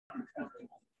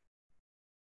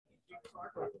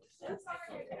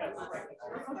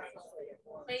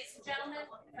Ladies and gentlemen,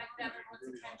 if I could have everyone's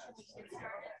attention, we can get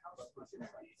started.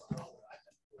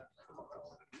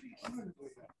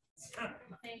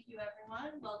 Thank you,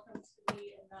 everyone. Welcome to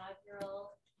the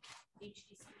inaugural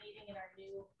HDC meeting in our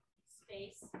new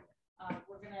space.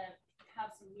 We're going to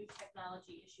have some new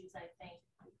technology issues, I think.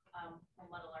 We'll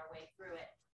muddle our way through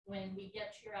it. When we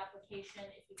get to your application,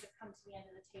 if you could come to the end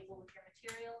of the table with your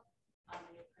material, and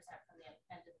you'll present from the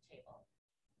end of the table.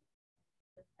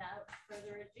 Without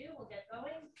further ado, we'll get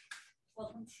going.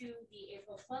 Welcome to the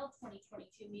April 12,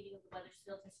 2022 meeting of the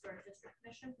Wethersfield Historic District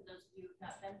Commission. For those of you who have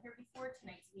not been here before,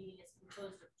 tonight's meeting is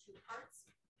composed of two parts,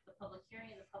 the public hearing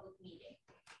and the public meeting.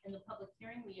 In the public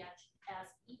hearing, we ask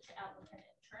each applicant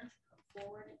in turn to come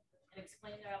forward and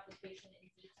explain their application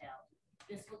in detail.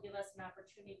 This will give us an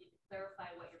opportunity to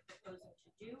clarify what you're proposing to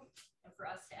do and for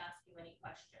us to ask you any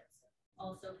questions.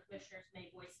 Also, commissioners may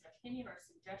voice an opinion or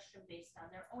suggestion based on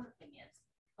their own opinions.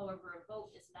 However, a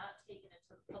vote is not taken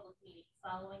until the public meeting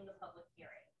following the public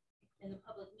hearing. In the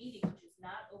public meeting, which is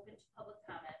not open to public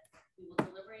comment, we will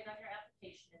deliberate on your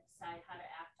application and decide how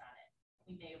to act on it.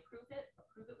 We may approve it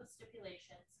with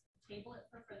stipulations, table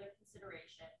it for further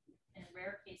consideration, and in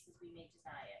rare cases, we may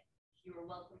deny it. You are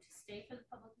welcome to stay for the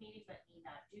public meeting, but need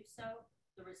not do so.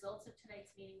 The results of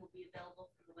tonight's meeting will be available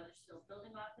from the Wethersfield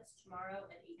Building Office tomorrow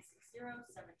at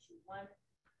 860-721-2839,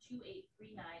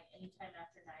 anytime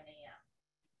after 9 a.m.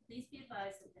 Please be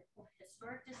advised that the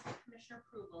Historic District Commissioner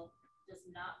approval does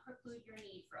not preclude your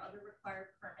need for other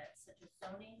required permits, such as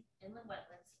zoning, inland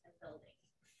wetlands, and building.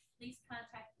 Please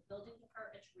contact the building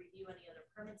department to review any other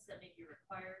permits that may be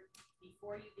required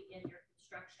before you begin your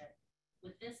construction.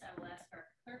 With this, I will ask our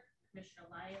clerk, Commissioner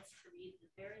Lyons, to read the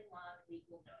very long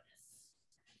legal notice.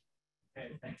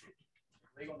 Okay, thank you.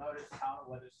 Legal notice, Town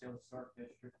of Wethersfield Historic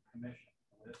District Commission.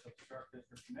 The Wethersfield Historic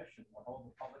District Commission will hold a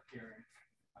public hearing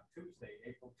on Tuesday,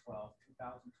 April 12,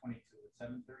 2022 at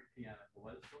 7:30 p.m. at the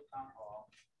Wethersfield Town Hall,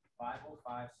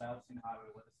 505 South Scene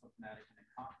Highway, Wethersfield, Connecticut, in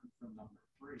conference room number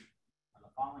 3 on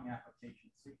the following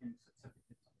application seeking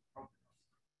certificates of appropriateness.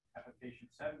 Application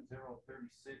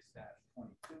 7036-22,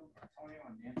 Antonio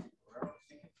and Nancy Guerrero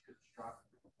seeking to construct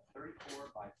a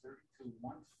 34 by 32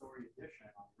 one-story addition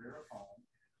on the rear of home,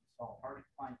 install hardy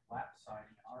plank lap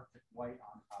siding and Arctic white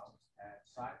on house, add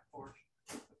side porch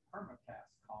with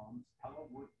permacast columns, hello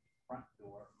wood front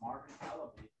door, Marvin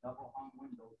elevate double hung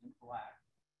windows in black,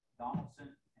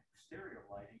 Donaldson exterior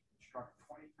lighting, construct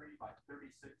 23 by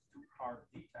 36 two-car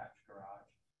detached garage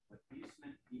with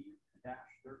basement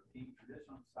E-13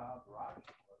 traditional style garage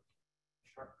doors,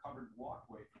 construct covered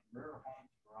walkway from rear home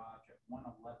to garage at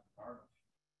 111 Garden.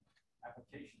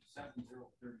 Application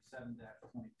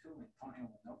 7037-22, Antonio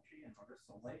Minochi and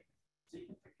Marissa Lake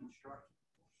seeking to construct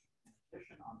an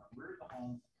addition on the rear of the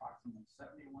home approximately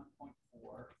 71.4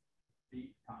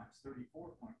 feet times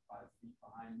 34.5 feet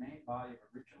behind main body of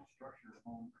original structure of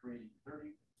home, creating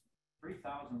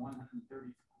 3,130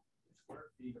 square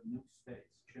feet of new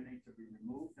space. Chimney to be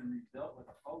removed and rebuilt with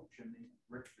a faux chimney and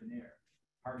brick veneer.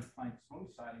 Hardy plank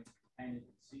smooth siding to be painted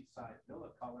in seaside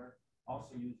villa color,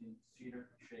 also using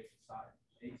cedar shaped siding.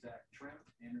 AZAC trim,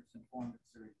 Anderson Forman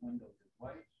series windows in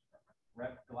white,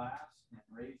 Rev glass and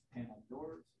raised panel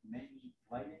doors, main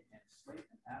lighting and slate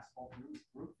and asphalt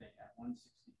roofing at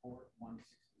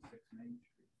 164-166 Main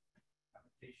Street.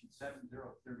 Application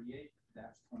 7038-22,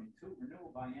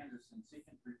 renewal by Anderson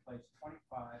seeking to replace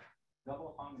 25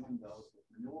 double hung windows with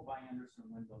renewal by Anderson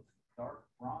windows dark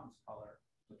bronze color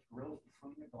with grills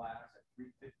between the glass at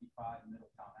 355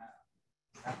 Middletown Ave.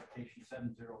 Application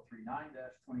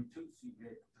 7039-22,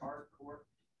 CJ Picard Court,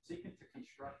 seeking to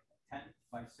construct a 10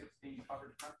 by 16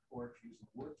 covered front porch using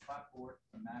wood clapboard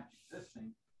to match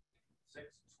existing 6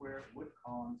 square wood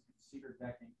columns and cedar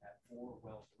decking at 4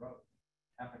 Wells Road.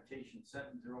 Application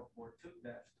 7042-22,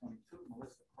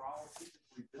 Melissa Crowell, seeking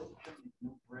to rebuild chimney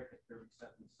new brick at 37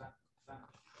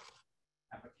 Center.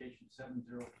 Application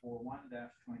 7041-22,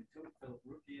 Philip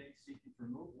Routier, seeking to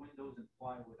remove windows and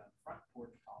plywood on front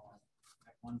porch column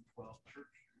at 112 Church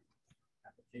Street.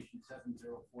 Application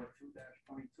 7042-22,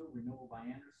 renewal by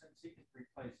Anderson, seeking to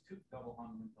replace 2 double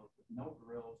hung windows with no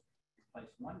grills, replace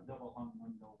 1 double hung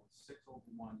window with 6 over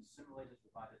 1 simulated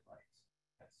divided lights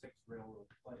at 6 Railroad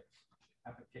Place.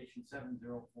 Application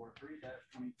 7043-22,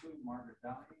 Margaret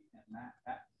Downey and Matt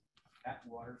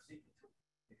Atwater, seeking to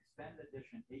extend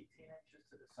addition 18 inches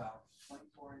to the south,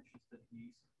 24 inches to the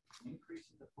east,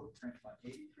 increasing the footprint by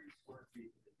 83 square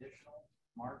feet with additional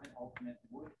Marvin alternate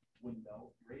wood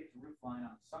window, raised roof line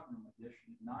on sunroom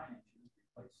addition 9 inches,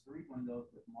 replace 3 windows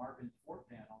with Marvin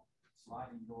 4-panel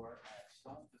sliding door, add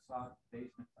stone facade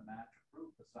basement to match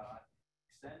roof facade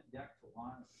extend deck to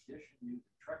line with addition using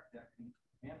Trek decking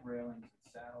and railings and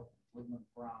saddle woodland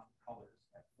brown colors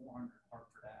at 400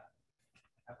 Hartford Ave.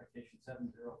 Application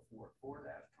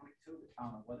 7044-22, the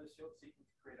town of Weathersfield seeking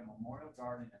to create a memorial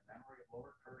garden in memory of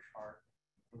Laura Kirsch Hart,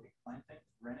 including plantings,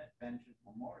 granite benches,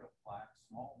 memorial plaques,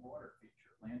 small water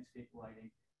feature, landscape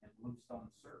lighting, and bluestone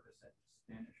service at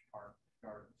Spanish Park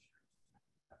Garden Street.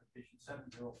 Application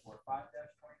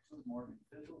 7045-22, Morgan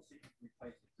Fizzle seeking to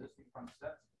replace existing front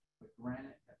steps with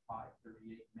granite at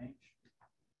 538 Main Street.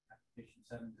 Application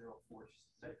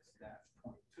 7046-22,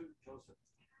 Joseph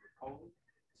Ricoli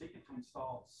seeking to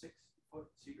install 6-foot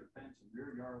cedar fence in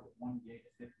rear yard with 1 gate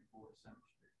at 54 Center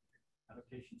Street.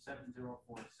 Application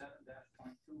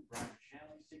 7047-22, Brian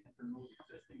Shanley seeking to remove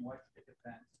existing white picket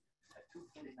fence at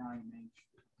 249 Main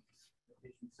Street.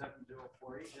 Application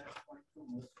 7048-22,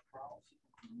 Melissa Crowell seeking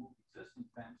to remove existing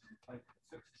fence and replace a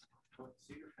 6-foot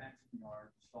cedar fence in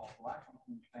yard, install black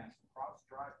aluminum fence across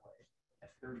driveway at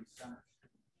 30 Center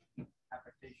Street.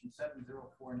 Application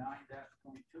 7049-22,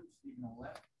 Stephen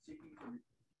Olet seeking to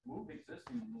remove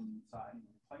existing aluminum siding and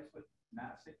replace with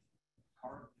Massic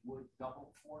carved wood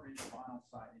double 4-inch vinyl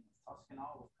siding of Tuscan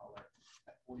olive color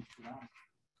at 42 Elm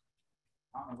Street.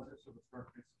 On the Weathersfield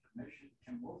Historic District Commission,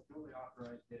 can most duly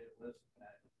authorized dated list of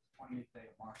Connecticut, 28th day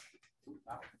of March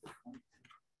 2022.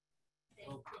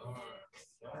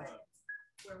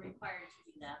 We're required to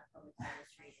do that for the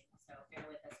first reading, so bear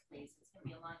with us, please. It's going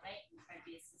to be a long night. We'll try to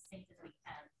be as succinct as we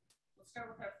can. We'll start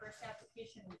with our first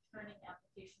application, returning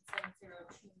application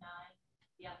 7029,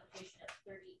 the application at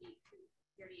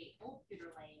 38 Old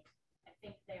Pewter Lane. I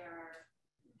think they're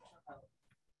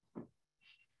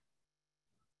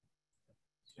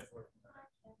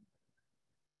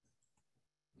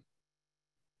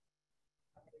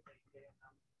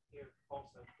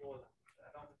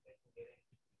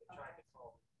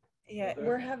Yeah,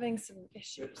 we're having some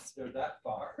issues. They're that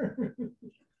far.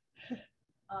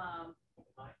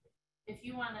 if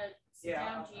you want to sit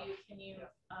down, can you,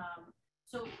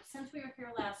 so since we were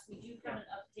here last, we do have an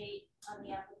update on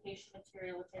the application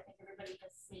material, which I think everybody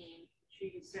has seen.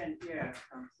 She sent,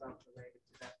 some stuff related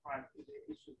to that privacy, the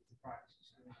issue with the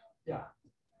privacy. Yeah.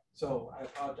 So I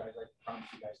apologize. I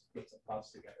promised you guys to get some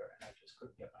thoughts together, and I just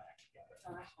couldn't get my act together.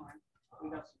 Oh, that's fine.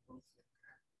 We got some posts.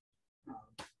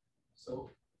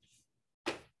 So,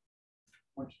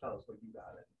 why don't you tell us what you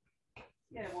got it?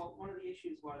 Yeah, well, one of the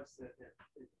issues was that,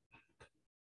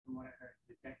 from what I heard,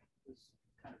 the deck was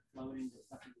kind of floating with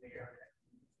something there that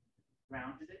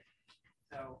grounded it.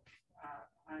 So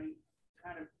I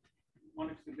kind of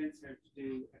wanted to convince her to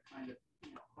do a kind of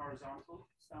horizontal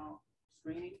style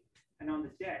screening, and on the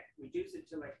deck reduce it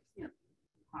to like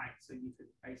height, so you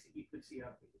could basically see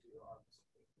up into your arms.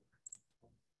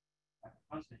 Like a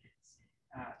husband is.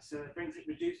 So it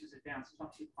reduces it down, so it's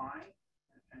not too high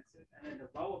and offensive. And then the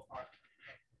lower part,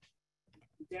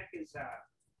 the deck is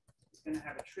going to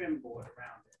have a trim board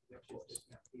around it, which is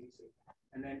PVC.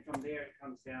 And then from there it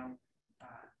comes down,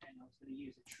 and I was going to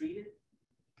use a treated,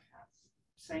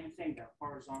 same thing though,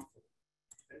 horizontal.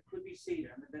 It could be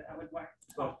cedar. I mean, I would like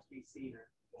the top to be cedar.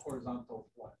 Horizontal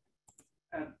what?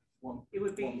 It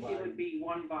would be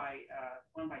 1 by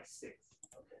 6.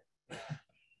 Okay.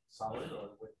 Solid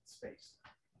or with space?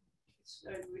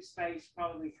 With space,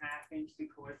 probably 1/2 inch,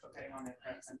 3/4, depending on their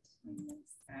preference.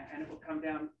 And it will come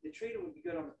down. The treated would be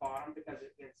good on the bottom because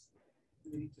it gets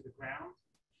really to the ground.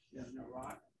 There's no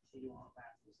rot, so you won't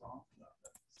last as long.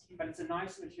 But it's a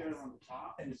nice material on the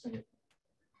top. And it's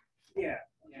Yeah.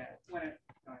 When it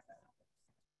like that.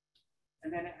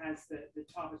 And then it has the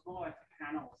top is more like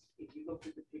panels. If you looked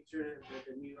at the picture,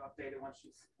 the new updated one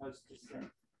she's supposed to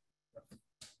send.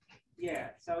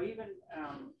 Yeah, so even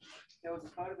there was a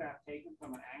photograph taken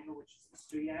from an angle, which is the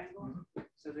street angle,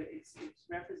 so that it's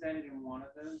represented in one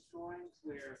of those drawings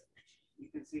where you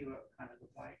can see what it kind of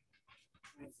look like.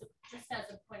 So just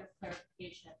as a point of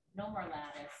clarification, no more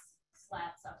lattice,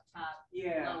 slats up top,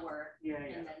 lower,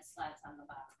 and then slats on the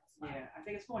bottom as well. Yeah, I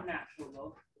think it's more natural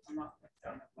look. I'm not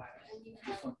done with lattice.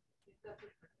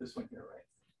 this one here, right?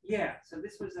 Yeah, so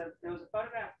there was a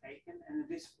photograph taken, and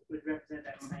this would represent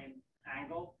that same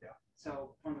angle. Yeah.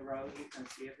 So from the road you can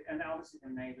see it, and obviously the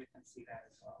neighbor can see that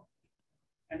as well.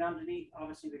 And underneath,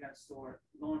 obviously they're going to store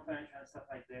lawn furniture and stuff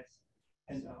like this.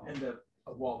 And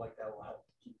a wall like that will help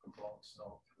keep from blowing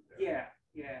snow through there.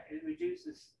 Yeah, it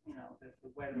reduces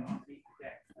the weather underneath the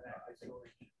deck for that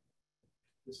storage.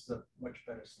 This is a much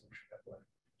better solution that way.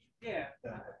 Yeah,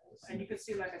 and you can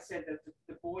see, like I said, that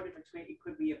the border between it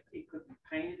could be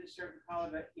painted a certain color,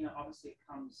 but obviously it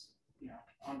comes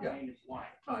unpainted white.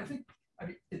 No, I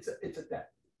mean it's a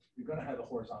deck. You're going to have a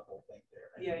horizontal thing there.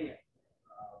 Yeah.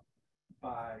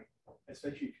 by,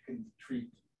 especially if you can treat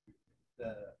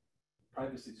the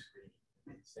privacy screen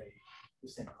and say the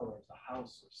same color as the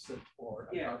house or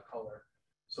a Yeah. dark color,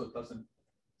 so it doesn't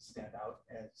stand out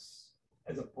as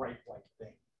a bright white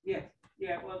thing. Yeah,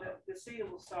 well, the cedar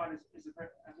will start is a very,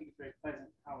 I think it's very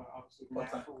pleasant color, obviously Well,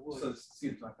 it's not- natural wood. So the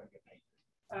cedar's not going to get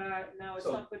painted. No, it's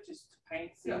So- not good just to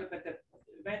paint cedar, but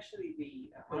eventually the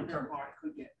It'll turn- under part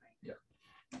could get painted.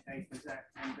 Yeah. Okay,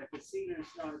 but the cedar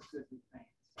is not as good with paint.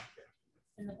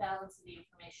 And the balance of the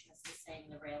information is the same,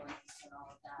 the railings and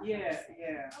all of that.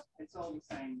 Yeah, it's all the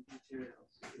same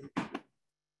materials.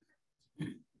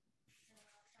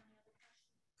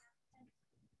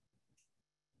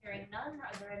 Hearing none,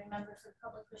 are there any members of the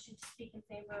public wishing to speak in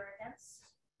favor or against?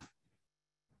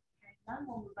 Hearing none,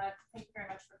 we'll move on. Thank you very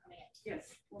much for coming in. Yes,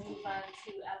 We'll move on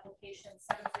to application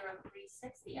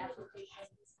 7036, the application.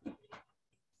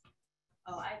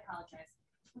 Oh, I apologize.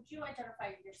 Would you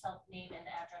identify yourself, name and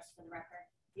address for the record?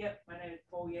 yep, my name is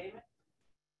Paul Yeaman.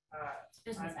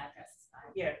 Business address is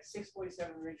fine. Yeah,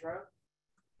 647 Ridge Road.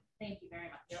 Thank you very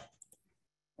much. Yep.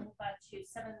 Move on to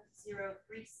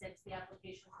 7036, the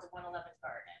application for 111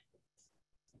 Garden.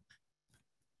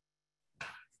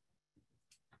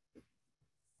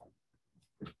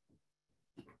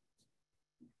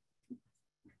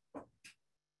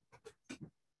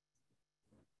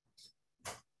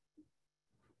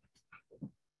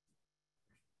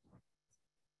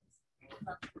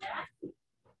 Welcome back.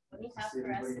 What do you have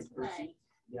for us tonight?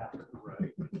 Yeah.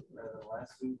 Right. The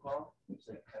last Zoom call, you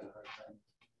said had a hard time.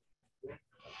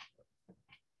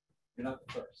 You're not the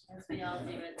first. As we all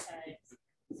do at times.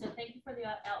 So thank you for the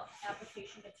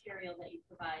application material that you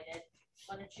provided.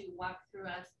 Why don't you walk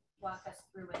us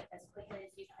through it as quickly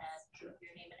as you can, with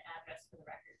your name and address for the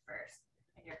record first,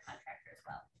 and your contractor as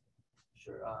well.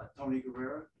 Sure. Tony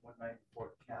Guerrero,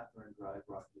 194 Catherine Drive,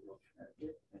 Rockville,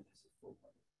 Connecticut, and this is full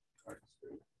Garden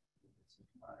Street. This is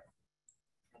my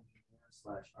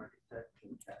engineer/architect,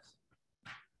 Jim Cassie.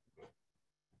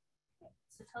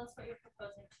 So tell us what you're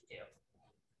proposing to do.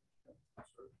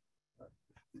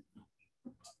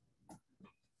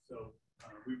 So,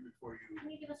 before you,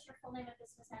 Can you give us your full name and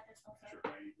business address also? sure,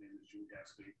 my name is Jim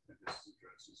Gasky, and this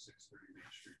address is 630 Main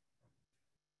Street.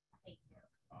 Thank you.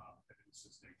 I've been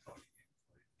assisting Tony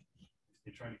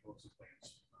in trying to come up with some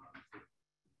plans for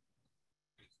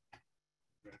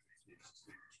renovate the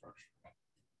existing structure.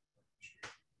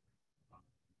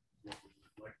 What we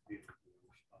would like to be able to do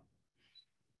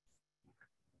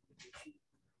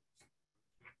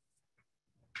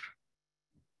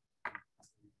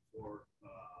for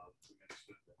we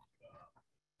understood that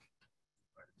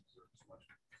try to preserve as much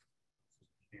as we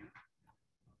can.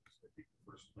 So I think the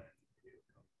first plan would be able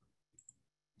to come from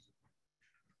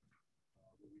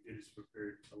what we did is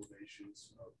prepared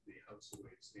elevations of the house the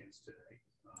way it stands today,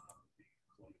 the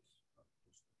colonial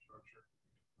structure.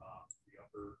 The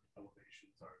upper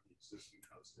elevations are the existing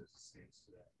house as it stands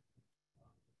today.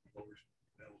 Lower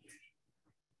elevation,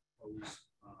 proposed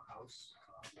house.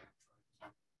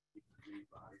 Keep the green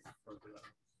body in front of the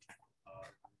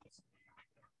house.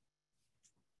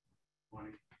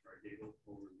 Money or gable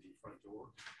over the front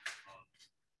door.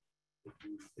 If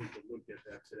you take a look at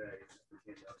that today, we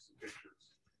hand out some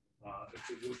pictures. It's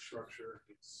a wood structure.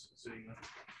 It's sitting on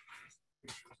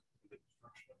pictures of the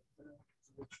structure.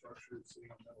 It's a wood structure. It's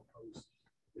sitting on metal posts.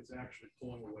 It's actually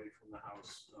pulling away from the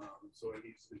house, so it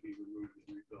needs to be removed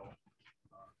and rebuilt.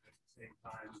 At the same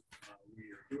time,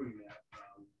 we are doing that.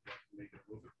 We'd like to make it a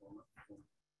little bit more.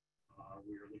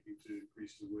 We are looking to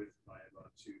increase the width by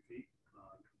about 2 feet.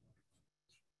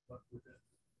 But with it,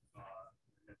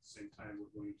 at the same time,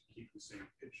 we're going to keep the same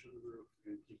pitch of the roof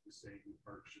and keep the same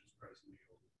arch that's presently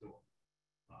over the door.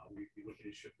 We'd be looking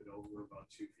to shift it over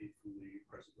about 2 feet from the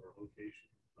present door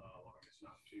location, allowing us an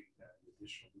opportunity to add an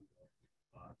additional window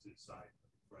to the side of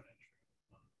the front entry.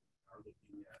 Are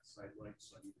looking at side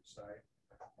lights on either side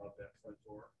of that front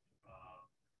door.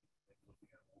 And looking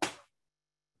at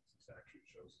this actually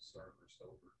shows the starburst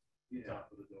over the top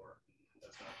of the door.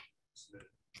 That's not submitted.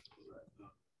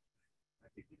 I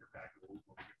think in your packet will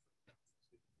look different.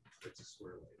 It's a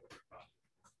square light over top.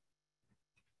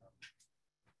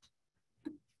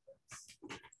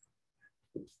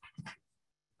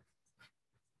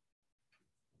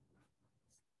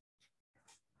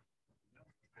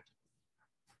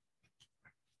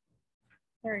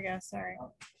 There we go, sorry.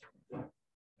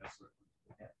 That's it.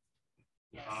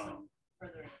 Yes,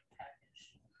 further in the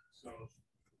package. So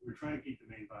we're trying to keep the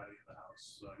main body of the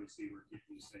house. You'll see we're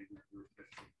keeping the same roof pitch.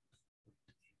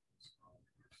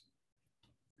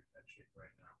 That shape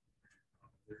right now.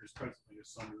 There is presently a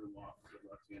sunroom off to the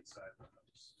left-hand side of the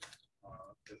house.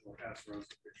 We'll pass around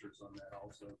some pictures on that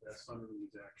also. That sunroom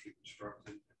is actually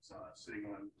constructed. It's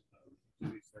sitting on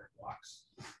these very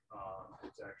blocks.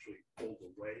 It's actually pulled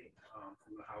away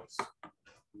from the house.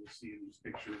 You'll see in these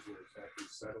pictures where it's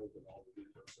actually settled and all the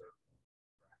windows are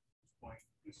at this point.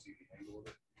 You see the angle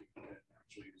of it. It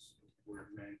actually is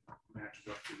where it matches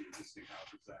up to the existing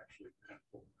house. It's actually kind of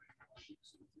pulled away.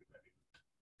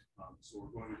 So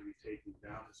we're going to be taking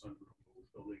down the sunroom. We're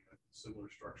building a similar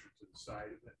structure to the side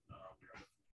of it. We're going to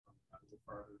a little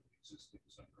farther. The existing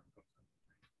sunroom comes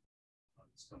out.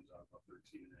 This comes out about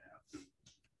 13 and a half feet.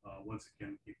 Once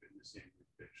again, keep it in the same roof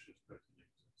pitch as presently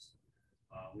exists.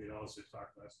 We had also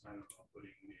talked last time about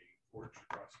putting a porch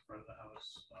across the front of the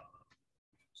house.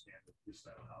 Standard this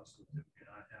style of house would typically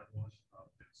not have one.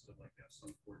 But still like to have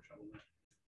some porch element.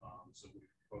 So we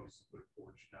propose to put a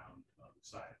porch down on the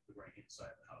side, the right hand side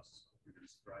of the house.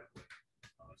 There's the driveway.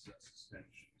 So that's the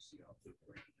extension you see out the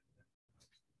right.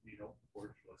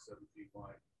 Porch about 7 feet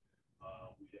wide.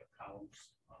 We have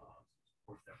columns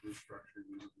support that roof structure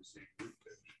using the same roof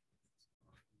pitch.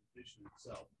 The addition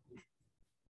itself, the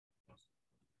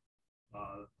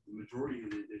majority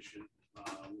of the addition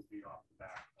will be off the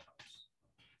back of the house.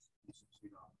 6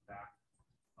 feet off the back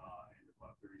and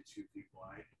about 32 feet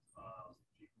wide.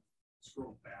 If you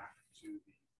scroll back to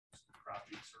the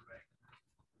property survey.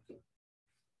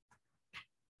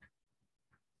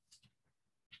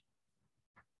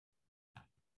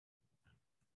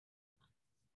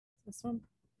 This one?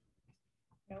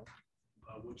 No.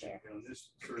 Which on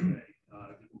this survey,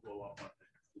 you can blow up on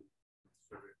the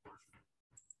survey portion.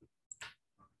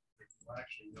 You'll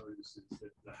actually notice is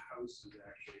that the house is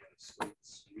actually at a slate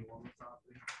skew on the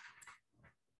property.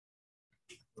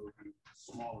 So a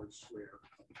smaller square,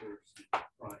 of course, the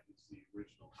front is the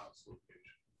original house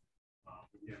location.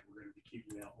 Again, we're going to be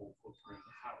keeping that whole footprint of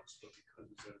the house, but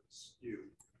because it's at a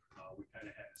skew, we kind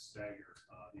of had to stagger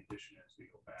the addition as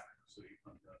we go back. So you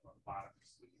come down on the bottom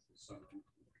is the sunroom.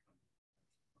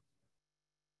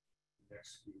 The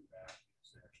next skew back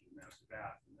is actually the master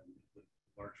bath, and then the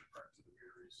larger part to the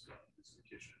rear is the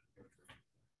kitchen.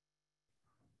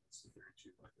 It's the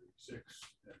 32 by 36,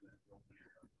 and then the open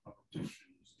area on the upper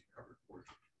portion is the covered porch.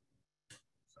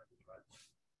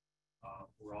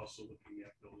 We're also looking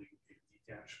at building a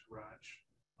detached garage.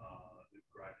 The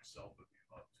garage itself would be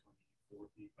about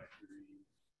 24 feet by 32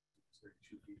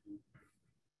 feet.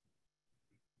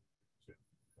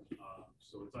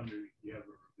 So it's under, you have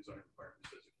a design requirement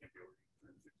says it can't be over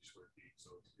 150 square feet,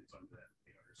 so it's under that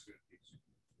 800 square feet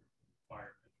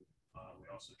requirement. We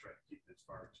also try to keep this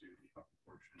far to the upper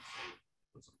portion, so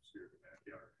put some spirit in the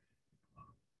backyard.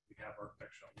 We have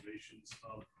architectural elevations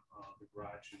of the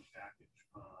garage in the package,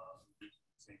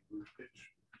 same roof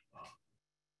pitch,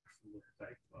 similar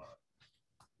type garage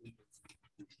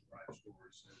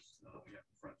doors as we have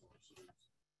the front door, so there's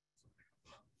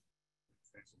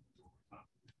something door on top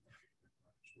of the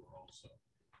garage door also.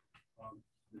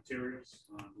 Materials,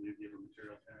 we have a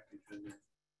material package in there.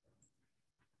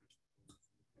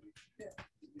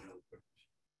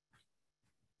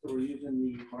 So we're using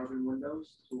the Marvin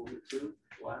windows, 2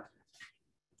 black.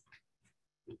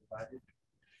 Divided.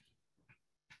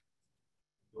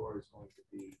 Door is going to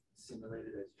be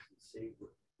simulated, as you can see,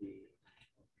 with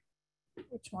the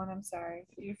Which one? I'm sorry.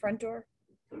 Your front door?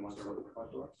 ones that are the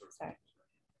front door. Sorry.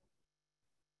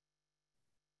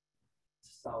 It's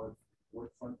a solid wood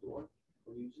front door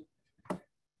we're using.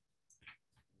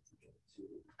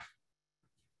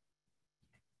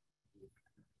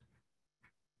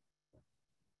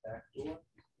 Back door,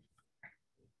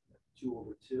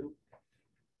 2/2.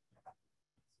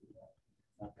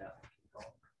 Not that.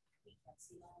 We can't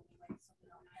see that anyway, so we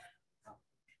don't have.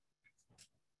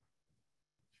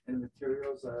 And the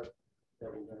materials that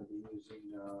we're going to be using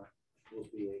will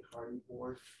be a hardy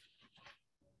board.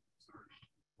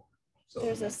 So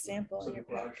There's a sample so in your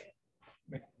the garage packet.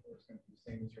 is going to be the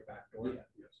same as your back door? Yeah.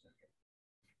 Yes.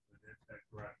 That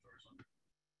garage door is under.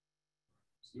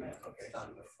 Yeah, Okay. it's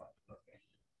on the front. Okay.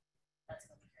 That's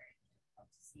gonna be very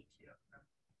difficult to see too,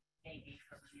 maybe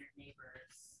from your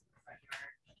neighbor's front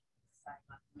yard,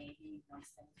 sidewalk, maybe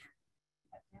those things are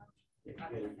cut down. You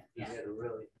had a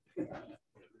really. This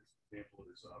example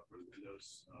is for the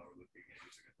windows. We're looking at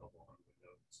using a double hung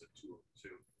window. It's a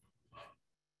 2/2.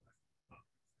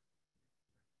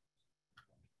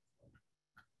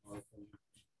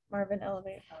 Marvin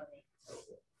Elevate. Elevate.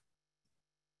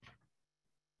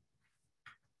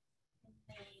 In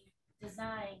the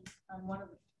design, on one of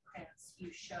the prints,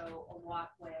 you show a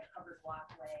walkway, a covered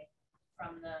walkway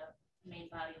from the main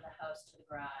body of the house to the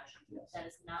garage. Yes. That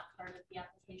is not part of the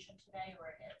application today, or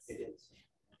it is? It is.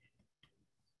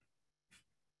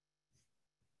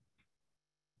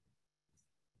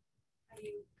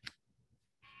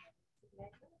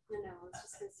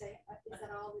 say, is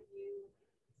that all that you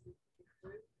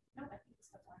approved? No, I think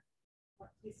so far. What,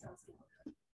 please tell us.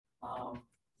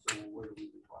 So what do we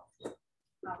do?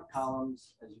 The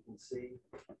columns, as you can see,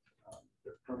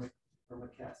 they're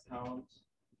permacast columns.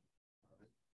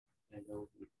 And they'll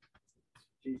be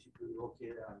strategically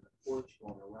located on the porch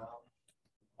going around.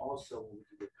 Also, when we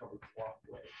do the covered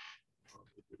walkway,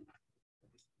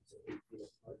 it's 8 feet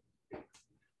apart.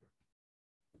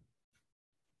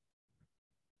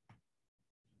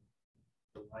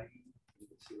 The lighting, you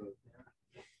can see right there.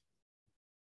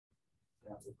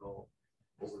 That will go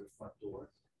over the front door.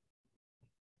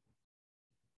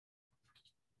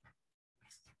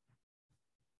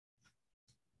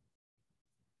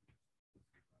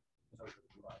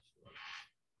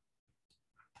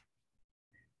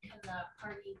 And the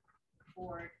party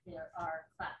board, there are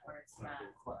clapboards, not.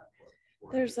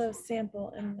 There's a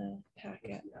sample in the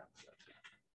packet. Is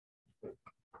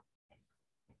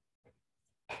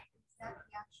that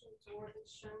the actual door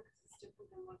that's shown? Because it's different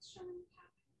than what's shown in the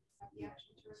packet. Is that the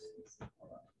actual door?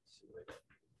 Hold on, let's see what I got.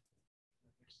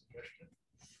 Next suggestion.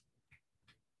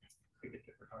 Pick a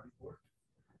different hardy board.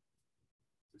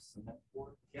 The cement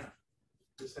board. Yeah.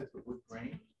 This has the wood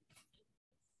grain.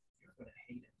 You're gonna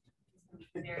hate it. It's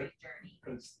gonna be very dirty.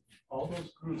 Because all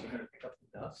those grooves are gonna pick up the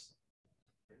dust.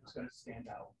 It's gonna stand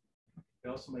out. They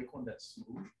also make one that's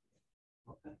smooth.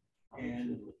 Okay.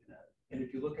 And- Looking at it. And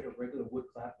if you look at a regular wood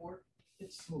clapboard,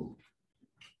 it's smooth.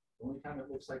 The only time it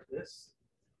looks like this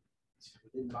is if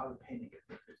we didn't bother painting it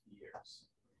for 50 years.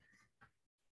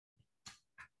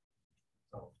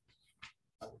 So,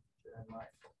 I would keep that in mind.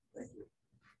 Thank you.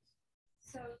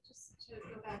 So just to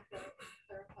go back to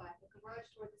clarify, the garage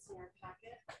door that's in our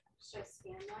packet shows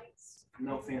fan lights.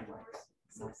 No on the fan doors. lights.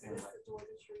 So No is fan this lights. the door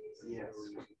that you're using? Yes.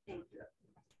 Thank you.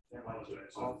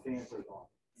 All fans are gone.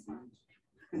 It's fine.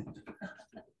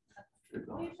 They're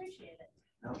gone. We appreciate it.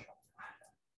 No.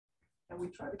 And we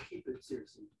try to keep it,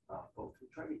 seriously, folks, we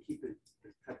try to keep it,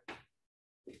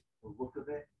 the look of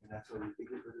it, and that's why we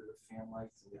get rid of the fan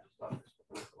lights and we just love this.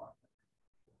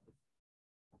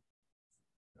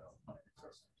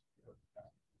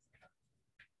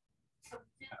 So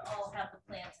we did all have the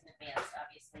plans in advance,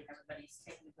 obviously, everybody's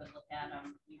taken a good look at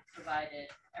them. You've provided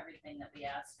everything that we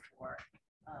asked for,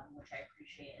 which I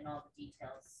appreciate, and all the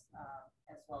details,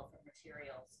 as well for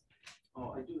materials.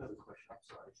 Oh, I do have a question, I'm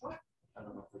sorry. Sure. I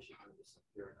don't know if I should bring this up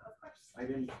here or not. Of course. I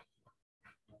didn't. It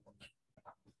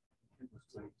was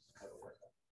great, it's kind of like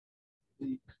that.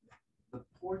 The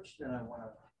porch that I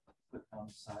wanna put on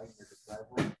the side near the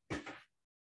driveway,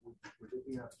 would there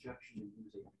be an objection to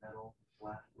use a metal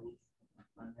flat roof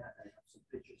on that? I have some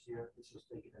pictures here, this was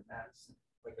taken in Madison.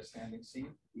 like a standing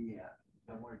seam. Yeah,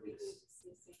 I wanted We need this. to see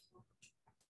a sample.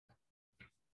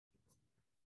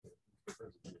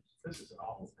 This is an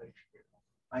awful picture.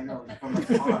 I know, it's from the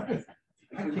car.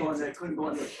 I couldn't go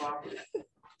on the property.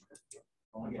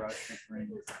 Only brush and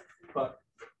green. But,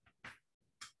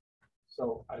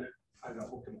 so I don't know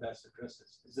who can best address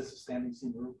this. Is this a standing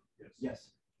seam roof?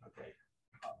 Yes, Okay.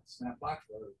 Snap block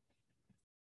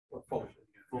or folded?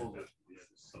 folded, Yeah,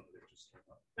 this is something that just came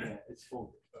up. yeah, it's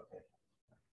folded, Okay.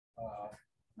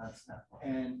 not snap on.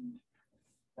 And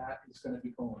that is gonna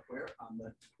be going where? On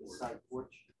the Side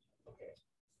porch, Okay.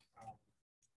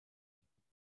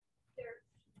 There,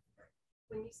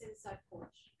 when you say the side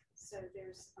porch, so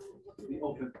there's, I'm looking the at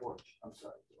open porch, I'm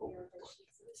sorry. the your open porch. elevations.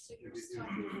 So you're just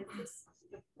talking about this,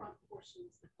 the front portion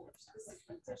is the porch, this is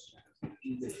the addition. So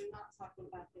you're not talking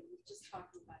about there, you're just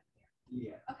talking about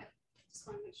there. Yeah, Okay, just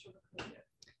want to make sure we're clear.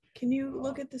 Can you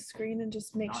look at the screen and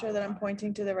just make sure that I'm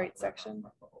pointing to the right section?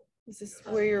 Is this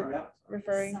where you're yeah,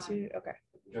 referring to? Okay.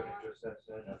 Not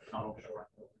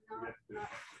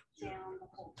down the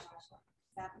whole driveway.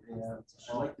 That becomes yeah, the I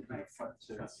addition. like to be a front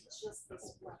too. It's just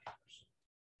this front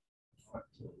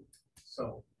portion.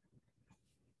 So,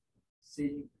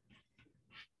 seeing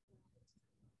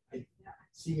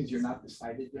as you're not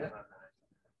decided yet,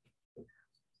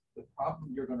 the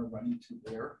problem you're gonna run into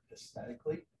there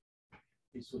aesthetically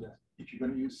is with that, if you're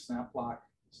gonna use snap block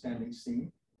standing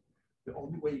seam, the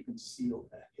only way you can seal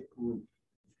a hip roof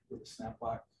with a snap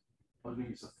block, I mean,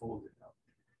 it's a folded now.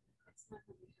 It's not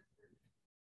gonna be happening.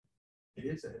 it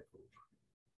is a hip roof.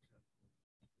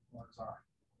 Ones are.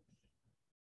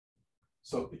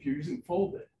 So if you're using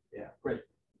folded, Yeah. great,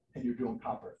 and you're doing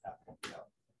copper at that point,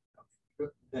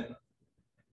 good, then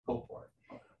go for it.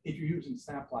 If you're using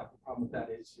snap block, the problem with that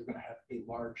is you're gonna have a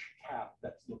large cap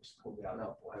that looks totally out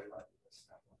of I like this.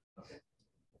 Okay.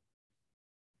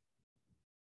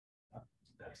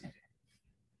 That's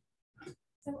easy.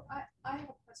 So I have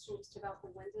a question was about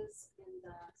the windows in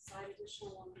the side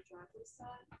additional on the driveway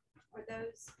side. Are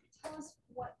those, tell us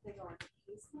what they are, the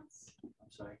casements? I'm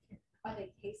sorry, I can't. Are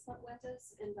they casement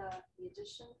windows in the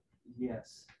addition?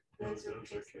 Yes, Those are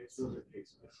Those are casements. those are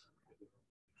cases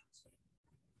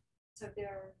So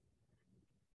they're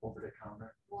over the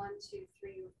counter. 1, 2,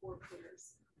 3, or 4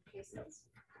 pairs of casements.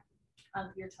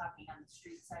 You're talking on the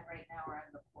street side right now or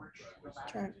on the porch to the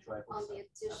left? Drive. Driveway On side. the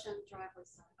addition driveway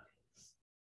side.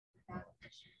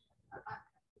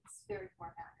 It's very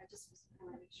far back. I just was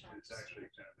want to make sure. I It's actually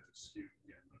understood. kind of askew,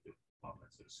 again, look at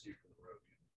comments that askew from the road.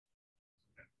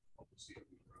 And hope to see it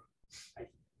from the road.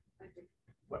 I think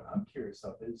What I'm curious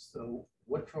of is, though,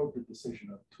 what drove the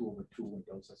decision of 2/2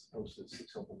 windows as opposed to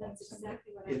 6/1 That's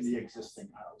exactly what I in was the gonna ask.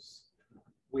 existing house?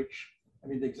 Which, I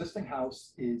mean, the existing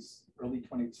house is early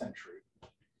 20th century.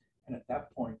 And at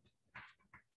that point,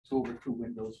 2/2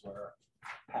 windows were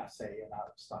passé and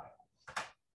out of style.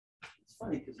 It's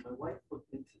funny because my wife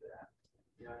looked into that,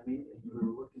 you know what I mean? And we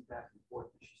were looking back and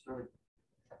forth, and she started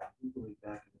Googling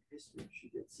back in the history, and she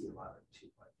did see a lot of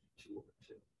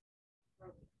 2/2.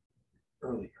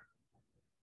 Earlier.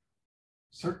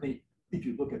 Certainly, if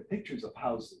you look at pictures of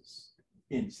houses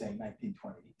in, say,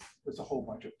 1920, there's a whole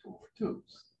bunch of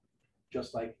 2/2s.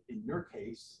 Just like in your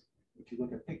case, if you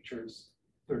look at pictures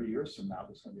 30 years from now,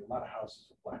 there's going to be a lot of houses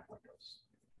with black windows.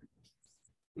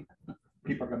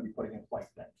 People are going to be putting in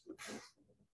white things.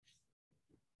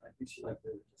 I think she liked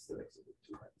the aesthetics of the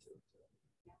 2/2.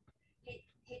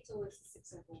 hate to lose the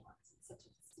 601. It's such a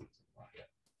distinctive one.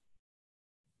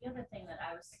 The other thing that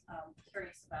I was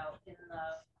curious about in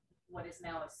what is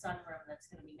now a sunroom that's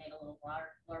going to be made a little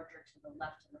larger to the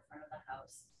left in the front of the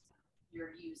house,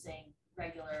 you're using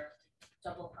regular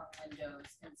double hung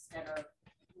windows instead of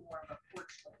more of a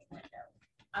porch looking window.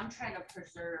 I'm trying to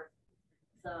preserve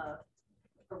the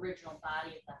original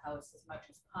body of the house as much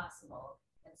as possible.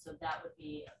 And so that would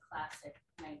be a classic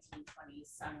 1920s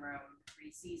sunroom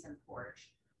 3-season porch,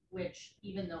 which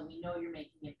even though we know you're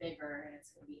making it bigger and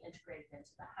it's going to be integrated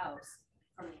into the house,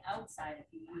 from the outside,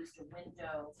 if you used a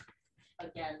window,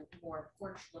 again, more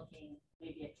porch looking,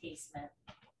 maybe a casement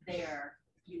there,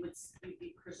 you'd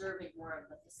be preserving more of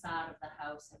the facade of the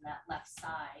house and that left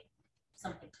side,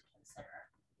 something to consider.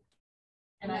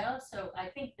 And I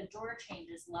think the door change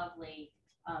is lovely,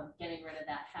 getting rid of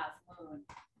that half moon,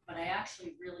 but I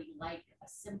actually really like a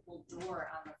simple door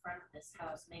on the front of this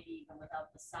house, maybe even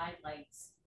without the side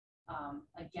lights.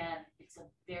 Again, it's a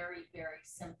very, very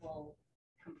simple,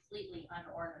 completely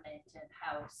unornamented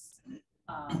house.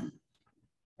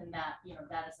 And that,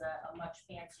 that is a much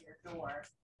fancier door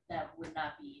that would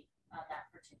not be on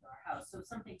that particular house. So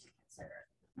something to consider.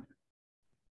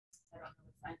 I don't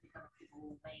know if I think other people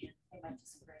will weigh in. They might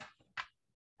disagree.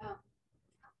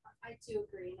 I do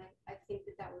agree, and I think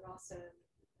that would also,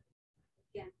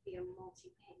 again, be a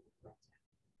multi-pane window.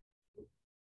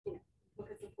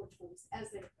 Because the porch was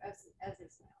as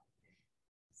is now.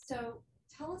 So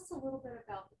tell us a little bit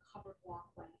about the covered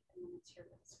walkway and the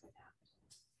materials for that.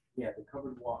 Yeah, the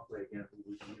covered walkway, again, we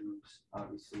would use,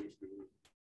 obviously,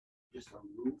 just a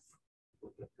roof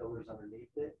with the pillars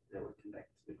underneath it that would connect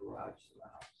the garage to the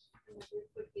house. And the roof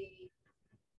would be,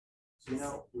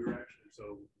 So, we were actually,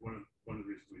 one of the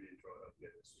reasons we didn't draw it up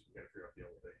yet is we got to figure out the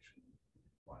elevation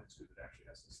lines, because it actually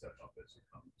has to step up as you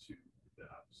come to the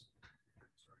house.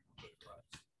 Starting with the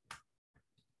garage.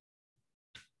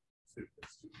 So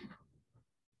that's too.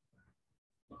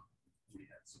 We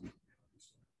had some.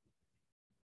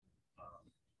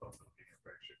 Both looking at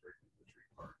fracture breaking the tree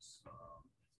parts.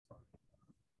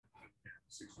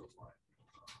 6-foot line.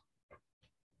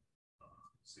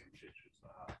 Same pitch as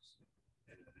the house.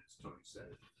 And then as Tony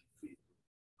said, feet.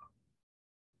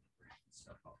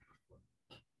 Step up.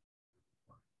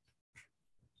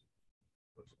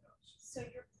 so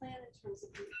your plan in terms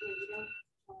of, you don't,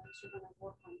 you're gonna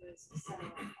work on this, et cetera,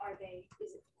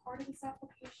 is it part of this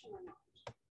application or not?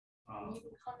 And you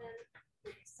can come in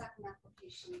with the second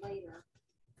application later.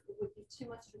 It would be too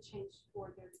much of a change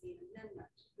for there to be an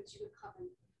amendment, but you would come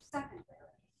in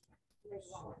secondary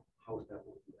later on. How would that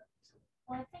work?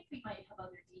 Well, I think we might have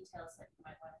other details that you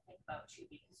might want to think about too,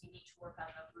 because you need to work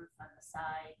on the roof on the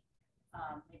side.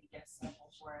 Maybe get a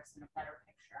sample for us and a better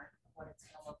picture of what it's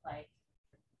going to look like.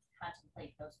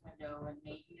 Contemplate those window and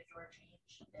maybe a door change if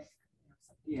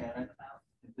something to think about.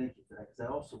 And thank you for that, because I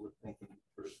also was thinking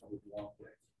for a covered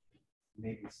walkway,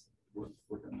 maybe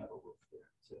with a metal roof there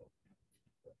too.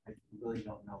 But I really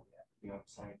don't know yet, I'm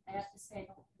saying. I have to say, I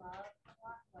don't love the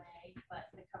walkway, but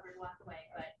the covered walkway,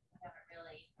 but I haven't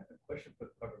really. I have a question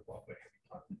for the covered walkway. Have you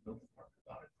talked to the building department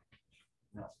about it?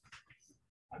 No.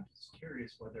 I'm just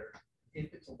curious whether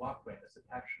if it's a walkway that's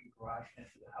attached to the garage and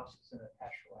to the house, it's an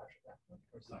attached garage at that point,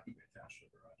 or It's is not it? gonna be attached to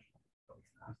the garage.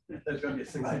 There's gonna be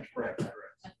a 6-inch break.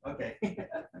 Correct. Okay.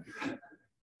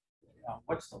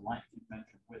 What's the length you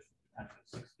mentioned with potentially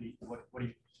 6 feet? What do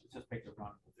you anticipate the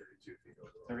run? 32 feet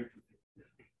overall. 32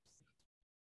 feet.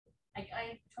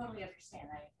 I totally understand.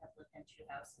 I have lived in 2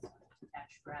 houses with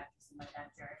attached garages in my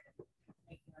backyard. And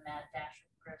making a mad dash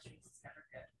with groceries is never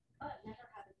good. But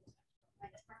never had it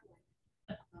like friendly.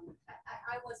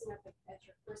 I wasn't at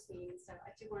your first meeting, so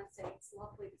I do want to say it's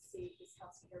lovely to see this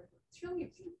house here. It's really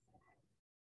a beautiful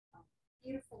house.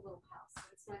 Beautiful little house.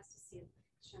 It's nice to see it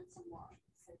shown some love.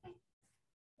 So thank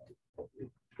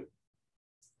you.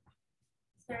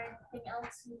 Is there anything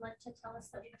else you'd like to tell us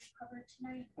that we should cover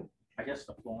tonight? I guess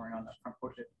the flooring on the front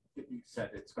porch, you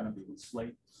said it's gonna be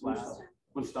slate slab,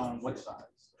 bluestone, what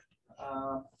size?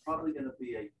 Probably gonna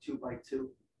be a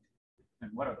 2x2. And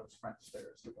what are those French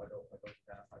stairs? Are those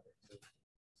identified there too?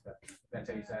 That's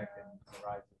AZAC and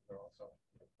Horizon, they're also,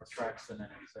 or tracks and then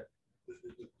AZAC.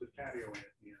 The patio and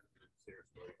the end of the stairs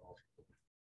going also.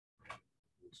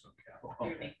 Some cap.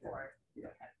 You're gonna make 4. Yeah.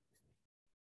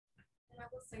 And I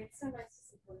will say it's so nice to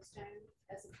see bluestone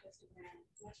as opposed to granite.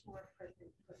 It's much more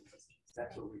appropriate for the district. So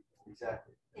That's thank what we,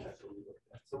 exactly, that's what we looked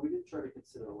at. So we did try to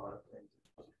consider a lot of things.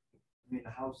 I mean, the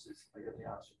house is, I gotta be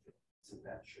honest with you, it's in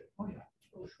bad shape. Oh, yeah.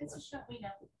 It's a show, we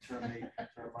know.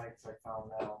 Termites I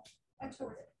found now. I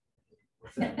toured it.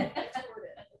 What's that? I toured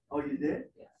it. Oh, you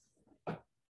did?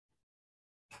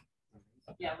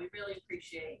 Yeah, we really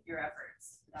appreciate your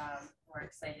efforts. We're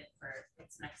excited for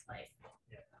its next life.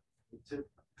 Me too.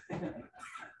 All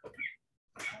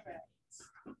right.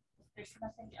 There's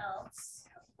nothing else.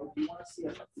 Oh, do you wanna see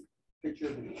a picture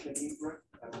of the chimney, Brooke?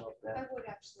 I don't know if I that, would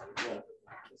actually. Yeah.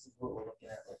 This is what we're looking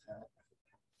at right now.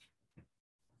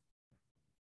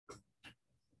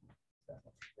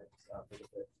 That's a little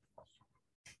bit.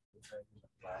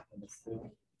 Black in the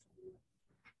field.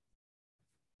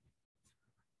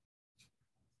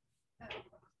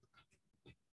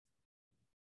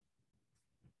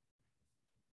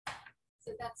 So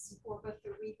that's for both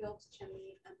the rebuilt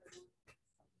chimney and the.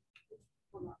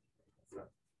 Hold on.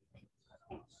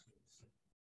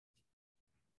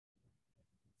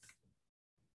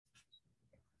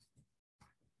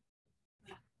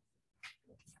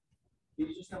 Can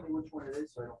you just tell me which one it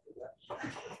is so I don't forget?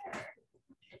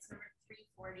 It's number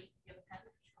 340. You have a pen?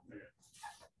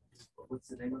 What's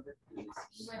the name of it?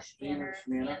 English Manor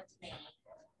Manor? and Maine.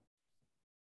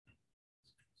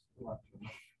 340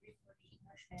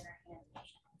 English Manor and Maine.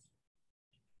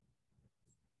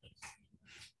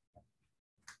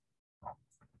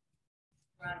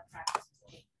 We're out of practice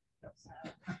today, so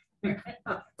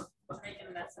we're making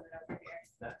a mess of it over here.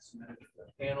 That's submitted.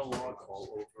 Analog all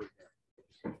over again.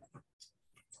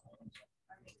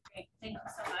 Great, thank you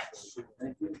so much.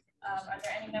 Thank you. Are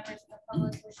there any members of the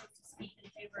public wishing to speak in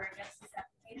favor or against this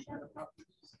application? I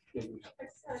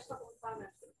just had a couple of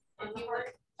comments. If you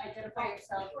would identify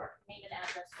yourself, name and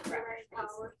address for the record,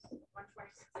 Lorraine please. Powers,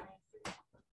 126 Main Street.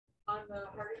 On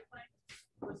the Hardy Plank,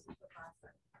 this is the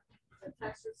plastic. The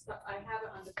texture stuff, I have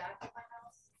it on the back of my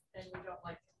house, and we don't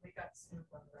like it. We got smooth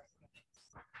on the rest of it.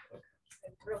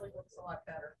 It really looks a lot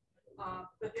better.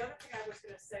 But the other thing I was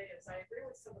gonna say is I agree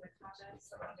with some of the comments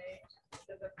that were made,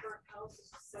 that the current house is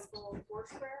a simple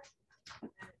foursquare.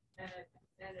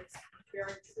 And it's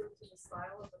very true to the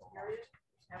style of the period.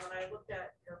 And when I looked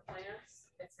at your plans,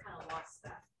 it's kind of lost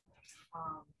that.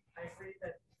 I agree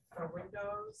that the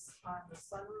windows on the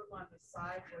sunroom on the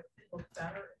side would look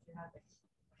better if you had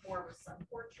more of a sun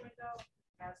porch window,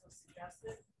 as was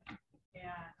suggested.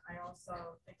 And I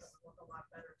also think it would look a lot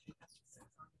better if you had to sit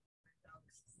on the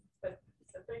windows. But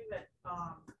the thing that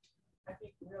I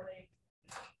think really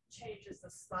changes the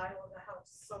style of the house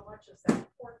so much is that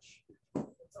porch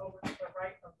that's over to the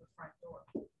right of the front door.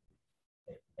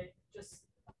 It just,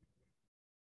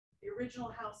 the original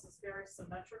house is very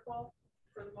symmetrical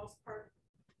for the most part,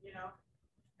 you know,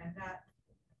 and that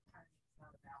kind of is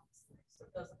not a balanced thing. So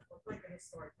it doesn't look like a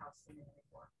historic house to me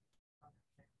anymore.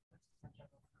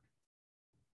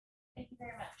 Thank you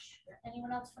very much.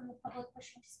 Anyone else from the public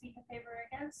wishing to speak in favor or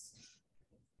against?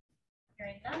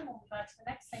 Hearing none, we'll move on to the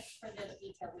next. Thank you for the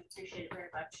detail. We appreciate it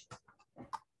very much.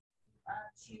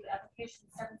 To application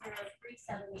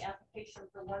 7037, the application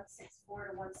for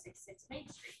 164 to 166 Main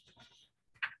Street.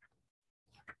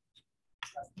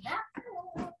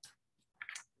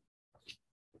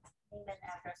 Name and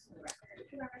address for the record.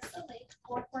 Whoever Silly,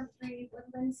 443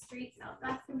 Woodland Street, South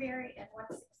Glastonbury, and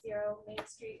 160 Main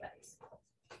Street, Weathersfield.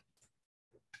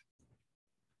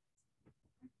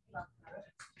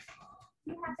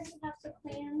 Do you happen to have the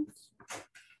plans?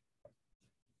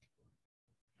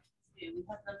 To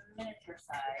have the miniature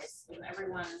size, so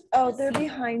everyone. Oh, has they're seen them.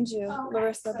 behind you, Oh, okay,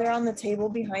 Larissa. They're so- on the table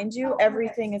behind you. Oh, okay.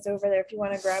 Everything is over there if you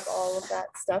want to grab all of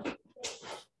that stuff.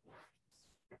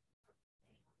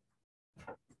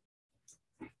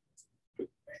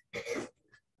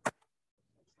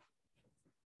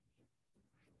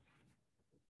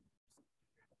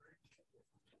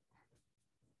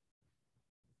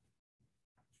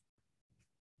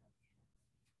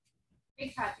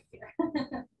 Big project here. Don't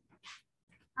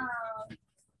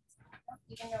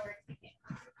even know where to begin.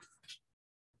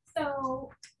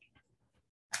 So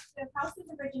the house was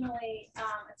originally a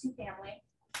two-family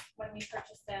when we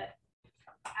purchased it.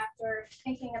 After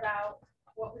thinking about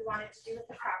what we wanted to do with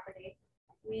the property,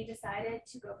 we decided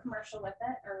to go commercial with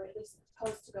it, or at least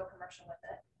proposed to go commercial with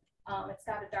it. It's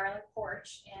got a darling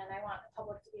porch, and I want the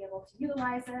public to be able to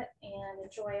utilize it and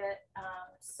enjoy it.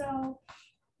 So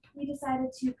we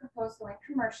decided to propose going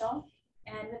commercial.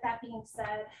 And with that being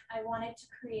said, I wanted to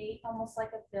create almost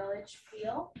like a village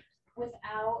feel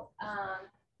without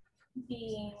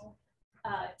being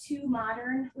too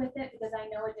modern with it, because I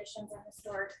know additions and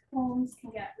historic homes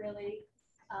can get really,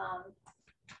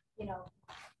 you know,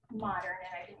 modern,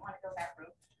 and I didn't want to go that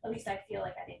route. At least I feel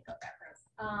like I didn't go that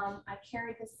route. I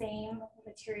carried the same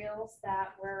materials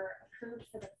that were approved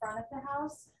for the front of the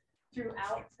house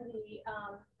throughout the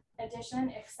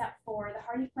addition, except for the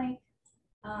hardy plank.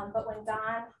 But when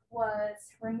Don was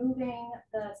removing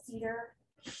the cedar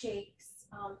shakes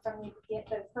from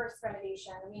the first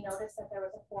renovation, we noticed that there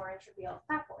was a 4-inch reveal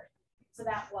clapboard. So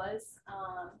that was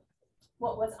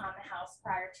what was on the house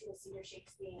prior to the cedar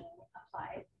shakes being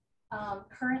applied.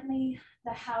 Currently,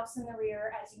 the house in the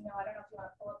rear, as you know, I don't know if you want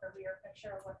to pull up a rear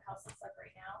picture of what the house looks like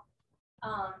right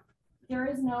now. There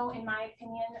is no, in my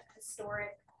opinion,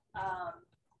 historic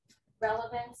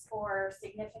relevance or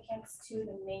significance to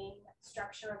the main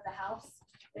structure of the house.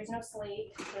 There's no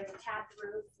slate, there's a tapped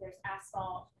roof, there's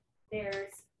asphalt,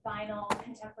 there's vinyl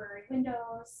contemporary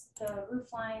windows. The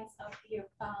roof lines of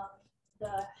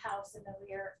the house in the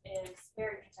rear is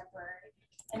very contemporary,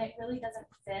 and it really doesn't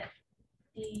fit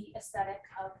the aesthetic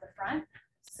of the front.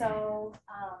 So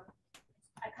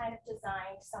I kind of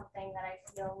designed something that I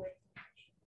feel would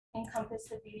encompass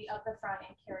the beauty of the front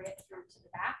and carry it through to the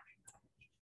back.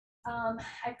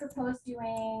 I propose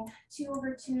doing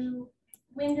 2/2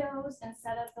 windows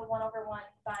instead of the 1/1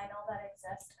 vinyl that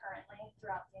exists currently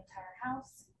throughout the entire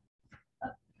house.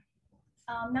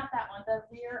 Not that one, the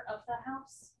rear of the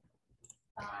house.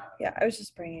 Yeah, I was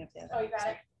just bringing up the Oh, other. you got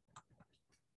it?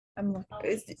 I'm looking.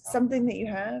 Is it something that you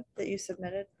have that you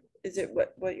submitted? Is it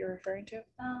what you're referring to?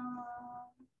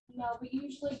 No, we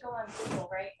usually go on Google,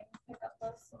 right? And pick up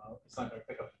those. It's not gonna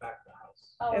pick up the back of the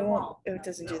house. Oh, It won't. It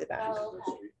doesn't do the back. Oh,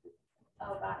 okay.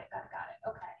 Oh, got it.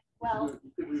 Okay. Well,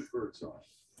 You could leave birds on.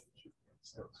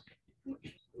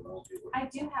 I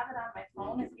do have it on my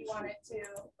phone if you wanted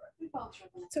to.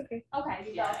 It's okay. Okay,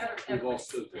 you Yeah, got it. We've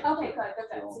also. Okay, good.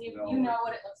 So you know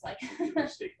what it looks like.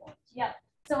 Yep.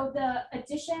 So the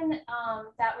addition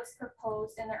that was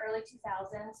proposed in the early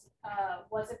 2000s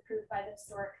was approved by the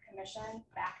Historic Commission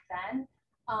back then.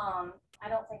 I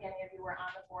don't think any of you were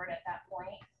on the board at that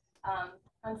point.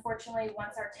 Unfortunately,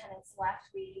 once our tenants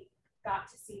left, we got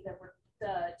to see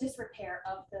the disrepair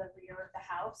of the rear of the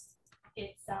house.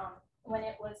 It's when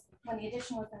the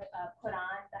addition was put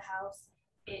on the house,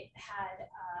 it had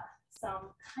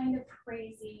some kind of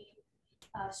crazy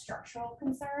structural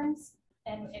concerns,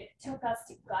 and it took us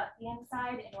to gut the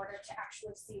inside in order to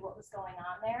actually see what was going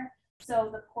on there. So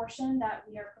the portion that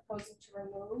we are proposing to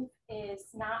remove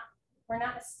is not, we're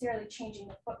not necessarily changing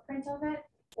the footprint of it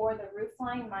or the roof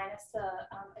line minus the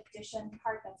addition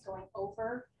part that's going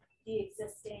over the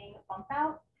existing bump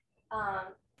out.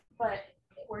 But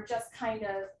we're just kind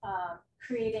of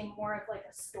creating more of like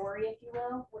a story, if you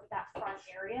will, with that front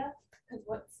area, because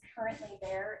what's currently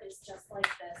there is just like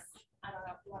this. I don't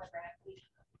know if you want to grab it.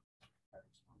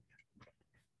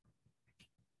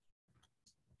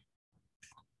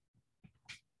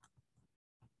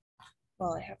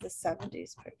 Well, I have the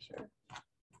 70s picture.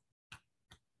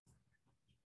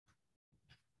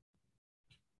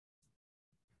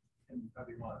 And you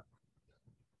probably want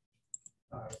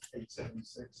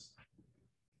 876.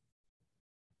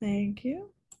 Thank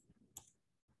you.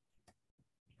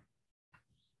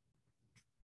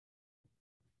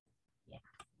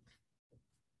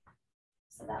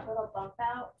 So that little bump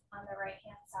out on the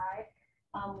right-hand side,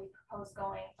 we propose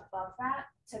going above that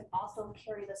to also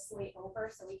carry the slate over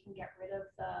so we can get rid of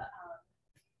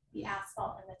the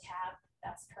asphalt and the tab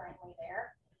that's currently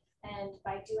there. And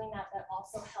by doing that, that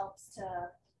also helps to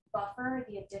buffer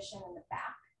the addition in the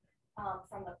back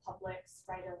from the public's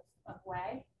right of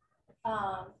way.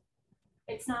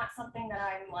 it's not something that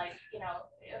I'm like, you know,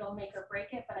 it'll make or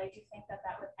break it, but I do think that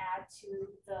that would add to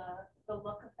the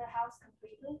look of the house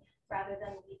completely, rather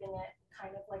than leaving it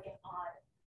kind of like an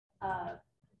odd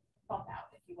bump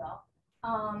out, if you will.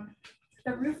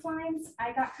 The roof lines,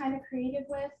 I got kind of creative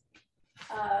with.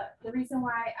 The reason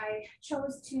why I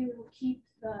chose to keep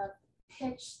the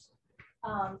pitched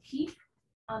peak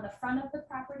on the front of the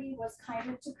property was kind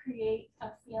of to create a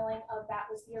feeling of that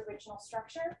was the original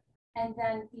structure. And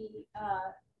then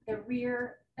the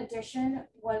rear addition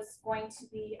was going to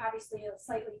be obviously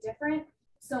slightly different,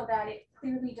 so that it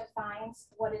clearly defines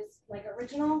what is like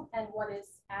original and what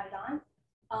is added on.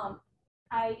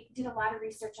 I did a lot of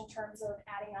research in terms of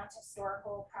adding on to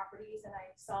historical properties, and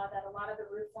I saw that a lot of the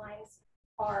roof lines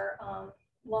are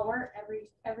lower.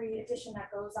 Every addition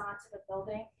that goes on to the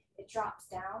building, it drops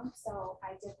down. So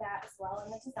I did that as well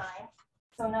in the design.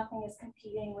 So nothing is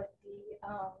competing with the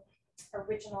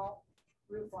original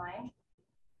roof line.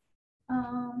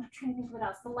 I'm trying to think what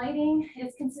else. The lighting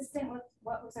is consistent with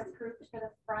what was approved for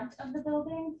the front of the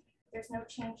building. There's no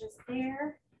changes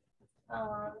there.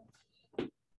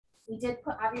 We did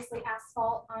put obviously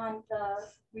asphalt on the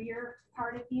rear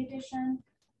part of the addition,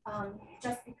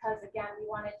 just because again, we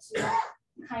wanted to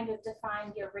kind of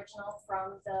define the original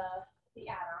from the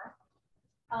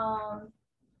add-on.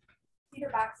 Cedar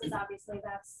boxes, obviously,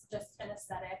 that's just an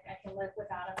aesthetic. I can live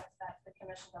without them if that the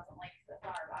commission doesn't like the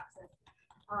flower boxes.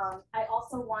 I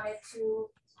also wanted to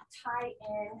tie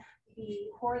in the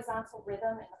horizontal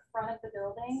rhythm in the front of the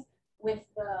building with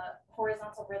the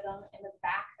horizontal rhythm in the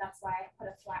back. That's why I put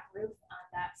a flat roof on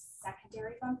that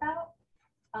secondary bump out.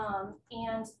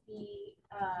 And the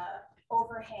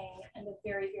overhang in the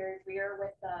very, very rear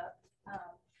with the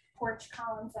porch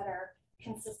columns that are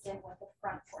consistent with the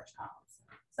front porch columns.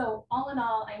 So all in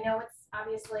all, I know it's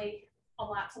obviously a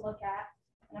lot to look at,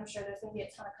 and I'm sure there's going to be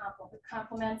a ton of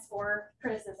compliments or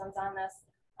criticisms on this.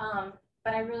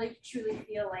 But I really truly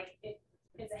feel like it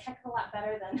is a heck of a lot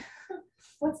better than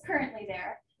what's currently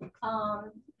there.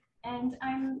 And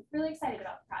I'm really excited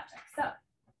about the project. So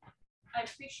I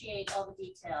appreciate all the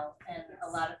detail, and a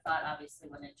lot of thought obviously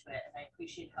went into it, and I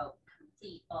appreciate how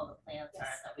complete all the plans are,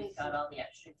 that we've got all the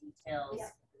extra details. Yeah,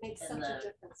 makes such and a the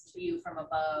difference. view from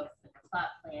above, and the plot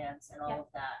plans and all of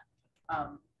that.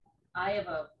 I have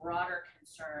a broader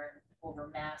concern over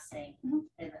massing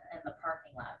in the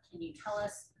parking lot. Can you tell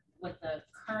us what the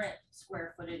current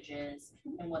square footage is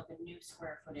and what the new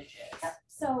square footage is? Yep.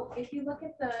 So if you look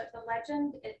at the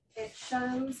legend, it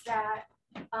shows that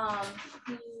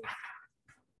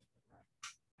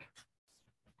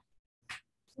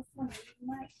this one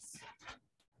might.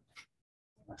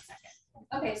 1 second.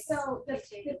 Okay, so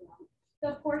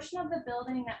the portion of the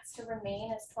building that's to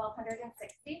remain is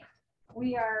 1,260.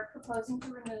 We are proposing to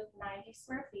remove 90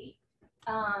 square feet.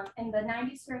 And the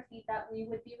 90 square feet that we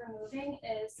would be removing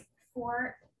is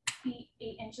 4 feet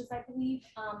 8 inches, I believe,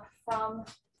 from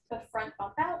the front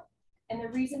bump out. And the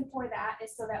reason for that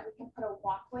is so that we can put a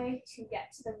walkway to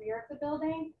get to the rear of the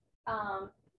building.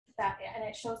 And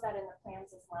it shows that in the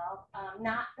plans as well.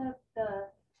 Not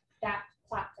that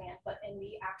plot plan, but in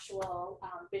the actual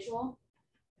visual.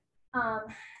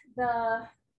 The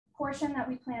portion that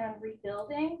we plan on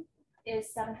rebuilding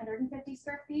is 750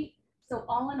 square feet. So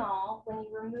all in all, when you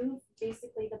remove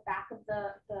basically the back of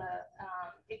the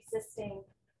existing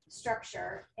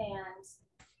structure and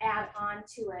add on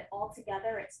to it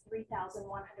altogether, it's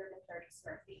 3,130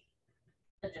 square feet.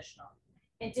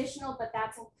 Additional, but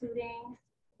that's including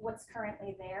what's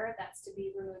currently there that's to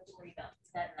be removed and rebuilt.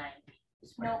 That 90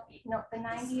 square No, feet. no, the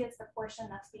 90 is the portion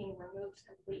that's being removed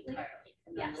completely. Entirely,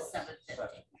 and then the Yes.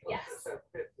 750. Yes. So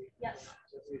 50. Yes.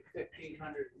 So it's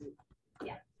 1,500.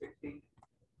 Yeah. 15.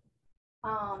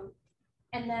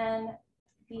 And then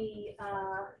the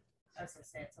I was gonna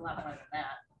say, it's a lot more than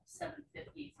that,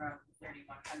 750 from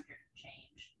 3,100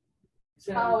 change.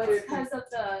 oh, it's 750. because of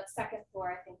the second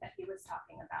floor, I think that he was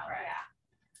talking about. Right. Yeah.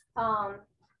 I'm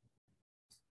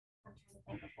trying to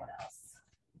think of what else.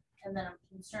 And then I'm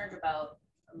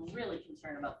really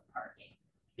concerned about the parking,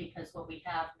 because what we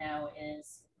have now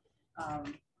is,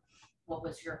 what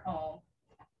was your home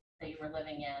that you were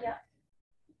living in? Yeah.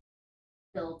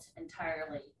 Built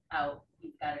entirely out.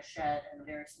 You've got a shed and a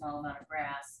very small amount of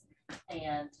grass.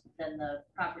 And then the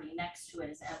property next to it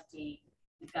is empty.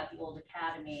 You've got the old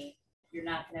academy. You're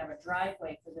not gonna have a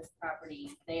driveway for this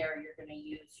property there. You're gonna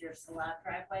use your salon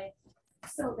driveway.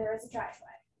 So there is a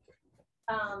driveway.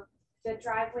 The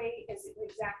driveway is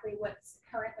exactly what's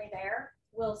currently there.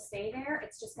 Will stay there.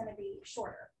 It's just going to be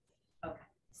shorter. Okay.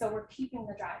 So we're keeping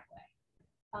the driveway.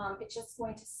 It's just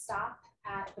going to stop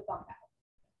at the bump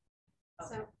out.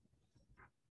 So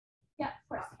Yeah, of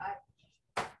course.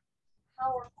 how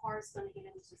are cars gonna get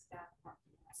into staff parking?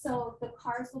 So the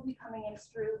cars will be coming in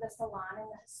through the salon and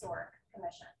the historic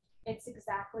commission. It's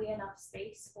exactly enough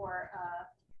space for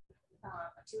a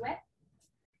two-way.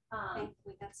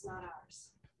 Thankfully, that's not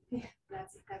ours. Yeah.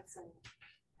 That's a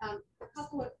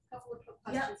couple of quick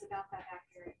questions about that back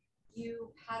here.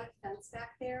 You had a fence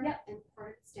back there. Yep. And part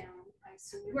of it's down. I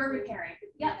assume you're. We're doing- repairing.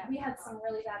 you're doing Yeah, that we had for- some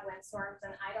really bad windstorms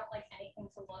and I don't like anything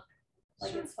to look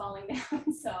like Sure. it's falling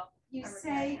down, so. You I'm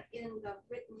say in the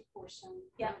written portion,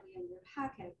 Yep. probably in your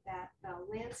packet, that the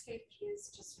landscape is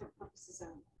just for purposes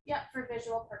only. Yeah, for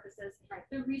visual purposes. Right.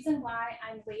 The reason why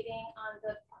I'm waiting on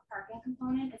the parking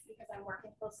component is because I'm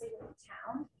working closely with the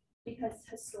town. Because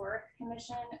Historic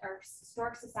Commission or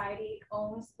Historic Society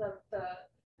owns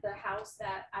the house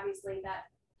that obviously that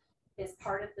is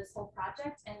part of this whole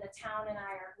project. And the town and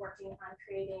I are working on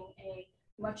creating a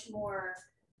much more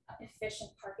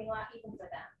efficient parking lot even for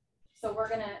them. So we're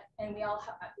gonna, and we have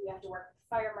to work with the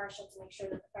fire marshal to make sure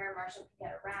that the fire marshal can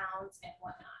get around and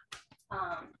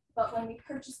whatnot. But when we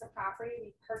purchased the property,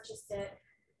 we purchased it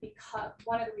because,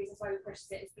 one of the reasons why we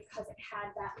purchased it is because it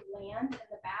had that land in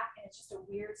the back and it's just a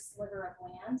weird sliver of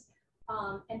land.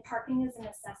 And parking is a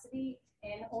necessity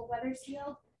in Old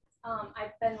Weathersfield.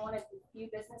 I've been one of the few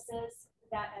businesses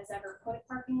that has ever put a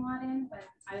parking lot in when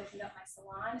I opened up my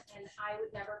salon, and I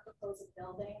would never propose a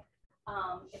building.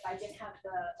 If I didn't have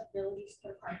the ability to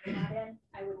put a parking lot in,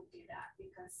 I wouldn't do that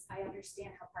because I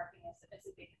understand how parking is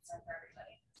a big concern for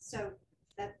everybody. So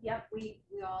that, Yep. we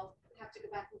all have to go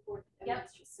back and forth. And Yep.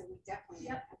 that's just, so we definitely.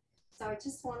 Yep. have. So I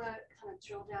just want to kind of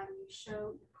drill down and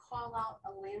you call out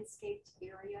a landscaped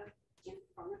area in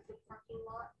front of the parking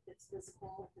lot that's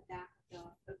visible at the back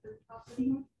of the open property.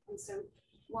 Mhm. And so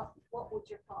what would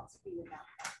your thoughts be about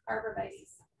that?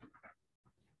 Arborvitaes.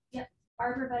 Yep,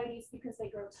 arborvitaes because they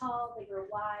grow tall, they grow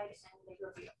wide, and they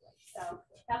grow beautifully. So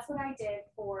that's what I did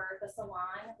for the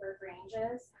salon where Grange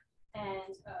is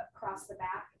and across the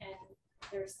back, and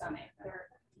they're stunning. They're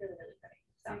really, really pretty.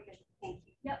 So Very good. Thank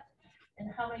you. And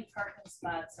how many parking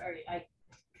spots are, I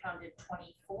counted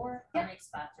 24? Yep. How many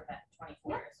spots are that?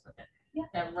 24 Yep. is with it.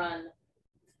 Yep. That run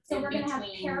So in we're gonna have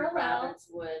between parallel.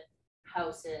 Robbinswood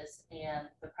houses and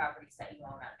the properties that you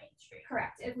own on Main Street.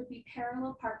 Correct. It would be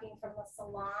parallel parking from the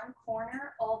salon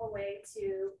corner all the way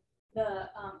to the,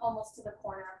 almost to the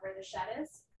corner of where the shed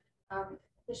is.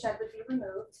 The shed would be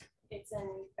removed. It's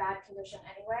in bad condition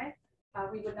anyway.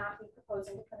 We would not be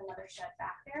proposing to put another shed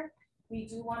back there. We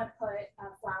do want to put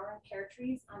flowering pear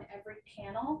trees on every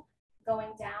panel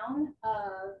going down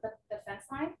the fence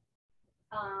line.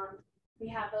 We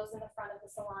have those in the front of the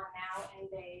salon now, and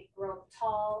they grow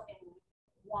tall and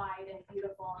wide and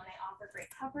beautiful, and they offer great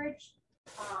coverage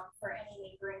for any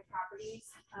neighboring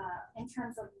properties. In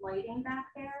terms of lighting back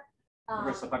there.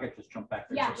 Marissa, if I could just jump back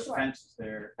there. Yeah, So the sure. fence is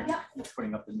there, Yep. it's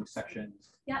putting up the new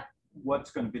sections. Yep.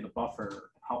 What's gonna be the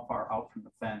buffer? How far out from the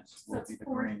fence So will it's be the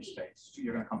 4 green feet. space?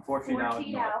 You're gonna come 4 feet 4 out, feet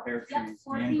you'll have out. pear Yep, trees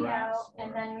 4 and feet grass? out,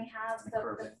 and or- then we have and the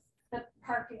curbing.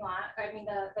 parking lot, I mean,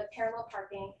 the parallel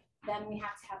parking. Then we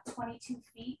have to have 22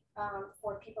 feet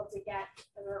for people to get,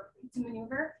 or to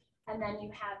maneuver. And then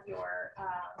you have your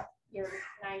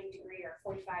 90-degree or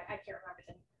 45, I can't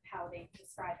remember how they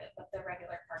describe it, but the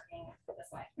regular parking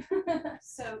this way.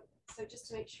 So just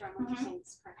to make sure I'm Mhm. understanding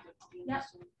this correctly, you Yep.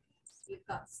 understand, you've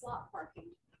got slot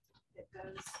parking that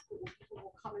goes, people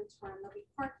will come and turn, they'll be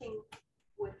parking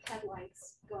with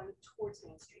headlights going towards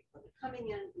Main Street. They'll be coming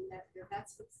in, and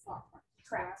that's what slot parking. is,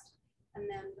 Correct. And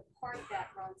then the part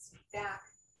that runs back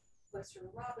closer to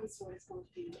Robbinswood is going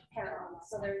to be Parallel,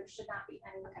 so there should not be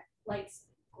any lights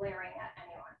glaring at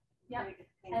anyone. Yep. Very good,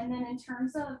 thank you. And then in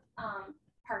terms of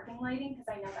parking lighting, because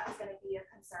I know that's gonna be a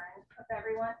concern of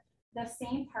everyone, the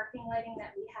same parking lighting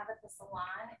that we have at the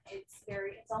salon,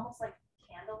 it's almost like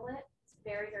candlelit. It's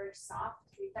very, very soft.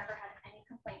 We've never had any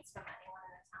complaints from anyone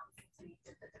in the town since we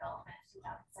did the development in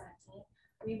 2017.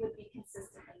 We would be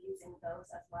consistently using those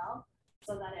as well,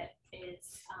 so that it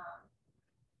is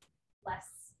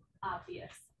less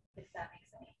obvious, if that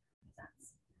makes any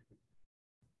sense.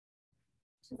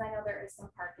 Because I know there is some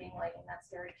parking lighting that's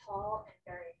very tall and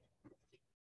very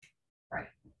bright.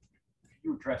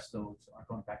 You address those,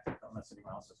 going back to, unless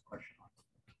anyone else has a question on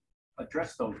it.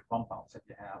 Address those bump outs that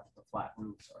you have, the flat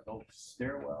roofs. Are those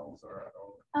stairwells or are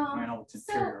those, I know it's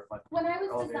So interior, but when I was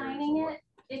elevators designing or what?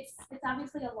 it, it's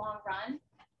obviously a long run.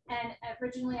 And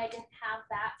originally I didn't have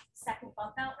that second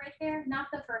bump out right there, not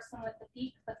the first one with the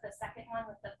peak, but the second one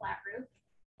with the flat roof.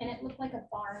 And it looked like a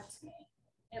barn to me.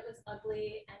 It was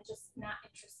ugly and just not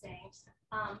interesting.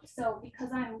 So because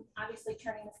I'm obviously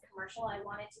turning this commercial, I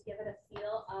wanted to give it a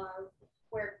feel of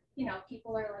where,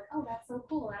 people are like, oh, that's so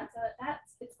cool.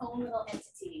 That's its own little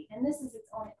entity. And this is its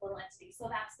own little entity. So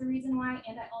that the reason why.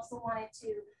 And I also wanted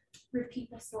to repeat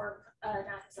the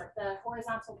the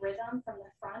horizontal rhythm from the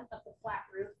front of the flat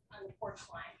roof on the porch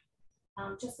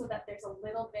line, just so that there's a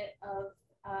little bit of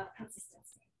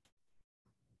consistency.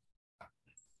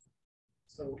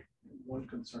 So one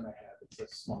concern I have, it's a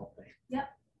small thing. Yep.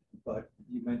 But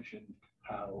you mentioned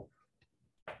how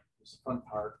there's a front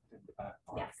part and the back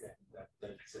part. Yes. And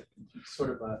that's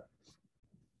sort of a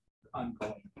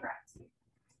ongoing. Correct.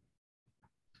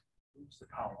 Use the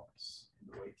columns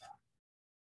in the way back.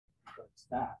 Because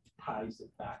that ties it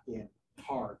back in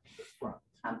hard to the front.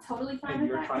 I'm totally fine And with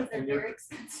you're that trying- because they're and you're- very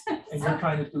expensive. And you're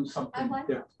trying to do something like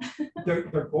different.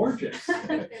 They're gorgeous,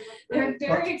 They're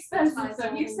very expensive,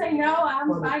 so if you say no, I'm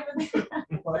Well, fine with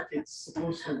it. but it's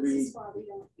supposed to This read, is why we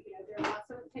don't, there are lots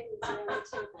of opinions around the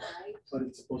table, right? but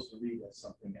it's supposed to read as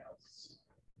something else,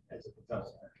 as a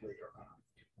development later on.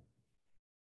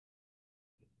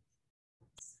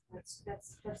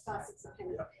 That's Fawcett's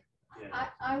opinion. Yeah.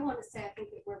 I want to say, I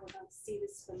think that where we're going to see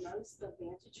this the most, the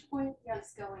vantage point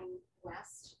is going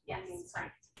west. on Yes, Main Street.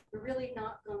 right. We're really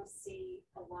not going to see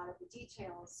a lot of the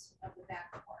details of the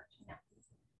back part. No.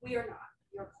 We are not.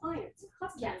 Your clients and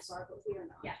customers Yes. are, but we are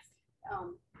not. Yes.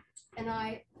 And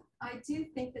I do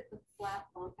think that the flat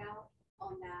bump out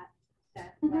on that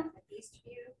east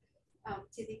view,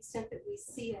 to the extent that we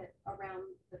see it around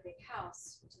the big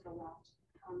house to the left,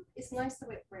 it's nice the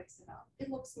way it breaks it up. It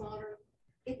looks modern.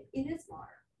 It is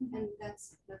modern, and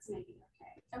that's maybe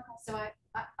okay. Okay. So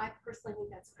I personally think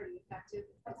that's pretty effective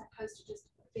as opposed to just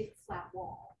a big flat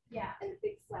wall Yeah. and a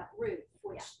big flat roof,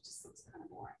 which just looks kind of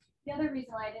boring. The other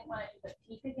reason why I didn't want to do the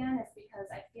peak again is because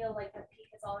I feel like the peak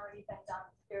has already been done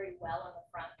very well in the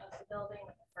front of the building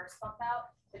with the first bump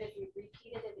out. But if you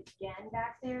repeated it again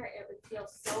back there, it would feel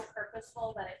so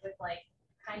purposeful that it would like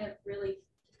kind of really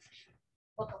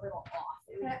look a little off.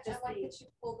 It would I just like be, that you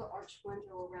pull the arch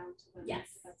window around to the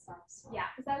Yes. that side as well. yeah,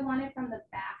 because I wanted from the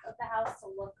back of the house to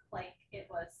look like it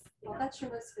was, you Well, know, that's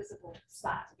your most visible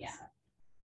spot, yeah.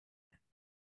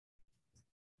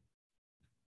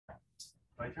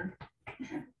 My turn?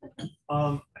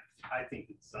 I think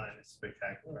the design is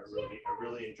spectacular. I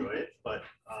really enjoy it, but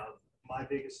my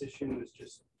biggest issue is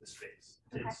just the space.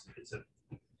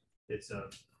 It's a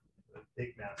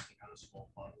big massing on a small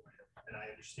plot of land. And I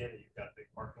understand that you've got a big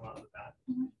parking lot in the back,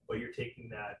 Mhm. but you're taking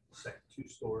that second 2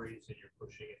 stories and you're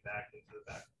pushing it back into the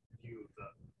back view of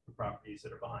the properties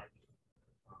that are behind you.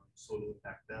 So it'll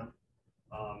impact them.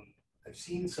 I've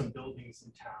seen some buildings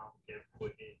in town get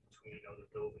put in between other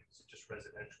buildings, just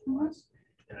residential wise.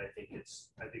 And I think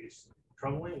it's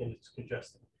troubling and it's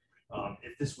congested.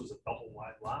 If this was a double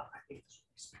wide lot, I think this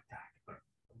would be spectacular.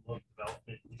 I love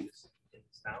development in this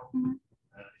town. Mhm.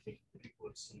 I think people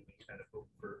have seen me kind of vote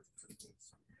for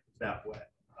things that way.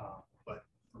 But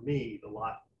for me, the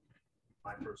lot,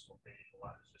 my personal opinion, the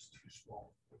lot is just too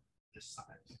small for this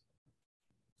size.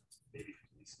 Maybe it can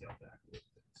be scaled back a little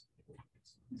bit.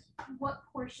 What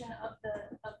portion of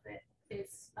it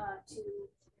is too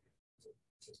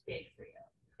big for you?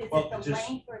 Is Well, it the just-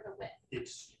 length or the width?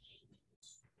 It's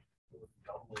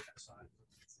double that size.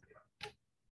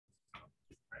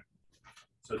 Right.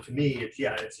 So to me, it's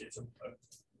a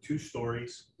 2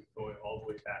 stories going all the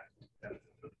way back to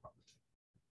the property.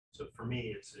 So for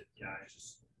me,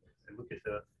 I look at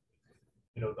the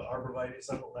arborvitae's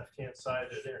on the left-hand side,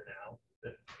 they're there now,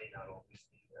 that may not always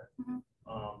be there. Mhm.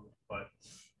 But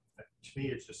to me,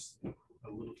 it's just a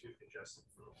little too congested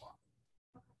for the lot.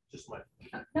 Just my.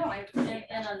 No,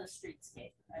 and on the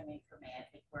streetscape, I mean, for me, I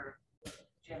think we're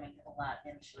jamming a lot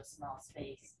into a small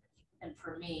space. And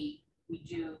for me, we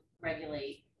do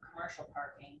regulate commercial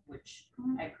parking, which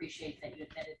I appreciate that you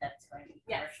admitted that's going to be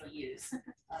Yes. commercial use,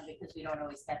 because we don't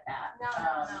always get that.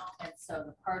 No. And so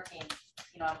the parking,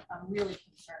 I'm really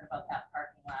concerned about that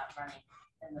parking lot running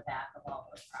in the back of all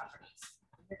those properties.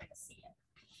 You're gonna see it.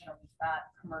 We've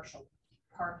got commercial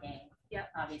parking.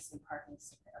 Yep. Obviously,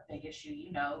 parking's a big issue,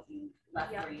 if you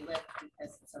left Yep. where you live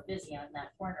because it's so busy on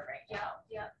that corner right now.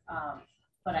 Yeah.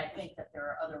 But I think that there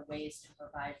are other ways to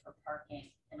provide for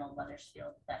parking in Old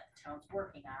Weathersfield that the town's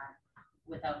working on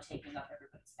without taking up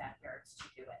everybody's backyards to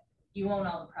do it. You own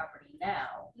all the property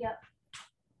now. Yep.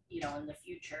 In the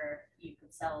future, you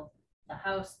could sell the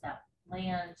house, that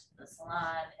land, the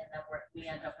salon, and then we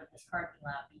end up with this parking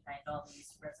lot behind all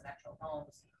these residential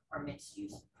homes or mixed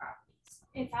use properties.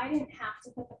 If I didn't have to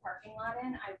put the parking lot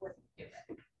in, I wouldn't do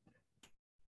it.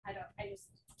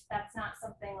 That's not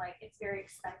something like, it's very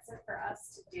expensive for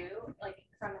us to do, like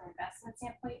from an investment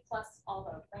standpoint, plus all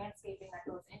the landscaping that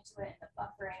goes into it and the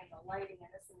buffering and the lighting and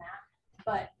this and that.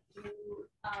 But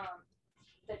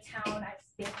the town, I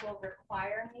think, will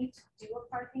require me to do a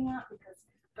parking lot because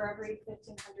for every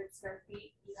 1,500 square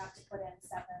feet, you have to put in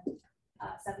 7.5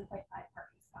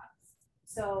 parking spots.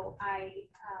 So I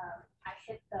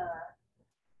hit the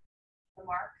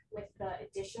mark with the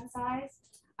addition size.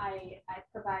 I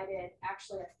provided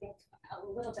actually, I think, a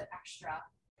little bit extra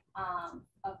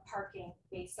of parking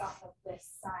based off of this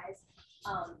size.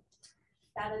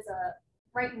 That is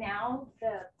right now,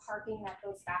 the parking that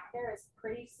goes back there is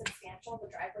pretty substantial. The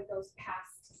driveway goes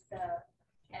past the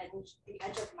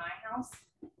edge of my house.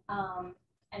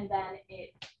 And then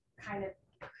it kind of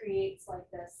creates like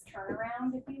this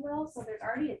turnaround, if you will. So there's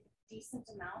already a decent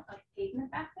amount of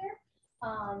pavement back there.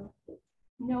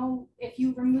 No, if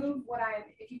you remove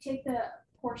if you take the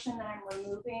portion that I'm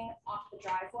removing off the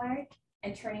driveway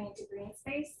and turning into green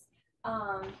space,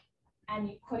 and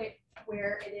you put it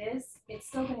where it is, it's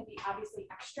still going to be obviously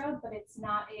extra, but it's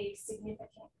not a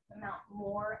significant amount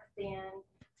more than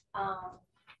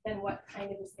what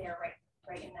kind of is there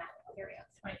right in that area.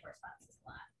 24 spots is a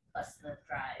lot, plus the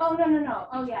drive. Oh, no.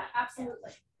 Oh, yeah,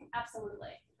 absolutely.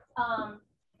 Absolutely.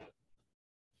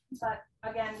 But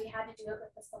again, we had to do it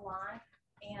with the salon,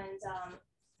 and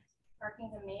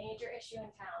parking's a major issue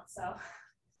in town, so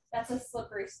that's a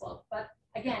slippery slope. But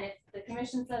again, if the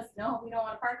commission says, no, we don't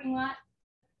want a parking lot,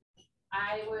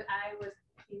 I would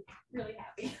be really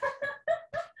happy.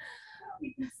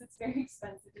 Because it's very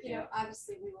expensive to do. You know,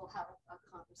 obviously we will have a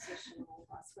conversation all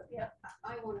of us, but Yeah.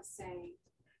 I want to say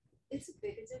it's a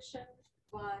big addition,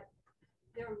 but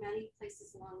there are many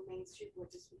places along Main Street where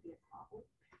this would be a problem.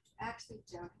 Actually,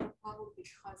 don't have a problem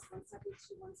because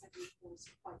 172, 174 is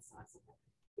quite sizable.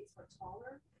 It's more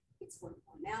taller, it's more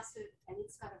massive, and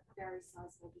it's got a very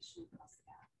sizable addition across the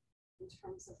back. In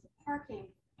terms of the parking,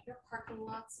 there are parking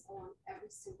lots on every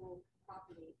single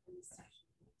property in this section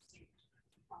of the street,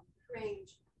 from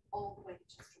Grange all the way to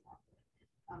Chester Walker.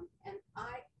 And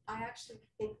I actually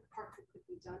think parking could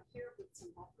be done here with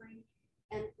some buffering.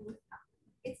 And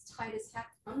it's tight as heck.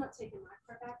 I'm not taking my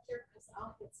car back here because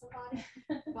I'll hit somebody.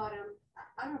 But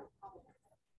I don't have a problem with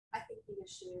that. I think the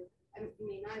issue, I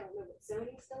mean, I don't know what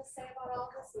zoning's going to say about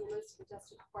all this, and most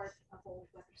congested part of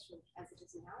whole Weather Street as it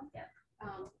is now. Yeah.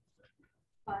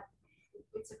 But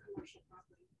it's a commercial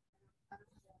property. I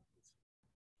don't know.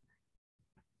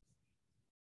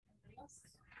 Anybody else?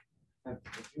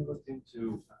 If you looked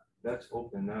into, that's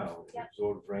open now, it Yep.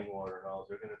 absorbs rainwater and all, is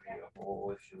there gonna be a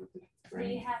whole issue with the We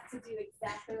drain? have to do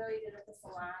exactly what we did with the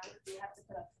salon. We have to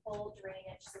put a full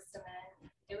drainage system in.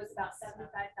 It was about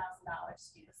 $75,000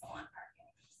 to do the salon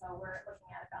parking. So we're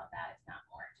looking at about that, if not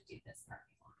more, to do this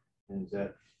parking lot. And is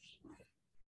that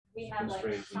We have like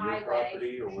constrained to your highway.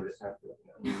 property, or would it have to?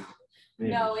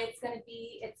 No, it's going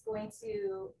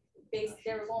to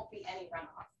there won't be any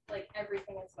runoff. Like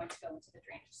everything is going to go into the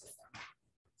drainage system,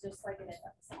 just like it is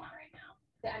at the salon right now.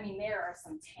 I mean, there are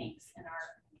some tanks in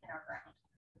our ground.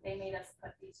 They made us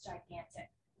put these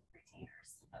gigantic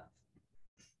retainers.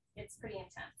 It's pretty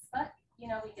intense, but you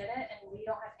know, we did it, and we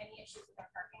don't have any issues with our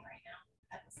parking right now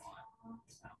at the salon.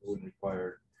 So. It wouldn't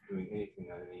require doing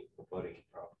anything on any abutting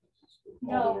properties.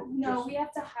 No, we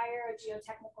have to hire a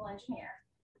geotechnical engineer.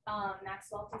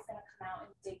 Maxwell is going to come out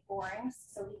and dig borings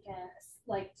so he can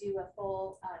like do a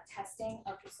full testing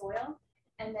of the soil,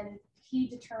 and then he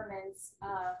determines.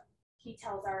 He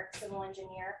tells our civil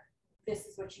engineer, this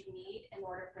is what you need in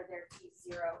order for there to be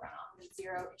zero runoff and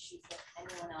zero issues with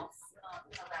anyone else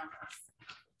around us.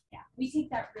 Yeah, we take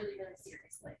that really, really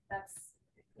seriously. That's,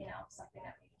 you know, something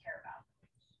that we care about.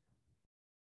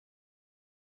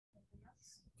 Anything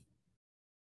else?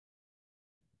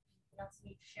 What else you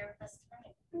need to share with us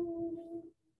tonight?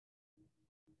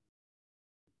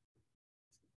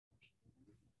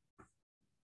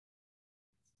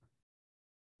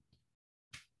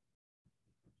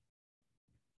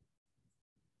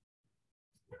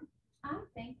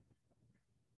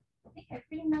 I think I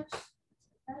pretty much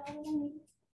said all that I needed.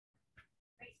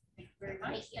 Great, thank you very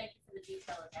much. Thank you for the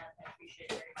detail of that. I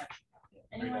appreciate it very much.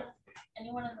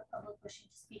 Anyone in the public wishing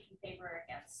to speak in favor or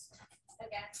against?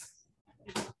 Against.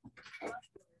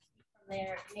 From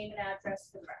their name and address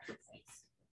for the record, please.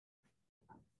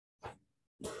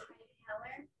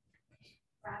 Heller,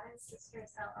 Robin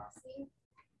Sisters LLC,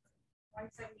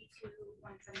 172,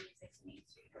 176 Main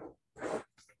Street.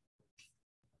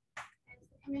 Has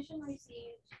the commission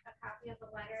received a copy of the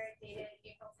letter dated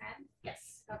April 10th?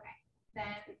 Yes. Okay,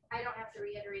 then I don't have to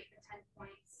reiterate the 10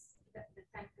 points, the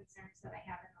 10 concerns that I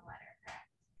have in the letter, correct?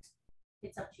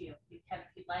 It's up to you. You can,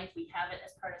 if you'd like, we have it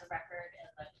as part of the record, and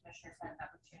the commissioners had an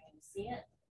opportunity to see it.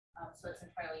 So it's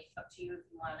entirely up to you if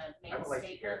you want to make a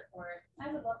statement or.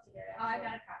 I would love to hear it. Oh, I've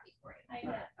got a copy for you. I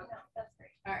got it. Okay, that's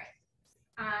great. All right.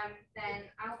 Then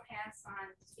I'll pass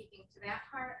on speaking to that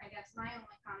part. I guess my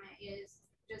only comment is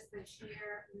just the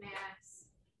sheer mass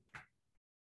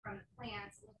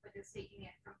is taking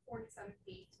it from 47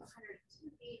 feet to 102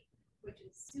 feet, which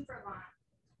is super long.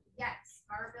 Yes,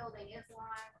 our building is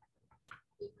long.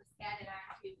 It was added on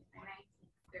to in the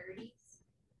 1930s.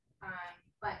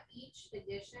 But each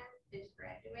addition is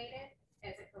graduated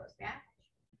as it goes back.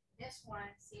 This one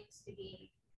seems to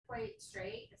be quite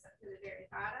straight, except for the very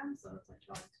bottom, so it's like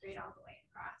going straight all the way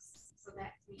across. So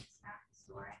that to me is not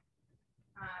historic.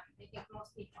 I think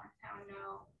most people in town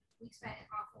know we spent an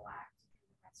awful lot to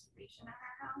do restoration on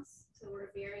our house, so we're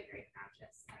very, very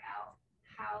conscious about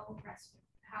how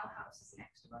houses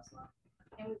next to us look,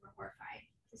 and we were horrified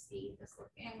to see this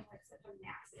looking like such a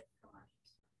massive commercial.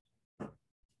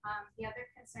 The other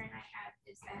concern I have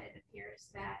is that it appears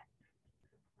that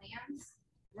the plans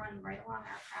run right along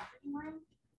our property line,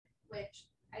 which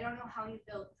I don't know how you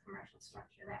build a commercial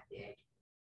structure that big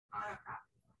on a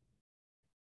property line.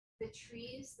 The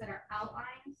trees that are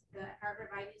outlined, the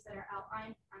arborvitaes that are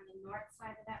outlined on the north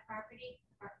side of that property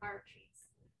are our trees.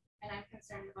 And I'm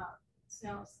concerned about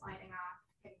snow sliding off,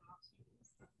 hitting those trees.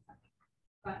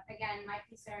 But again, my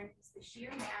concern is the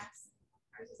sheer mass.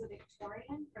 Ours is a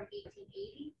Victorian from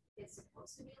 1880. It's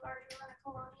supposed to be larger than a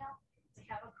colonial. To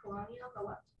have a colonial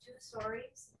go up to 2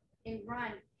 stories and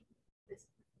run this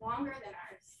longer than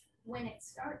ours, when it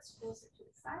starts closer to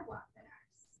the sidewalk than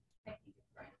ours, I think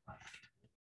it's right above,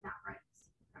 not right.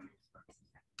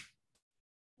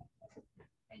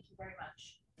 Thank you very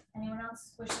much. Anyone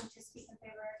else wishing to speak in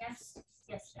favor or against?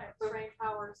 Yes, Sharon. Lorraine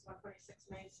Powers, 126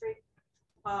 Main Street.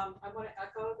 I want to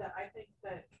echo that I think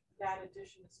that that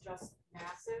addition is just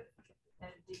massive and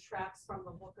detracts from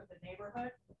the look of the neighborhood.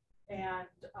 And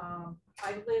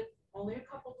I live only a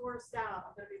couple doors down.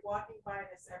 I'm going to be walking by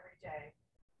this every day.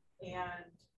 And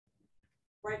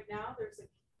right now there's a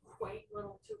quaint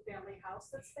little 2-family house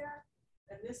that's there.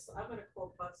 And this, I'm going to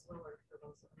quote Buzz Willard for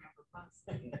those that remember Buzz.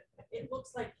 It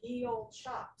looks like ye old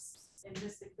shops in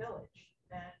Mystic Village.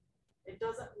 And it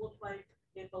doesn't look like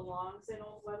it belongs in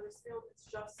Old Weathersfield. It's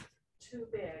just too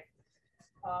big.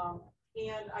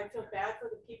 And I feel bad for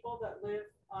the people that live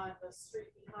on the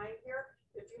street behind here.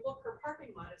 If you look, her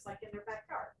parking lot is like in their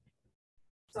backyard.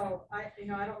 So I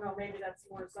don't know, maybe that's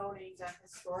more zoning than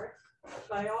historic,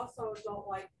 but I also don't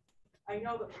like, I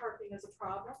know that parking is a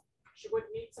problem. She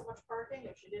wouldn't need so much parking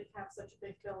if she didn't have such a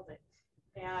big building.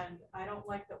 And I don't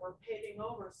like that we're paving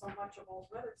over so much of Old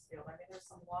Weathersfield. I mean, there's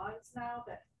some lawns now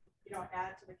that,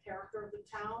 add to the character of the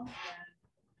town and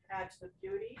add to the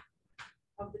beauty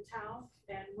of the town,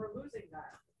 and we're losing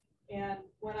that. And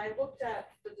when I looked at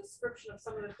the description of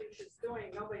some of the things she's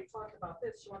doing, nobody talked about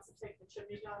this. She wants to take the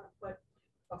chimney down and put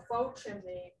a faux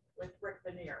chimney with brick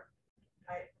veneer.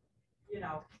 I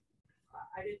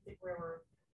didn't think we were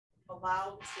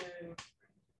allowed to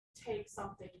take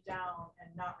something down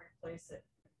and not replace it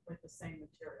with the same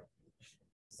material.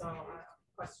 So I'm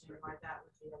questioning why that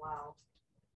would be allowed.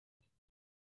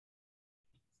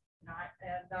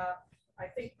 I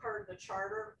think part of the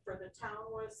charter for the town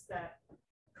was that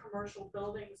commercial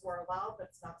buildings were allowed, but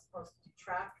it's not supposed to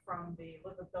detract from the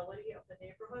livability of the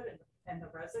neighborhood and the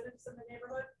residents in the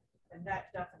neighborhood. And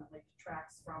that definitely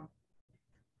detracts from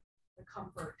the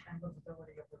comfort and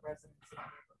livability of the residents in the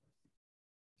neighborhood.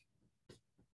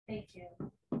 Thank you.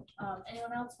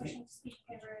 Anyone else wishing to speak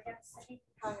in favor or against?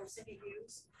 Hi, I'm Cindy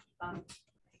Hughes. I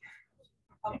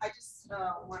just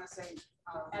want to say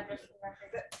Address for the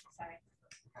record. Sorry.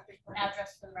 Address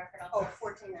Address for the record. Oh,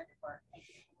 14 Park. Thank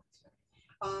you.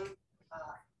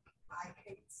 I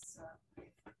think it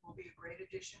will be a great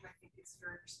addition. I think it's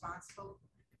very responsible.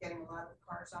 Getting a lot of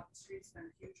cars off the street has been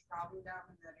a huge problem down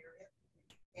in that area.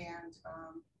 And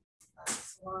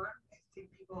salon, I think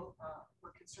people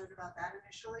were concerned about that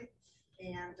initially.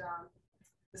 And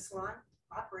the salon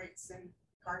operates and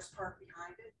cars park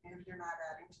behind it, and they're not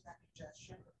adding to that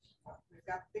congestion. We've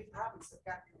got big problems that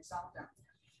got to be resolved down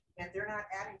there. And they're not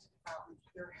adding to the problem,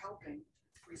 they're helping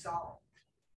resolve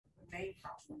the main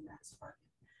problem, and that's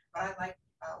parking. But I like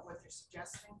what they're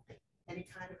suggesting, any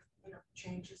kind of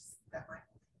changes that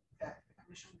the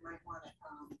commission might want to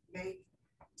make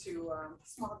to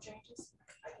small changes,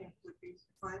 I think would be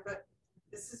fine. But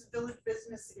this is a village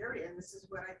business area, and this is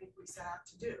what I think we set out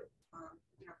to do,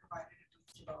 provided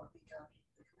it develop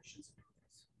the commission's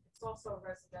approvals. It's also a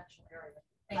residential area.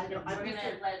 Thank you. We're going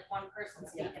to let one person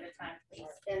speak at a time,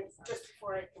 please. And just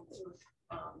before I conclude,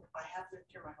 I have lived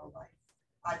here my whole life.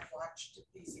 I've watched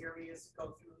these areas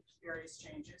go through various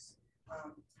changes.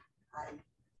 I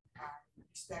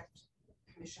respect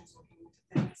commissions looking into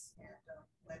things and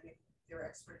lending their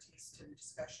expertise to the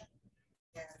discussion.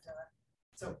 And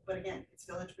but again, it's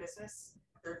village business.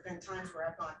 There have been times where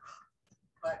I've gone,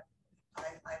 but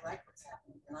I like what's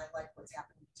happening, and I like what's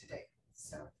happening today.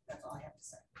 So that's all I have to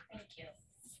say. Thank you.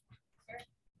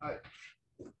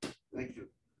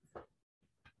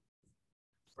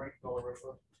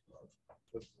 Martha.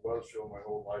 Lived in Weathersfield my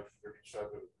whole life,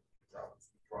 37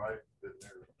 Robinson Drive, been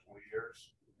there 20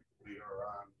 years. We are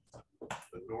on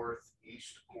the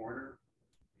northeast corner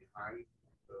behind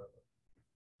the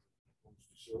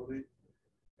facility.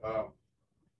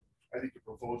 I think the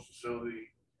proposed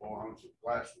facility belongs in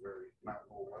Glastonbury, not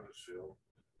Old Weathersfield.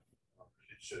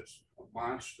 It's just a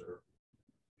monster.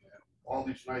 And all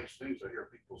these nice things I hear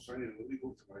people saying, let me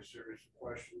go to my series of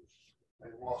questions.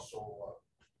 I'm also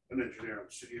an engineer, I'm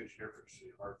a city engineer for the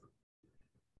city of Hartford.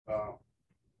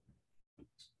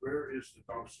 Where is the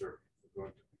dumpster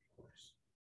going to be placed?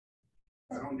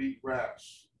 I don't need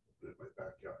grass in my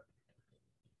backyard.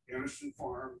 Anderson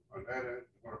Farm on that end,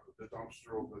 I'm gonna put the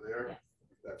dumpster over there,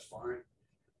 that's fine.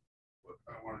 But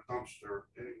I don't want a dumpster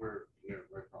anywhere near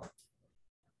my property.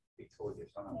 He told you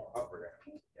something up there.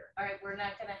 All right, we're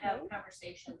not gonna have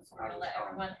conversations. We're gonna let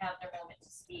everyone have their moment to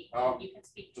speak. You can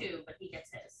speak too, but he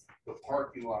gets his. The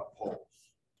parking lot poles.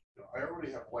 You know, I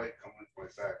already have light coming into my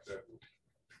back that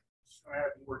it's gonna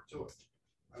add more to it.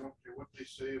 I don't care what they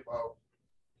say about,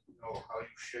 you know, how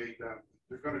you shade them,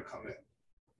 they're gonna come in.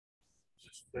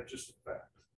 That's just a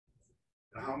fact.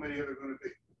 And how many are there gonna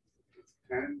be?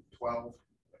 10, 12,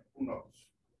 who knows?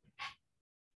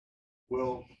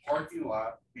 Will the parking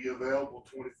lot be available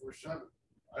 24/7?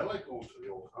 I like going to the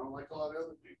old town, like a lot of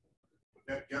other people.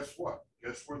 But guess what?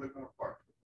 Guess where they're gonna park?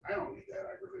 I don't need that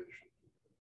aggravation.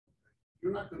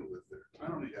 You're not gonna live there. I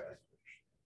don't need that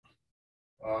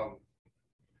aggravation.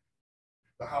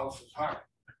 The house is hot.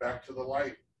 Back to the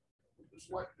light. These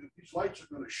lights are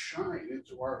gonna shine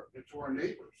into our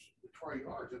neighbors, into our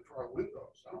yards, into our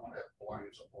windows. I don't wanna have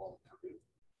blinds up all the time. You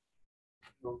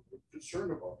know, I'm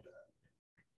concerned about that.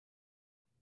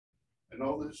 I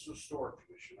know this is a historic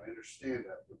commission, I understand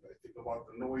that, but I think about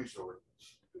the noise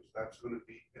ordinance, because that's gonna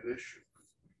be an issue.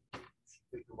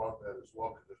 Think about that as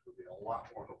well, because there's gonna be a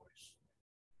lot more noise.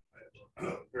 I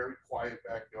have a very quiet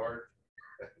backyard,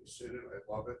 I can sit in, I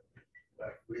love it.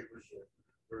 Back neighbors are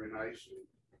very nice,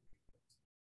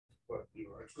 but you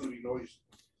know, it's gonna be noisy.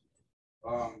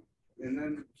 And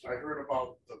then I heard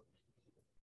about the,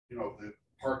 you know, the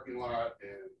parking lot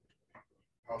and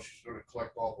how she's gonna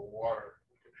collect all the water.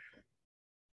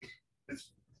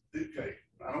 It's okay.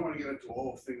 I don't want to get into a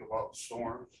whole thing about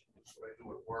storms. That's what I do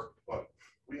at work, but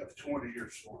we have 200-year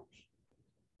storms.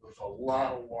 There's a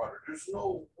lot of water. There's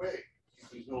no way you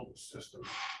can build a system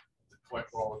to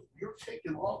collect all of it. You're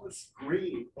taking all this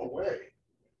green away,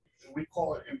 and we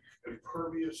call it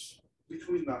impervious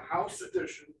between the house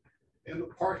addition and the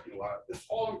parking lot. It's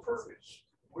all impervious.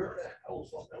 Where the hell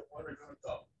is all that water going to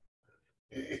go?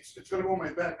 It's going to go in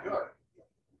my backyard.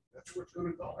 That's where it's going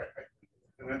to go.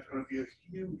 And that's going to be a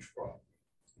huge problem.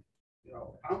 You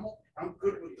know, I'm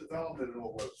good with development and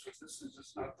all that, so this is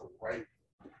just not the right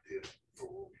deal for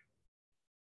Willoughby.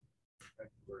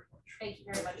 Thank you very much. Thank you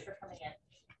very much for coming in.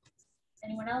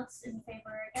 Anyone else in favor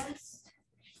or against?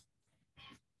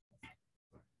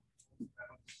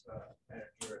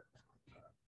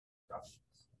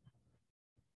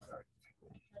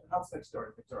 House next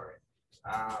door, Victoria.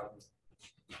 I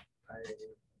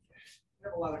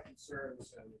have a lot of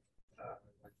concerns, and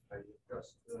I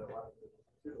addressed a lot of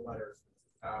through the letter.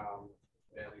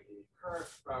 And the current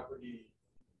property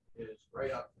is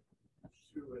right up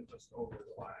to and just over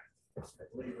the line. I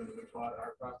believe when we bought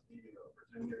our property over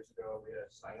 10 years ago, we had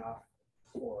a sign off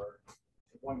for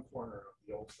one corner of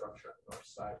the old structure on the north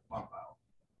side pump out.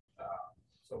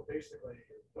 So basically,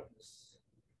 you're putting this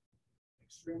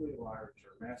extremely large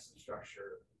or massive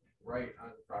structure right on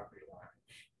the property line.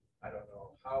 I don't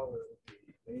know how it would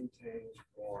be maintained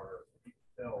or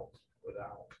built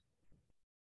without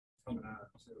coming on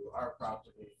to our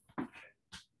property and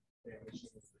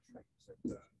damaging the trees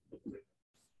that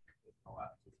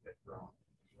allowed to get grown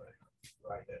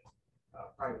right at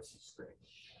privacy screen.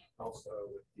 Also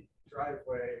with the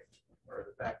driveway or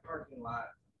the back parking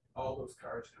lot, all those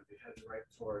cars are going to be heading right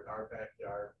toward our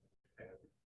backyard, and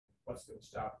what's going to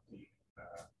stop the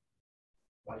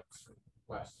lights from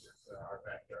blasting our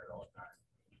backyard all the time.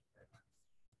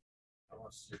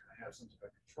 Unless you're going to have some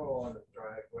sort of control on the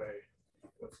driveway,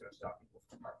 what's going to stop people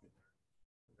from parking there?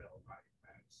 The middle of my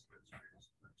fence,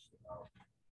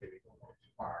 maybe going over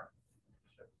too far.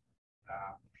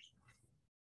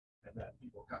 And then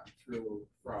people coming through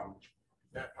from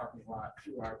that parking lot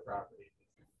to our property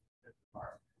at the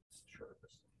park. It's a short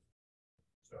distance.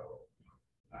 So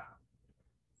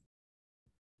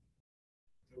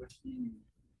it would be,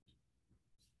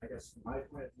 I guess, from my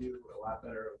point of view, a lot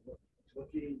better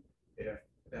looking if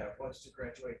that was to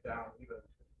graduate down even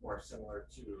more similar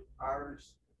to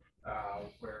ours,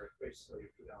 where basically you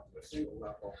go down to a single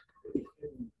level, you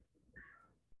can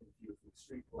view from the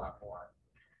street a lot more.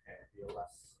 be a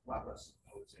lot less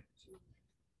imposing to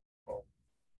both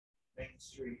Main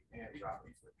Street and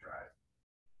Robbinswood Drive.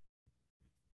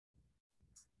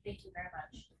 Thank you very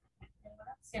much. Anyone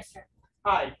else? Yes, sir.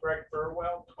 Hi, Greg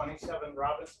Burwell, 27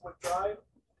 Robbinswood Drive.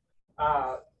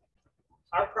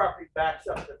 Our property backs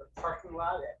up to the parking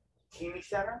lot at Keeney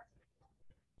Center.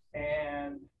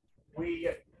 And we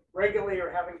regularly are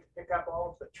having to pick up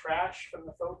all of the trash from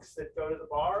the folks that go to the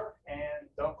bar and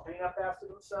don't clean up after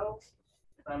themselves.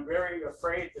 And I'm very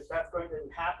afraid that that's going to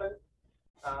happen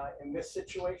in this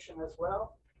situation as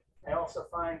well. I also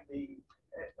find the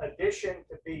addition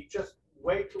to be just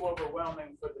way too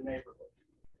overwhelming for the neighborhood.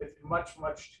 It's much,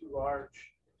 much too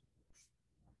large.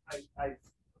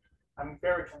 I'm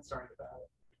very concerned about it.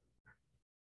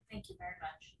 Thank you very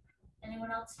much.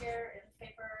 Anyone else here in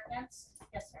favor or against?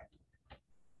 Yes,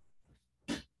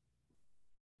 sir.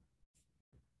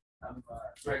 I'm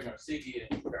Greg Narsigi,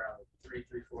 and currently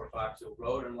 334 Fox Hill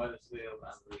Road in Weathersfield.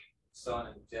 I'm the son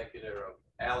and executor of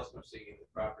Alice Narsigi, the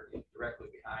property directly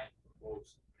behind the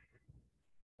proposed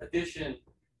addition.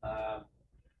 I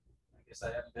guess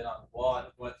I haven't been on the wall.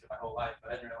 I've went through my whole life,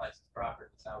 but I didn't realize this property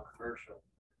is now commercial.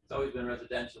 It's always been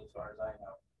residential as far as I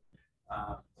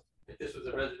know. If this was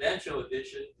a residential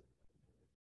addition,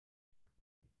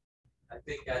 I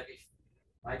think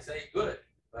I'd say good,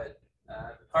 but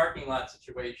the parking lot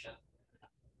situation,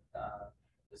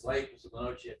 this lake, Mr.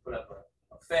 Lenoci had put up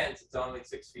a fence. It's only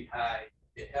 6 feet high.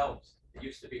 It helps. It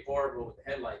used to be horrible with the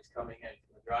headlights coming in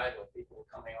from the driveway. People were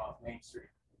coming off Main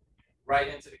Street, right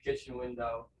into the kitchen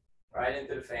window, right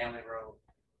into the family room.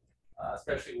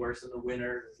 Especially worse in the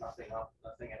winter. There's nothing up,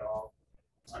 nothing at all.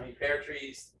 I mean, pear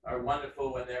trees are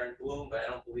wonderful when they're in bloom, but I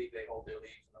don't believe they hold their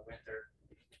leaves in the winter.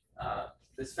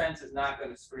 This fence is not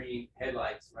going to screen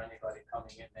headlights from anybody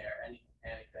coming in there,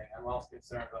 anything. I'm also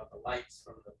concerned about the lights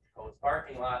from the proposed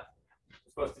parking lot. It's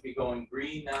supposed to be going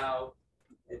green now.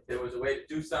 If there was a way to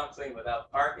do something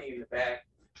without parking in the back,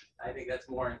 I think that's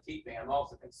more in keeping. I'm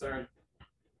also concerned,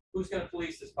 who's going to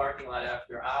police this parking lot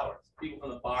after hours? People from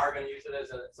the bar are going to use it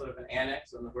as a sort of an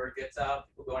annex when the word gets out.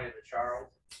 People going to the Charles.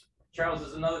 Charles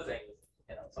is another thing,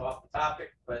 you know, it's off the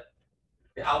topic, but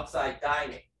the outside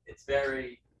dining, it's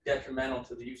very detrimental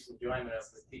to the use and enjoyment of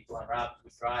the people on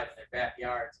Robbinswood Drive in their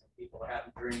backyards, and people are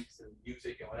having drinks and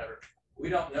music and whatever. We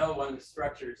don't know when the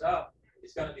structure is up.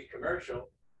 It's going to be commercial.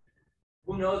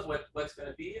 Who knows what's going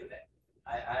to be in there?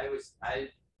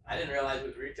 I didn't realize it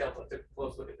was retail until I took a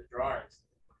close look at the drawings.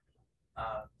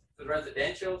 For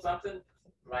residential something,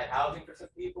 provide housing for some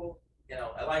people. You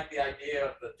know, I like the idea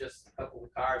of just a couple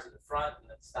of cars in the front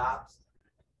and it stops.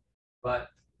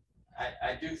 But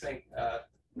I do think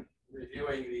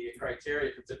reviewing the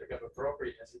criteria for certificate of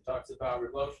appropriateness, it talks about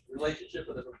relationship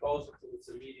of the proposal to its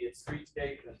immediate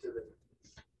streetscape and to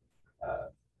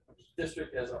the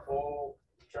district as a whole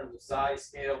in terms of size,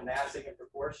 scale, massing, and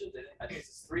proportions. I think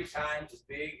it's 3 times as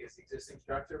big as the existing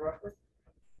structure roughly.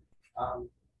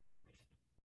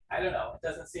 I don't know. It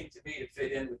doesn't seem to me to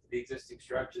fit in with the existing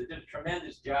structure. They did a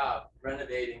tremendous job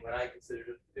renovating what I considered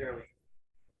a fairly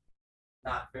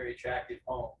not very attractive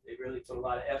home. They really put a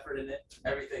lot of effort in it.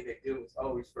 Everything they do is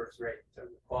always first rate in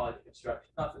terms of quality of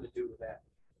construction. Nothing to do with that.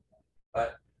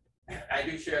 But I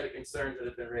do share the concerns that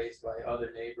have been raised by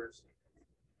other neighbors.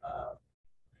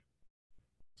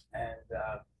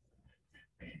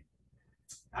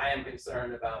 I am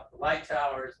concerned about the light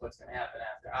towers, what's going to happen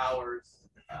after hours.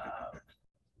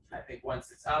 I think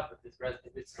once it's up,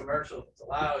 if it's commercial, if it's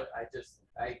allowed,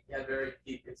 I have very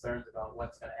deep concerns about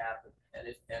what's going to happen,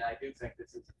 and I do think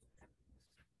this is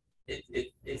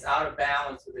it's out of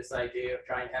balance with this idea of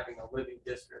having a living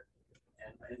district,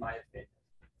 and in my opinion.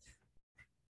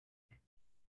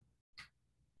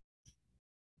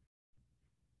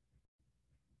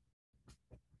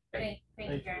 Thank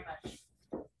you very much.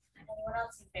 Anyone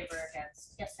else in favor or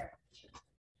against? Yes, sir.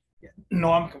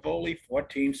 Norm Cavoli,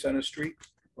 14 Center Street,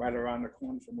 right around the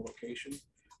corner from the location.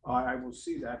 I will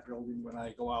see that building when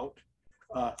I go out.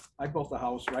 I built a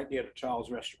house right near the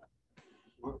Charles Restaurant.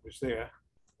 It was there.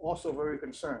 Also very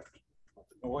concerned about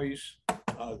the noise,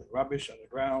 the rubbish on the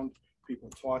ground, people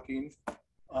talking.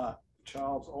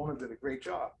 Charles' owner did a great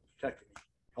job protecting me,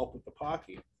 help with the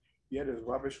parking. Yet there's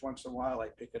rubbish once in a while, I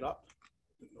pick it up.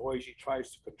 The noise he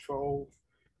tries to control,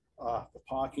 the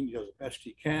parking, he does the best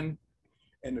he can.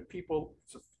 And the people,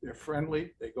 they're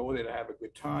friendly, they go there to have a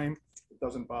good time. It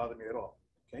doesn't bother me at all,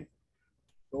 okay?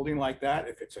 Building like that,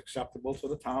 if it's acceptable to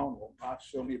the town, will not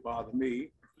certainly bother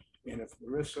me. And if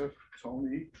Larissa,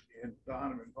 Tony, and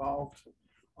Don are involved,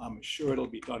 I'm sure it'll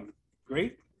be done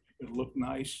great. It'll look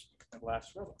nice and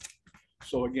last forever.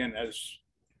 So again, as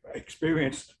I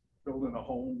experienced building a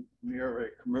home near a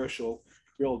commercial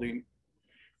building,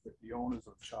 with the owners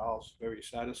of Charles very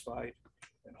satisfied,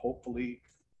 and hopefully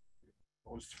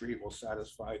those three will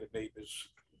satisfy the neighbors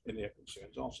in their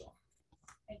concerns also.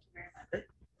 Thank you very much.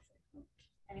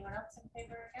 Anyone else in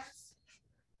favor or against?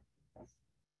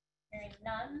 Hearing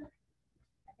none,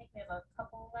 I think we have a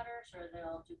couple letters, or they're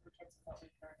all duplicates of what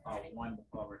we've heard already. One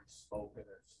already spoken,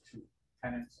 there's two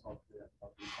tenants of the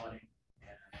budding,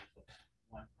 and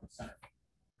one from Center.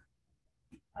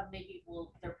 Maybe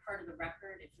they're part of the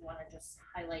record, if you want to just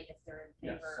highlight if they're in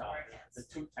Yes, favor or against. the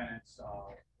two tenants,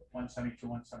 172,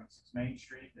 176 Main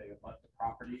Street, they have left the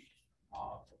property.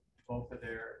 Both of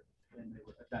and they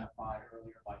were identified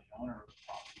earlier by the owner of the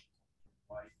property.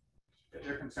 Like,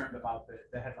 they're concerned about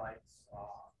the headlights,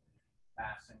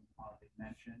 passing, they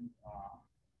mentioned,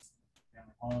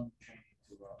 family home changing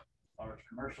to a large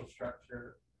commercial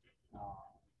structure,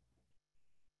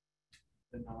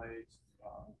 the noise,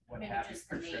 what Maybe have you. just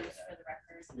the names for the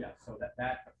record. Yeah, so the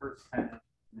first tenant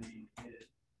name is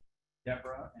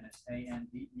Deborah, and it's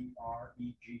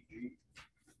ANDEREGG.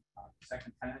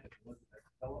 Second tenant is Elizabeth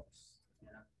Phillips, and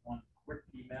one quick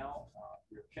email.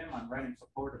 Dear Kim, I'm writing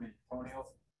support of Antonio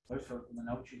Lucio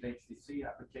Minocci's HDC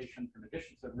application for an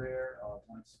addition to the rear of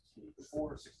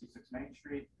 164, 66 Main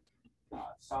Street.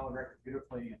 Solid record,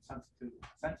 beautifully and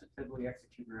sensitively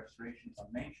executed restorations on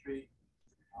Main Street.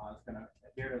 It's going to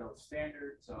adhere to those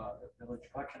standards. The village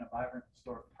collection of vibrant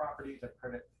historic properties that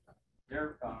credit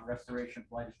their restoration of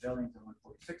blighted buildings on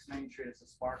 146 Main Street as a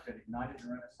spark that ignited the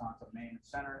renaissance of Main and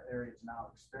Center areas now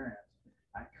experience.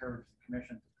 I encourage the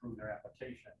commission to approve their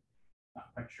application.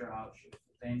 Not quite sure how she is.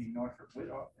 Amy Northrop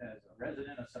Widow, as a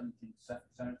resident of 17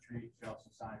 Center Street, she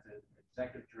also signs as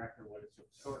executive director of what is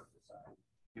historic society.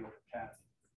 Gilbert Cat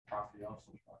property also.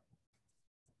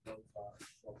 Those comments.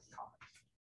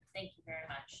 Thank you very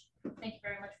much. Thank you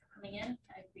very much for coming in.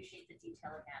 I appreciate the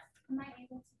detail again. Am I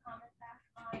able to comment back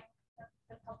on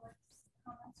the public's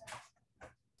comments?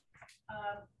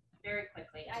 Very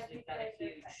quickly, as we've got a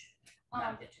huge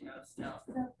market to go still.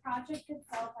 The project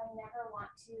itself, I never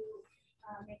want to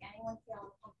make anyone feel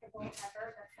uncomfortable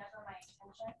ever. That's never my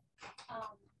intention.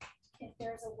 If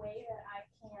there's a way that I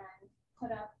can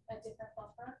put up a different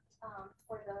buffer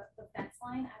for the fence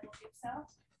line, I will do so.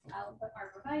 I'll put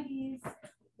arborvitaes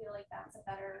if you feel like that's a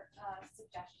better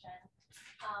suggestion.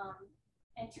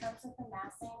 In terms of the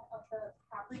massing of the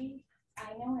property,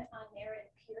 I know it on there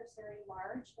it appears very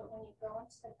large, but when you go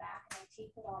into the back and I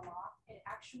take it all off, it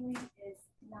actually is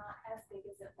not as big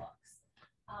as it looks.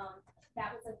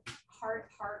 That was a hard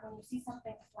part when you see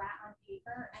something flat on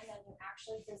paper and then you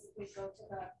actually physically go to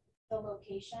the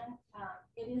location.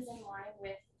 It is in line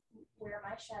with where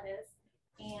my shed is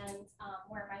and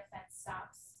where my fence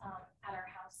stops at our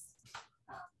house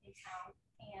in town.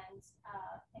 And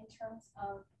in terms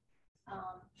of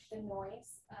the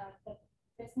noise, the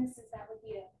businesses that would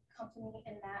be a company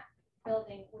in that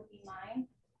building would be mine.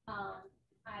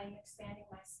 I'm expanding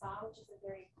my spa, which is a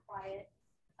very quiet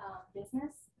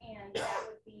business, and that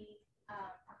would be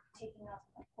taking up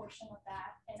a portion of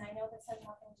that. And I know this has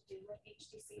nothing to do with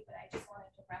HDC, but I just wanted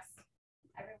to rest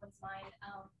everyone's mind.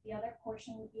 The other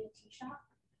portion would be a tea shop,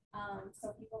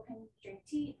 so people can drink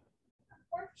tea on the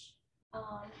porch.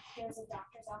 There's a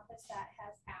doctor's office that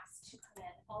has asked to come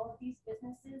in. All of these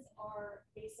businesses are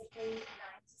basically 9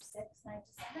 to 6, 9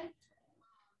 to 7.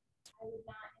 I would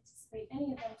not anticipate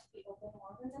any of them to be open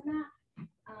longer than that.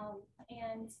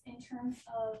 And in terms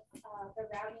of the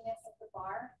rowdiness of the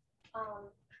bar,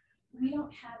 we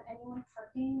don't have anyone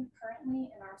parking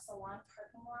currently in our salon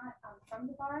parking lot from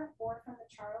the bar or from the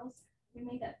Charles. We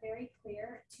made that very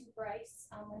clear to Bryce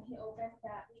when he opened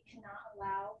that we cannot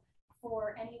allow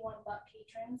for anyone but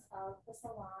patrons of the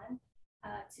salon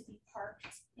to be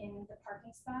parked in the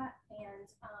parking spot. And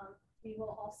we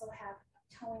will also have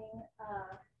towing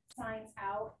signs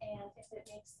out, and if it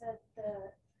makes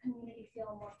the community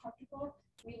feel more comfortable,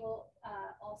 we will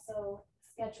also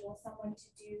schedule someone to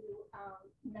do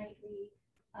nightly,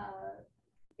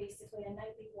 basically a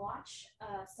nightly watch,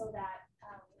 so that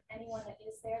anyone that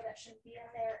is there that shouldn't be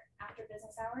in there after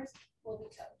business hours will be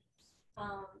towed.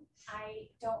 I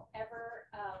don't ever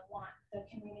want the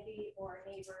community or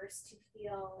neighbors to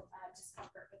feel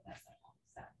discomfort with us at all.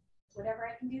 So whatever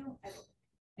I can do, I will.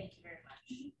 Thank you very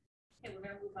much. Okay, we're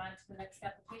going to move on to the next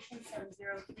application,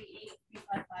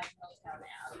 7038355 Milltown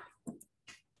Ave.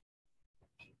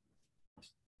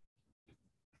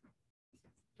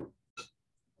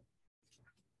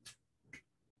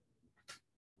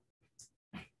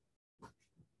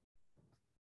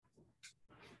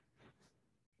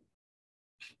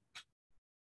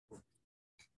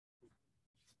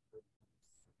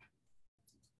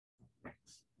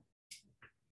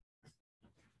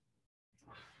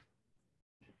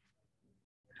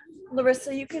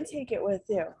 Larissa, you can take it with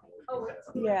you. Oh,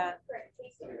 Yeah.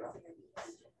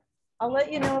 I'll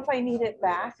let you know if I need it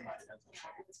back.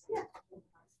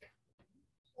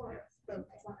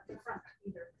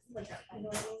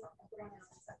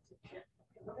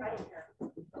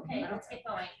 Okay, let's get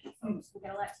going. Folks, we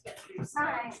got a lot to get through.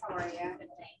 Hi, how are you? Good,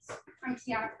 thanks. I'm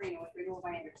Tiana Carino with Renewal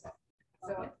by Anderson.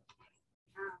 So,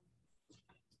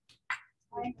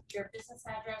 Okay. Your business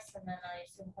address and then I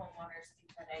assume homeowners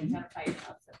can identify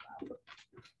yourself as well.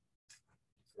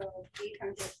 so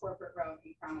 800 Corporate Road,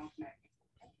 East Cromwell, Connecticut.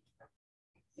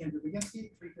 Andrew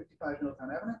Baginski, 355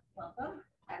 Middletown Avenue. Welcome.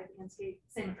 Patty Baginski,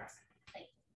 same address. Thank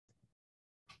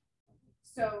you.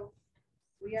 So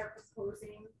we are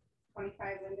proposing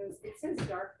 25 windows. It says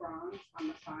dark bronze on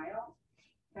the file.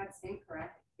 That's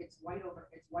incorrect. It's white on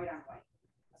white.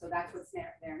 So that's what's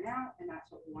there now, and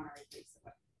that's what we want to replace it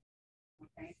with.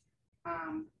 Okay.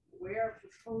 We're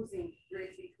proposing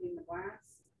grids between the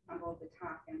glass on both the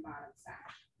top and bottom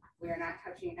sash. We are not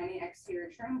touching any exterior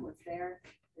trim. What's there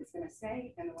is going to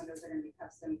stay, and the windows are going to be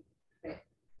custom fit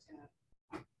to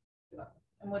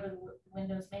And what are the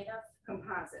windows made of?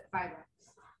 composite fiber.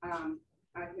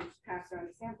 I just passed around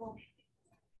the sample.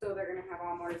 So they're gonna have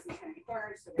all mortise and tenon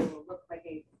corners, so they will look like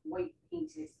a white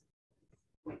painted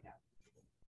window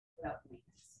without the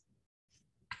maintenance.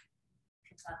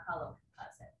 It's a hollow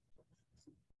composite.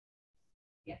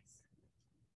 Yes.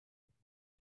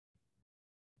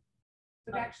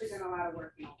 We've actually done a lot of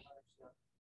work in all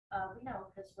colors. We know,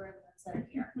 because we're the ones that are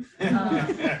here.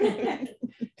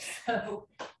 So,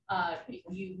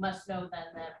 you must know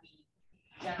then that we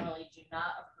generally do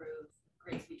not approve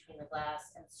grids between the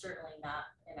glass and certainly not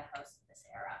in a house of this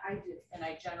era. I do. And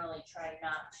I generally try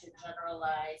not to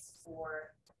generalize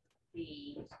for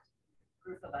the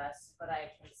group of us, but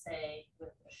I can say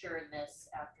with assuredness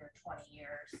after 20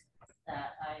 years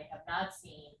that I have not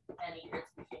seen any grids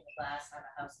between the glass on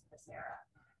a house of this era.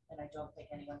 And I don't think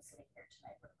anyone sitting here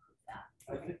tonight would approve that.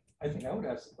 I think I would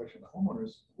ask the question, the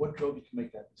homeowners, what drove you to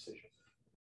make that decision?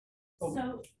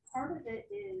 So part of it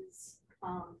is,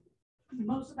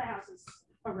 most of the houses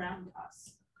around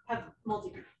us have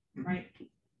multi-room, right?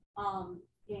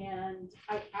 And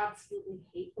I absolutely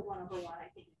hate the 1/1. I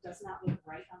think it does not look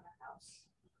right on the house.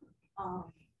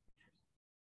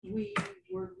 We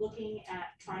were looking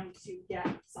at trying to get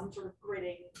some sort of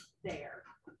gridding there.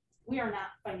 We are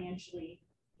not financially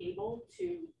able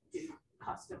to do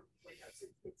custom windows.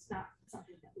 It's not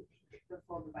something that we can do. The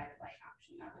full divided light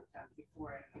option that we've done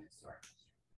before in the store.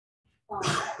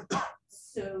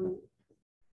 So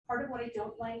part of what I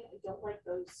don't like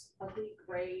those ugly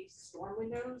gray storm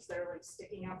windows that are like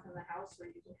sticking out from the house where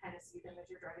you can kind of see them as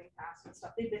you're driving past and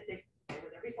stuff. They were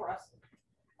there before us.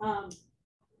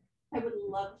 I would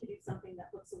love to do something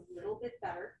that looks a little bit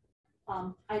better.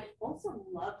 I'd also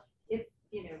love if,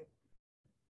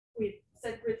 we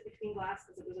said grids between glass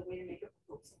because it was a way to make a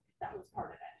proposal. That was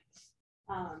part of it.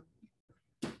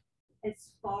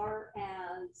 As far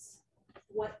as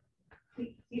what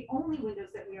the only windows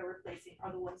that we are replacing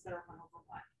are the ones that are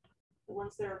 1/1. The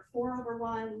ones that are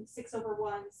 4/1,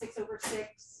 6/1,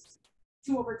 6/6,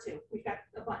 2/2. We've got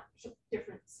a bunch of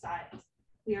different styles.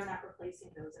 We are not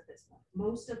replacing those at this point.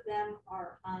 Most of them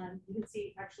are on, you can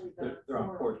see actually They're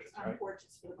on porches, right?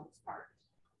 porches for the most part.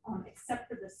 Except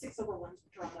for the 6/1s,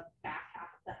 which are on the back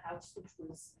half of the house, which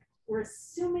was, we're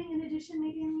assuming an addition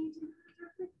maybe in the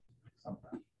 1800s.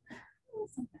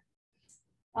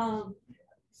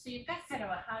 So you've got kind of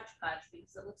a hodgepodge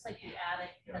because it looks like the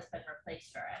attic has been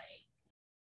replaced already.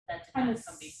 That did not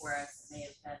come before us, may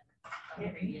have been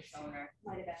a previous owner.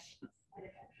 Might have been.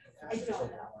 I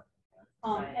don't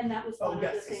know. And that was one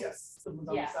of the things.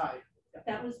 Yeah.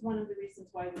 That was one of the reasons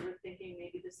why we were thinking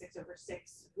maybe the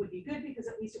 6/6 would be good because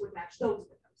at least it would match those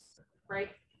windows,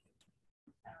 right?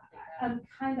 I'm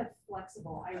kind of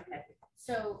flexible.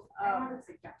 So, I have a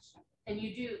suggestion. And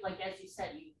you do, like, as you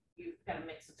said, you've got a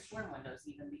mix of storm windows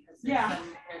even because Yeah.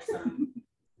 there's some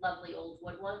lovely old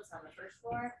wood ones on the first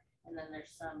floor, and then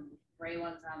there's some gray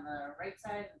ones on the right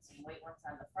side and some white ones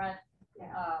on the front.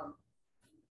 Yeah.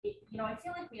 I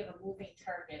feel like we have a moving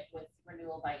target with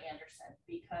Renewal by Anderson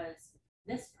because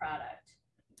this product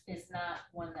is not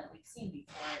one that we've seen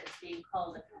before. It's being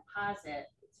called a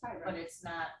composite, but it's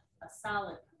not a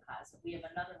solid composite. We have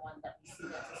another one that we see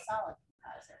that's a solid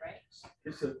composite, right?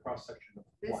 This is a cross section of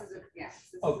This what? is a, yes,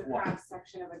 this is Of the what? cross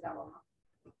section of a double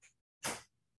hung.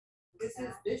 This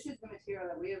is the material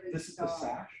that we have installed. This is the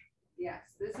sash?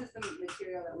 Yes, this is the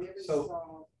material that we have So-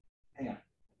 installed. Hang on.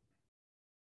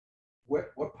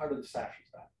 What part of the sash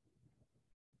is that?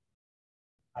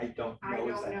 I don't know. I is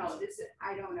don't that- know,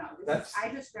 I don't know. This That's- is,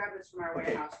 I just grabbed this from our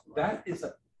Okay, warehouse. floor. that is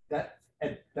that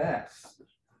at best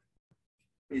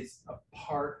is a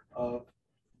part of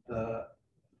the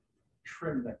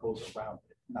trim that goes around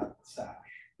it, not the sash.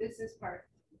 This is part,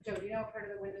 Joe, do you know what part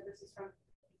of the window this is from?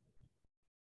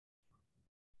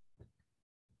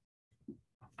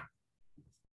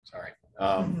 Sorry.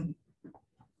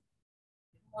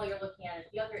 While you're looking at it,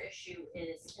 the other issue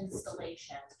is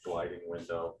installation. Sliding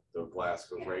window, the glass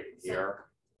goes right in here,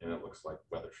 and it looks like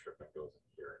weather stripping goes in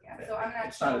here. Yeah, so I'm not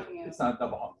It's not, showing you. it's not a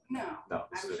double hung. No, No,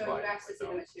 it's I'm the showing you sliding access to the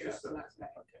window. material, Just so the- that's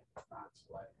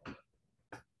right.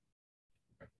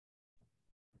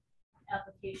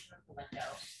 Application of the window.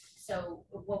 So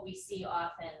what we see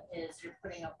often is you're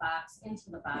putting a box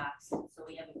into the box, so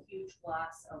we have a huge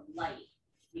loss of light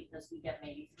because we get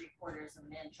maybe 3/4 of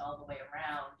an inch all the way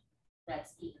around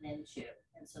that's eaten into.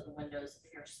 And so the windows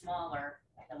appear smaller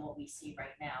than what we see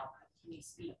right now. Can you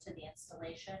speak to the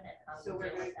installation and how So you we're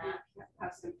deal going with to that? do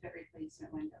custom fit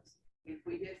replacement windows. If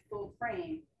we did full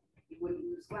frame, you wouldn't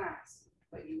lose glass,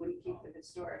 but you wouldn't keep the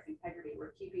historic integrity.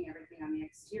 We're keeping everything on the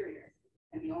exterior.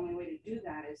 And the only way to do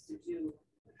that is to do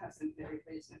a custom fit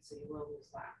replacement, so you will lose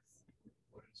glass.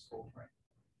 What is full frame?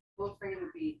 Full frame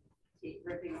would be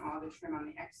ripping all the trim on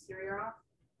the exterior off,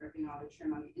 ripping all the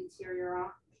trim on the interior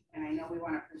off. And I know we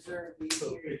want to preserve the So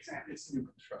interior it's, trim. it's new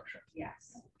construction.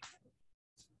 Yes.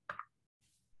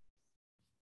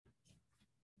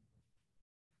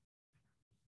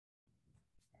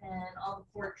 And all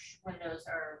the porch windows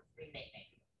are remaining.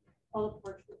 All the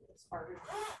porch windows are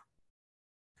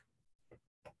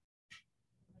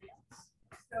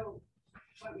So,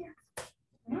 let me ask,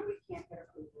 we can't get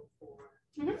approval for,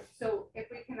 so if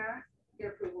we cannot get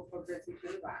approval for grids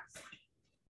between the glass,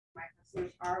 my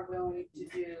customers are willing to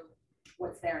do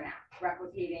what's there now,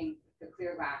 replicating the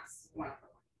clear glass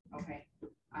one-for-one, okay?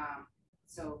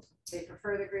 So they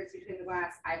prefer the grids between the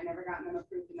glass. I've never gotten them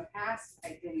approved in the past.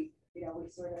 I think, we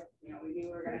sort of, we knew we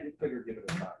were gonna. You figure give it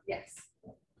a try. Yes.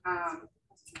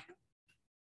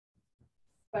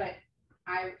 But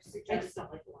I suggest,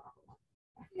 don't like the one.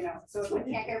 so if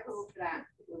we can't get approval for that,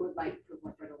 we would like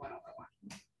approval for the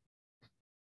 1/1.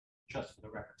 Just for the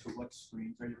record, so what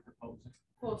screens are you proposing?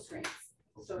 Full screens,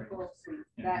 so full screens,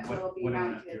 And that what- will be what are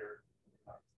mounted. your,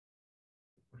 what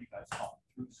do you guys call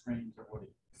them? Through screens or what do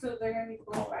you? So they're gonna be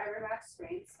full fiberglass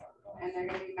screens, and they're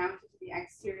gonna be mounted to the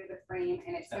exterior of the frame,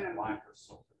 and it's Is that gonna, black or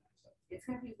silver? it's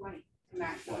gonna be white to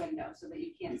match the window, so that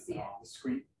you can't see it. The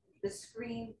screen, The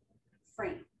screen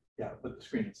frame, yeah, but the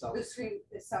screen itself. the screen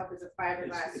itself is a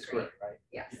fiberglass It's screen. great, right?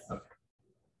 Yes. Yeah, okay.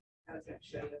 I was gonna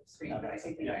show you the screen, No, but I that's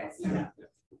think okay. you Yeah, guys know.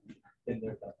 yeah. Been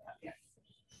there, done that. Yes.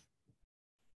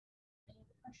 Any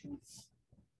other questions?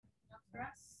 Not for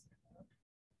us?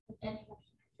 Any?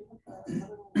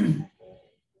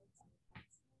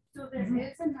 So there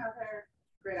is another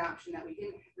grid option that we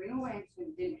didn't, Renewable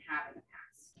Energy didn't have in the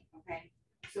past, okay?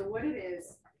 So what it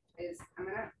is it's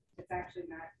actually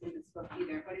not in this book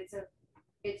either, but it's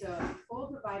a full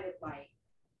divided light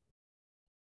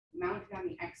mounted on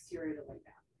the exterior of the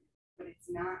window, but it's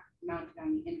not mounted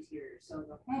on the interior, so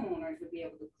the homeowners would be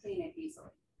able to clean it easily.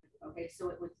 Okay, so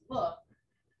it would look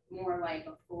more like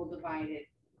a full divided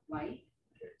light.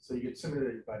 Okay, so you get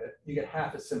similarly divided, you get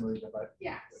half a similarly divided.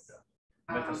 Yes.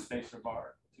 With a spacer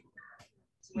bar?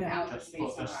 Without the Just,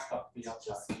 spacer just bar. stuff the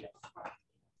outside.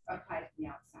 Applied to the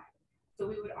outside. So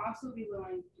we would also be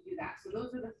willing to do that. So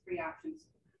those are the three options.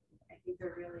 I think they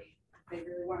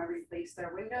really want to replace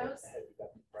their windows. Have you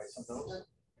got the price on those?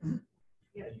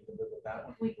 Yeah. And you can live with that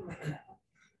one? We can look at that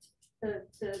one.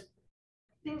 The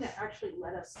thing that actually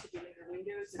led us to doing the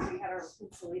windows is we had our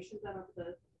installation done over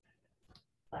the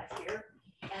last year,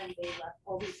 and they left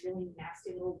all these really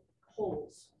nasty little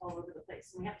holes all over the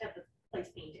place, and we have to have the place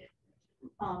painted.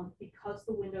 Because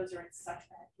the windows are in such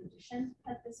bad condition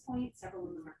at this point, several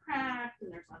of them are cracked,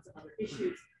 and there's lots of other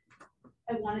issues.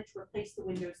 I wanted to replace the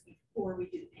windows before we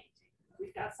do the painting.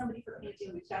 We've got somebody for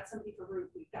painting, we've got somebody for roof,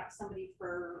 we've got somebody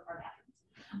for our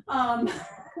bathrooms.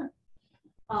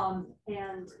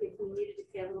 And if we needed to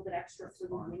pay a little bit extra for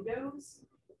the windows,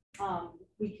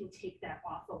 we can take that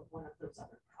off of one of those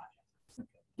other projects.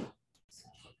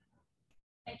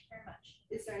 Thank you very much.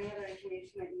 Is there any other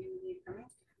information that you need from me?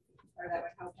 Or that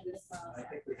would help this? I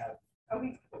think we have.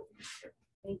 Okay.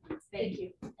 Thank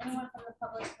you. Anyone from the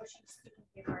public wishing to speak in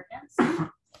favor or against?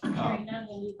 Hearing none,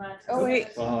 we'll move on. to Oh, wait.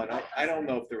 Well, and I don't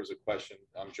know if there was a question.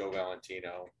 I'm Joe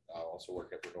Valentino. I also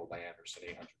work at Renewable Anderson,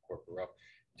 800 Corporate Road.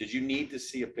 Did you need to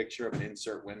see a picture of an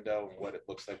insert window and what it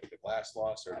looks like with the glass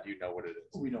loss, or do you know what it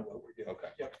is? We know what we're doing. Okay.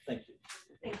 Yep, thank you.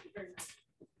 Thank you very much.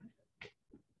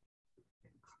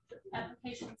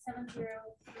 Application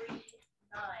 7039,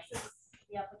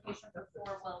 the application for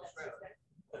 4 Wells Road.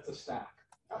 That's a stack.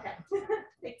 Okay.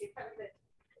 Thank you. Have a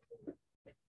good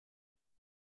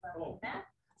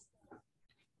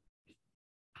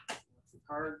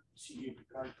Picard, CE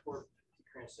Picard Court,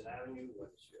 Cranston Avenue,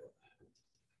 Weathersfield.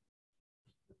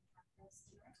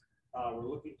 We're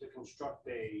looking to construct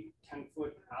a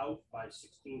 10-foot out by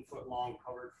 16-foot long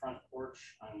covered front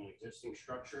porch on the existing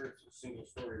structure. It's a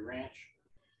single-story ranch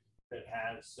that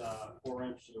has 4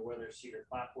 inch to the weather cedar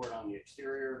clapboard on the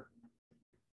exterior.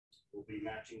 We'll be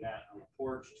matching that on the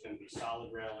porch. It's going to be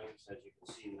solid railings, as you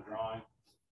can see in the drawing.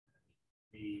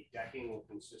 The decking will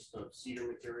consist of cedar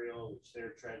material, which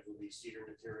their treads will be cedar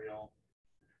material.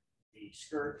 The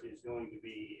skirt is going to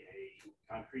be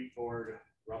a concrete board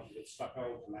rubbed with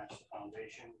stucco to match the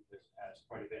foundation. This has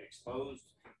quite a bit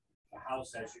exposed. The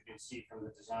house, as you can see from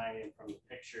the design and from the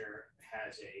picture,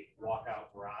 has a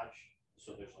walkout garage.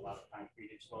 So there's a lot of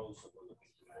concrete exposed, so we're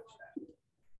looking to match that.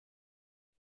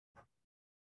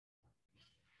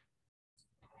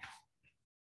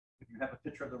 If you have a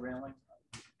picture of the railing?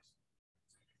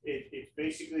 It's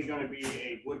basically going to be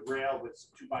a wood rail with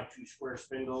 2x2 square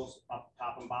spindles, up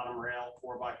top and bottom rail,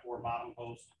 4x4 bottom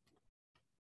post.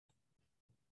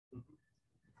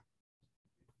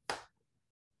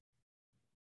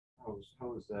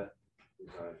 How is that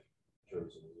design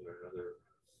chosen? Is there another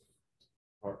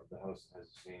part of the house that has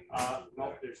the same?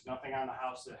 No, there's nothing on the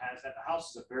house that has that. The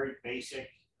house is a very basic.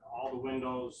 All the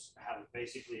windows have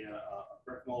basically a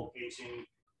brick mold casing.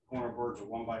 Corner boards are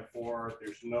 1x4.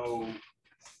 There's no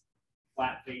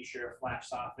flat fascia, flat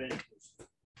soffit.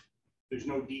 There's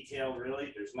no detail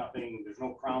really. There's nothing. There's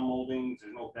no crown moldings.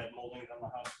 There's no bed moldings on the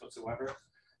house whatsoever.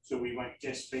 So we went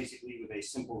just basically with a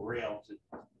simple rail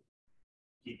to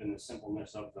keeping the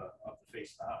simpleness of the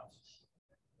face of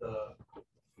the house.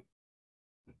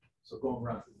 So going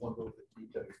around to one little bit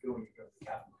detail you're doing, you're going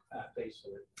to have face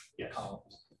of it. Yes.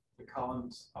 Columns. The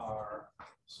columns are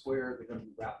square. They're going to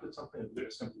be wrapped with something. They're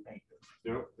just going to be painted.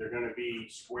 They're going to be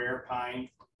square pine.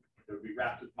 They'll be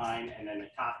wrapped with pine, and then the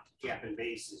top cap and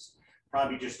base is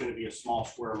probably just going to be a small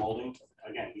square molding.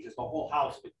 Again, because the whole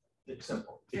house, it's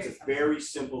simple. It's a very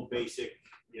simple, basic.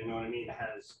 You know what I mean? It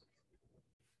has.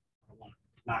 I don't want to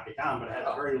knock it down, but it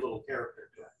has very little character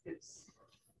to it. It's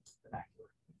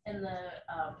And the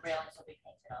railings will be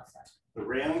painted also. the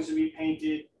railings will be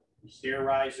painted, the stair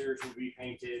risers will be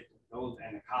painted, those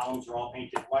and the columns are all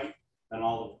painted white. Then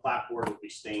all of the clapboard will be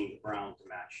stained brown to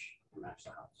match the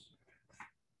house.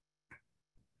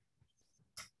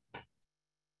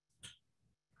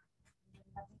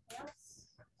 Anything else?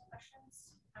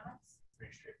 Questions? Comments?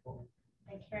 Pretty straightforward.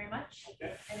 Thank you very much.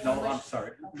 Okay. Anyone No, I'm wish-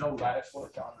 sorry. No lattice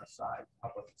work on the side,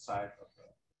 up at the side of the.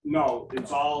 No,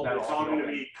 it's all That'll all going to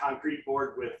be be concrete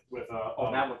board with a.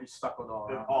 Oh, that would be stuccoed all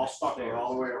around. All stucco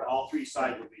all the way. All 3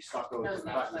 sides would be stucco. Those are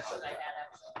the questions I had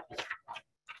actually.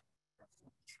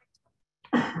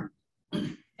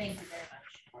 Thank you very much.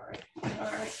 All right.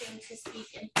 Anyone wishing to speak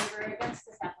in favor or against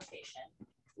this application?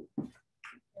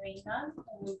 Hearing none,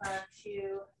 we'll move on to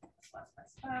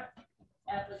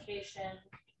application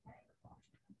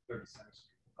 30 cents.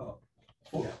 Oh.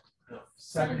 Yeah.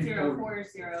 7040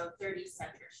 30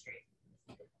 Center Street.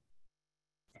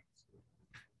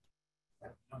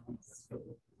 I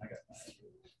got that.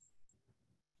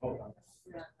 Hold on.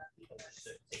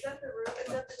 Is that the roof?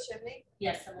 Is that the chimney?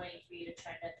 Yes, I'm waiting for you to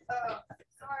try to. Oh,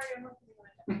 sorry, I'm looking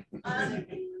at it.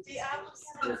 The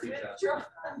applicant has withdrawn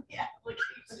the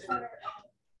application.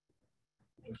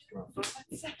 One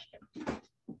second.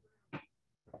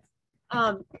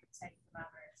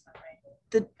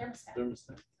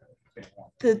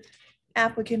 The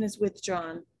applicant is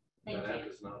withdrawn. Thank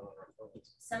you.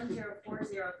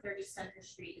 7040 30 Center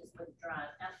Street is withdrawn.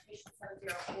 Application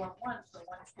 7041 for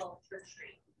 112 Church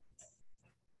Street.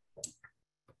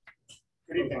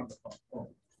 Good evening.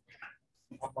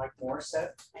 I'm Mike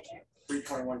Morissette,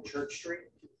 321 Church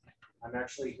Street. I'm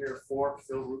actually here for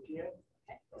Phil Rupia.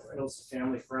 Phil's a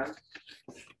family friend.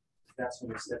 That's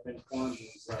when we step in for him.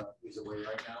 He's away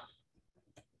right now.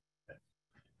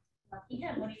 Lucky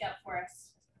him. What do you got for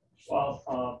us?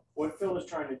 Well, what Phil is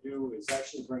trying to do is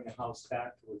actually bring the house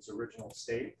back to its original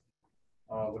state.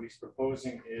 What he's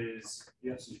proposing is,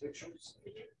 you have some pictures?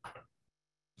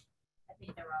 I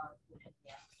think they're all included.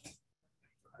 Yeah.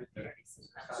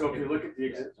 So if you look at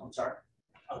the I'm sorry.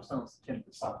 I was telling Kim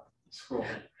to stop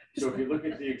scrolling. So if you look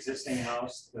at the existing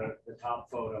house, the top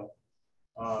photo,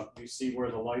 you see where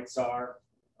the lights are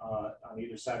on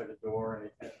either side of the door,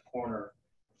 and at the corner,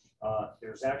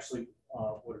 there's actually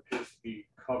what appears to be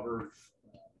covered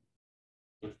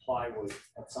with plywood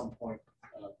at some point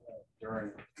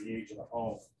during the age of the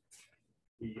home.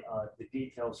 The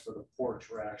details for the porch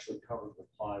were actually covered with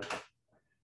plywood.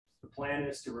 The plan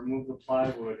is to remove the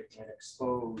plywood and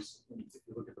expose, and if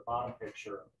you look at the bottom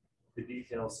picture, the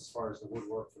details as far as the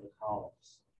woodwork for the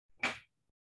columns.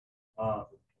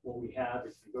 what we have,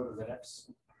 if you go to the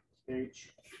next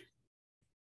page.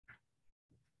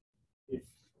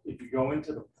 If you go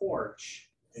into the porch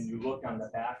and you look on the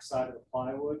back side of the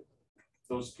plywood,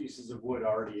 those pieces of wood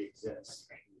already exist.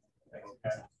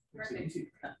 Okay?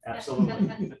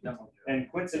 Absolutely.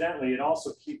 And coincidentally, it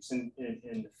also keeps in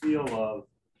the feel of,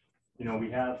 you know,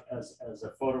 we have as a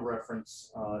photo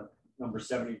reference, number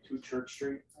 72 Church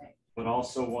Street, but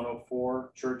also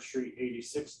 104 Church Street,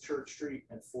 86 Church Street,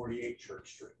 and 48 Church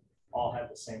Street. All have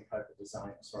the same type of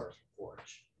design as far as the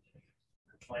porch.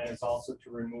 The plan is also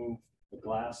to remove the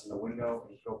glass in the window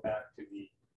and go back to the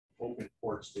open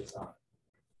porch design.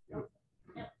 Yeah,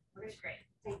 looks great.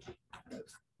 Thank you.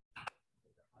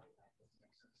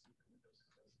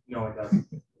 No, it doesn't.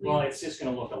 Well, it's just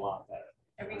gonna look a lot better.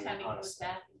 Every time he goes honestly.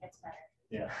 back, it gets better.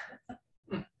 Yeah.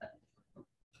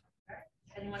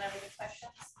 Anyone have any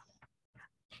questions?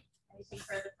 Anything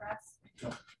further for us? No.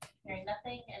 Hearing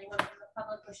nothing, anyone from the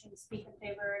public wishing to speak in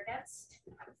favor or against?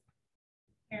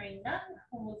 Hearing none,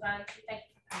 we'll move on to,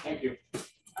 Thank you.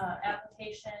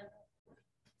 Application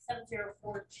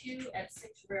 7042 at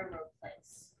 6 Railroad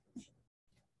Place.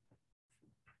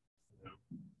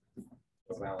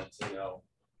 Valentino,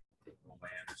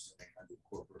 Anderson, 800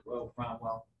 Corporate Road,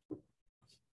 Cromwell.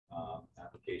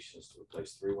 Application is to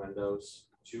replace 3 windows.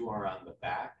 2 are on the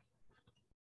back.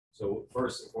 So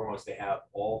first and foremost, they have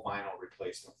all vinyl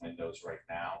replacement windows right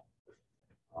now.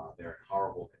 They're in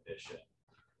horrible condition.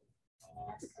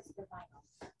 That's because they're vinyl.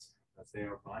 Because they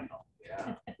are vinyl,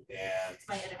 yeah. And It's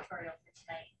my editorial for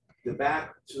tonight. the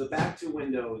back 2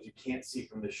 windows you can't see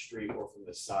from the street or from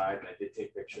the side, and I did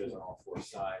take pictures on all 4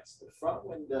 sides. The front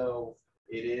window,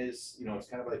 it is, you know, it's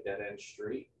kind of like a dead end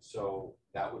street, so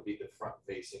that would be the front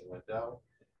facing window.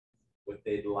 What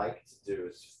they'd like to do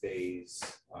is phase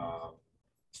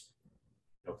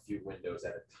a few windows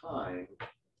at a time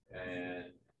and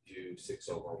do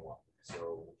 6/1.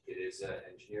 So it is an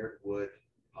engineered wood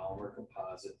polymer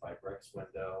composite Vibrex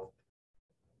window.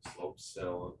 Slope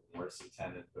sill, Morrison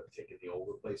tenant, but taking the old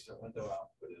replacement window out,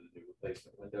 putting a new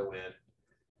replacement window in,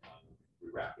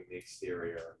 rewrapping the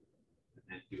exterior, and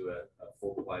then do a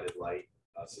full divided light,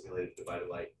 simulated divided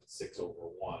light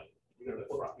 6/1. You're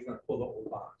gonna pull the old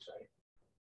box, right?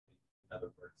 In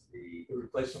other words, the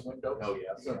replacement window? Oh,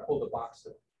 yes. You're gonna pull the box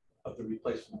of the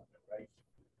replacement window,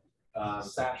 right?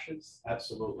 Sashes? And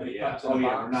Absolutely, it yeah. comes in a Oh,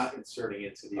 yeah, we're box? not inserting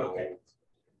into the Okay. old.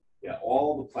 Yeah,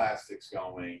 all the plastics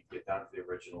going, get down to the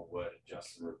original wood,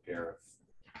 adjust and repair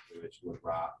if it's wood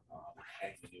rot,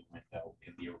 hang the new window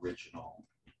in the original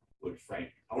wood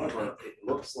frame. However, it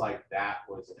looks like that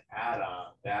was an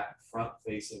add-on. That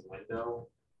front-facing window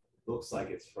looks like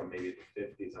it's from maybe the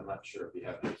 50s. I'm not sure if you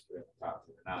have history at the top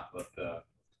or not, but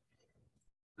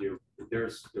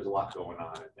there's a lot going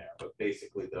on in there. But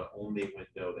basically, the only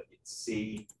window that you'd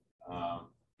see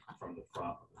from the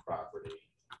front of the property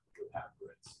would have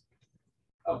grids.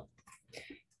 Oh,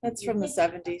 That's from the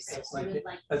 70s. That's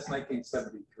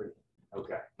 1973.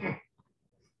 okay.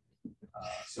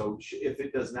 So if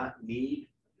it does not need,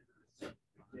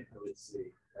 let's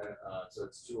see, so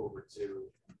it's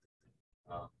 2/2.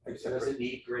 It doesn't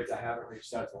need grids. I haven't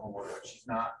reached out to the homeowner, but she's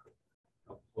not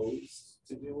opposed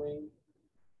to doing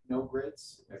no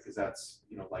grids, because that's,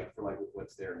 you know, like for like with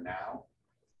what's there now.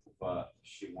 But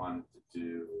she wanted to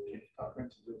do. Can you talk her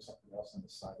into doing something else on the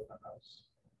side of the house?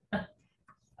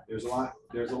 There's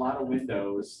a lot of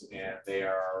windows, and they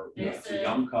are, you know, it's a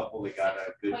young couple. They got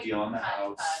a good deal on the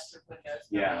house.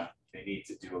 Yeah, they need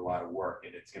to do a lot of work,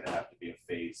 and it's gonna have to be a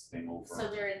phased thing over. So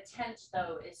their intent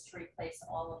though is to replace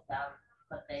all of them,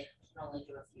 but they can only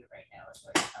do a few right now, is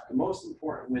what you're telling The most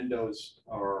important windows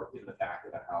are in the back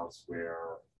of the house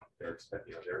where they're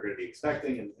expecting, they're gonna be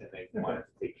expecting, and they wanted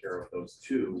to take care of those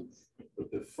 2.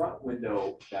 But the front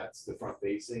window, that's the front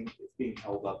facing, it's being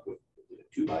held up with a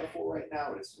 2x4 right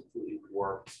now. It's completely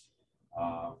warped.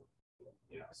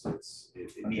 You know, so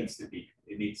it needs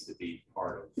to be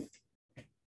part of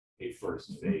a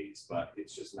first phase, but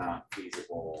it's just not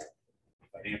feasible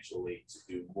financially to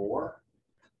do more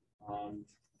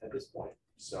at this point.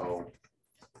 So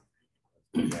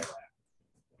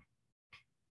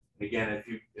again,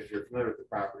 if you're familiar with the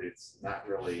property, it's not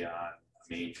really on a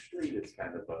main street. It's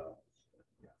kind of a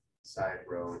side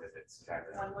road, and it's kind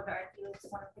of. One would argue it's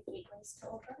one of the gateways to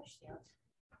Old Huddersfield.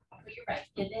 But you're right,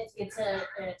 it's an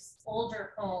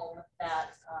older home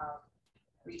that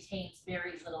retains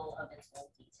very little of its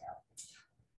old detail.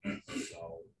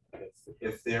 So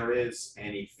if there is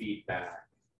any feedback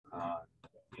on,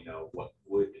 you know, what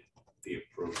would be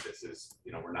approved, this is,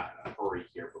 you know, we're not in a hurry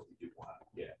here, but we do want to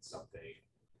get something,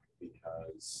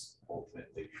 because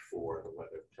ultimately before the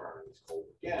weather turns cold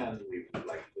again, we would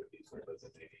like to get these windows,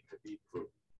 and they need to be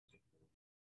approved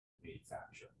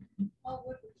manufacture. Oh,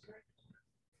 wood was great.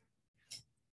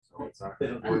 So it's not,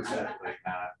 wood's definitely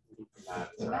not,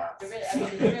 It really, I mean,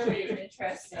 it's really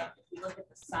interesting. If you look at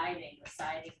the siding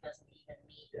doesn't even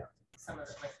meet some of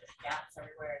the, like, the gaps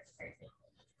everywhere. It's crazy.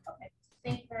 Okay,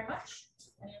 thank you very much.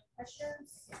 Any other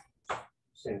questions?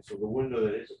 saying, so the window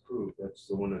that is approved, that's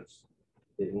the one that's,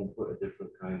 they won't put a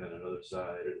different kind on another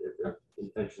side. If their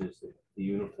intention is the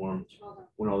uniform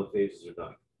when all the phases are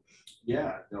done.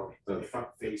 Yeah, no, the front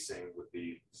facing would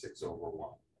be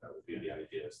 6/1. That would be the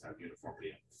idea, is to have uniformity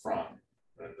in the front,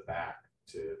 but in the back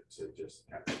to just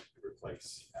kind of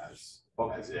replace as is. All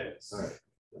right. That's fine.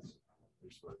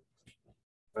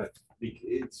 But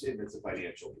it's a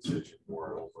financial decision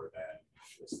more over than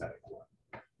aesthetic one.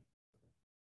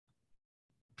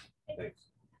 Thanks.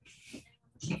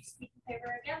 Chief, speak in favor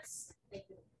or against? Thank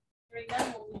you. Hearing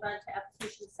none, we'll move on to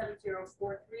application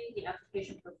 7043, the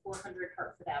application for 400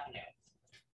 Hartford Avenue.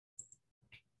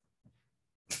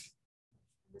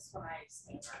 This one I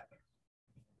abstain on.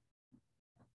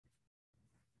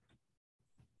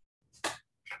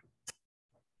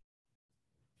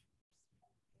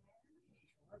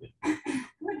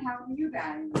 Good, how are you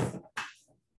guys?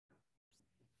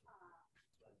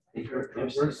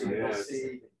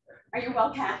 Are you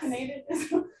well caffeinated?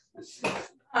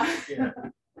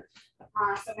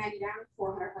 So Maggie Down,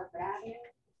 400 Hartford Avenue.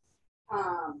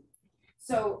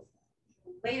 So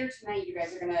later tonight, you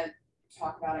guys are gonna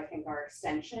talk about, I think, our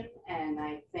extension, and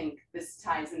I think this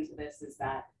ties into this, is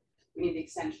that we need the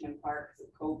extension in part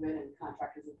because of COVID and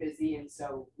contractors are busy, and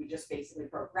so we just basically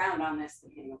broke ground on this at the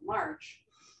beginning of March.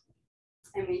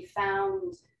 And we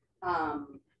found a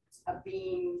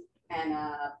beam and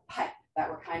a pipe that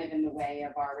were kind of in the way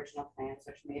of our original plans,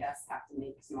 which made us have to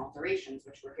make some alterations,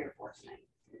 which we're here for tonight.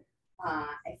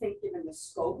 I think given the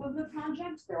scope of the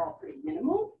project, they're all pretty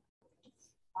minimal.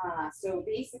 So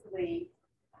basically,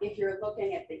 if you're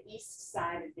looking at the east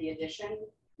side of the addition,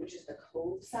 which is the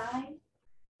cove side,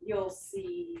 you'll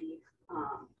see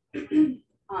on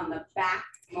the back,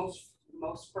 most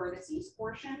furthest east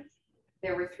portion,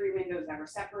 there were 3 windows that were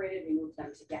separated. We moved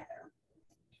them together.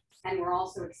 And we're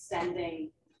also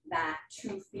extending that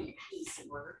 2 feet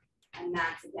eastward. And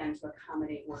that's again to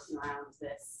accommodate working around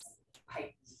this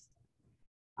pipe.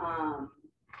 On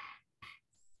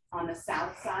the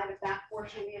south side of that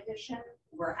portion of the addition,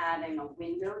 we're adding a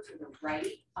window to the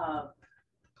right of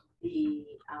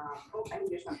the, oh, I think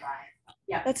there's one by.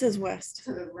 Yeah. That says west.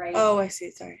 To the right. Oh, I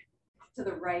see, sorry. To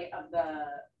the right of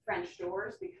the French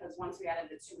doors, because once we added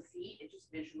the 2 feet, it just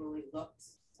visually looked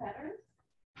better.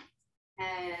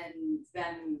 And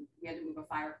then we had to move a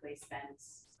fireplace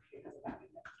fence because of that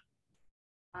window.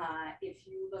 If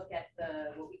you look at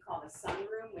the, what we call the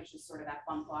sunroom, which is sort of that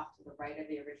bump off to the right of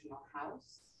the original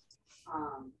house,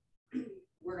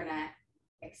 we're gonna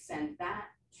extend that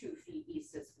 2 feet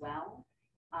east as well,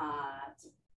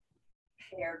 to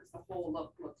pair, because the whole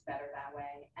look looks better that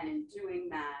way. And in doing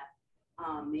that,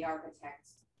 the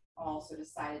architect also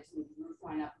decided to move the roof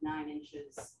line up 9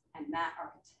 inches, and that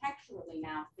architecturally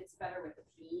now fits better with the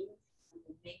beam and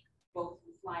will make both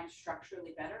roof lines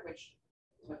structurally better, which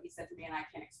is what he said to me, and I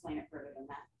can't explain it further than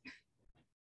that.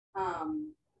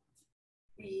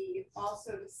 We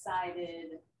also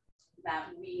decided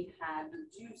that we had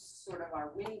reduced sort of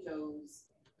our windows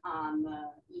on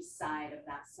the east side of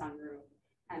that sunroom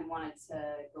and wanted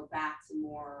to go back to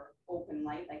more open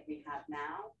light like we have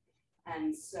now.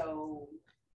 And so,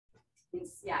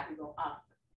 yeah, we go up.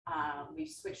 We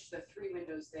switched the 3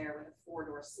 windows there with a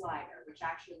 4-door slider, which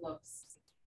actually looks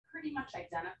pretty much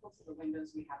identical to the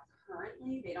windows we have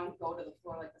currently. They don't go to the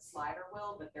floor like the slider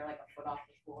will, but they're like a foot off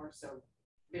the floor, so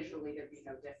visually there'd be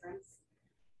no difference.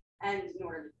 And in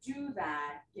order to do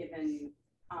that, given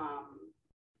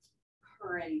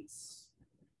current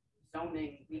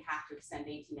zoning, we have to extend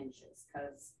 18 inches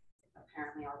because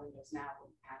apparently our windows now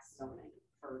will pass zoning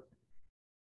for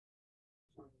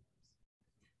 20 years.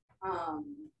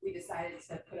 We decided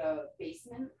to put a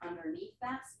basement underneath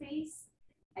that space.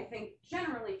 I think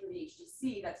generally for the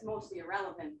HDC, that's mostly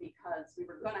irrelevant because we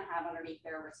were going to have underneath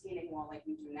there a retaining wall like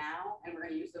we do now, and we're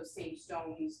going to use those same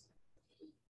stones,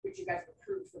 which you guys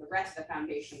approved for the rest of the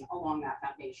foundation along that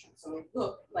foundation. So it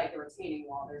looked like a retaining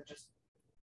wall. They're just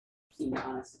being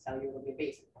honest to tell you it'll be a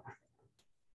basement behind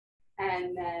it.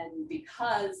 And then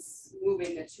because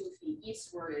moving the 2 feet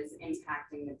eastward is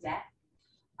impacting the deck,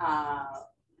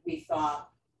 we thought,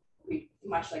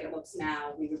 much like it looks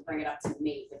now, we would bring it up to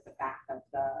mate with the back of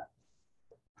the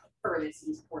furthest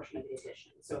east portion of the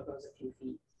addition. So it goes a few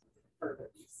feet further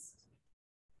east.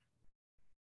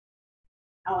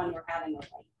 Oh, and we're adding the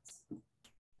lights.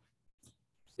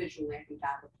 Visually, I think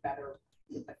that looks better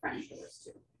with the French doors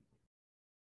too.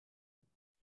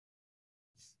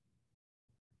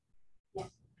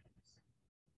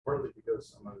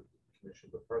 this, I'm on the commission,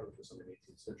 but part of it was some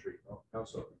 18th century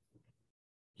house opening.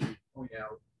 Point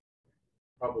out,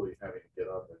 probably having to get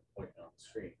up and point out the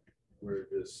screen where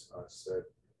this said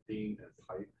beam and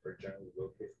pipe are generally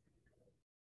located.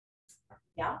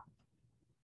 Yeah.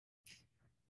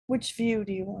 Which view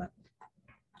do you want?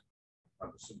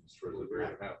 I'm assuming it's for the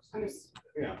rear of the house.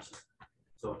 Yeah.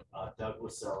 So Doug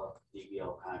Wasella,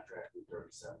 DBL contracting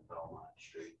 37 Belmont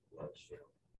Street, Litchfield.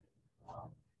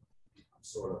 I'm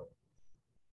sort of,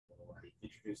 when I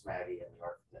introduced Maddie and the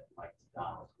architect Mike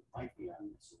McDonald, who might be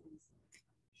on this.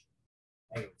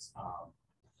 Anyways, I'm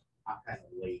kind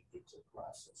of late into the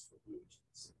process for the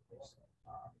agency.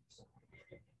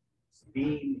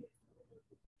 Beam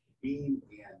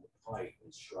and pipe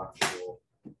and structural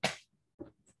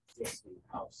existing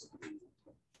house.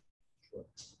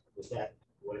 Is that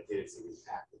what it is? It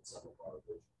impacted some of our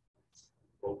vision.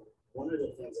 But one of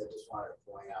the things I just wanted to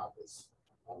point out is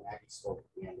Maggie spoke at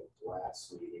the end of the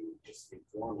last meeting, just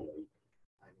informally.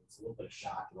 I mean, it's a little bit of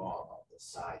shock and awe about the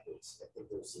side. I think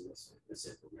there's some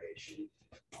misinformation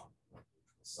on the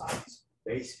sides.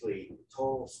 Basically, the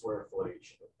total square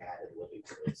footage of added living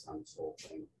space on this whole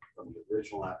thing from the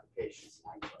original application is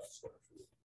 95 square feet.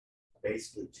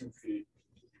 Basically 2 feet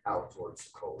out towards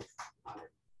the cove on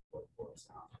it, what was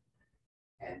down.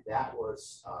 And that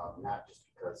was not just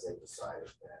because they decided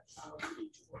that we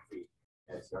need 2 more feet.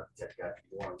 As the architect got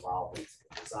more involved in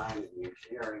the design and the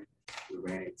engineering, we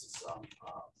ran into some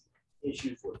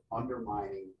issues with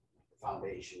undermining the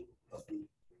foundation of the.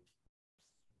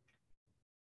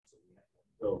 So we have to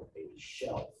build a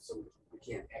shelf, so we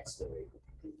can't excavate.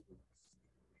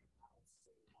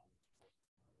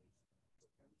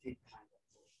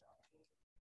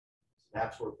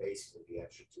 That's where basically the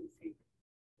extra 2 feet.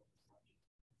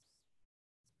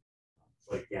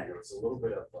 So again, there was a little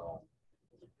bit of,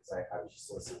 because I was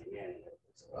just listening in, and it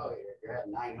was, oh, you're at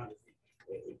 900 feet.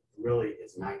 It really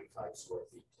is 95 square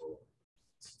feet total.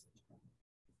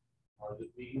 Are the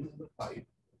beams and the pipe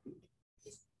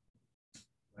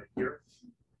right here?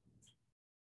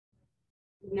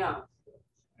 No.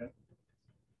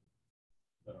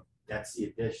 That's the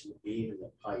addition. The beam and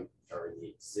the pipe are in the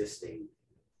existing,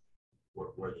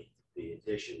 where the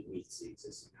addition meets the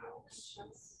existing house.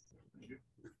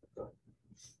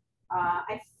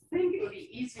 I think it would be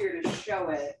easier to show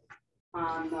it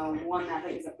on the one that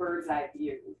like is a bird's eye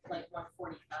view. Like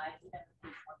 145, you have to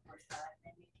page 145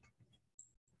 maybe.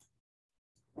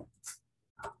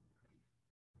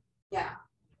 Yeah.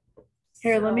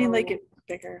 Here, let me So, make it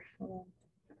bigger. Hold on.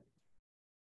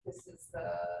 This is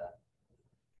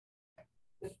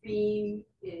the beam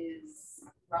is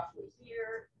roughly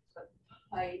here, but the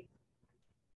pipe,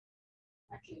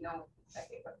 actually no, I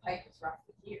think the pipe is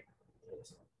roughly here.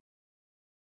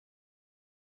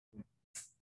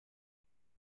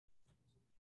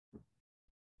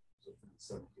 So from the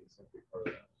 17th century part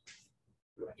of that.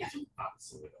 Yeah.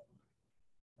 Absolutely.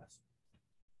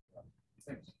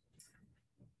 Thanks.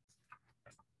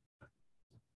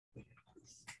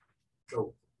 So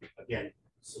again,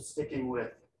 so sticking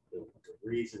with the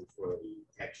reason for the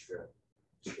extra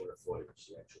square footage,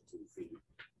 the extra 2 feet.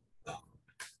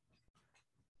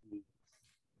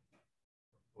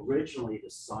 Originally,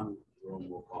 the sun room,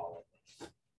 we'll call it,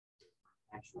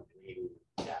 actually creating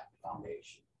that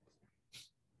foundation.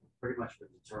 Pretty much been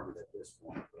determined at this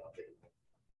point, but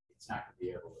it's not going to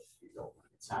be able to be built.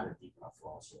 It's not a deep enough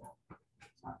frost wall.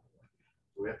 It's not.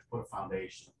 So we have to put a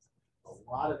foundation. A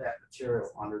lot of that material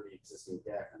under the existing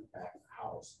deck on the back of the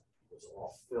house was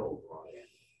all filled right in.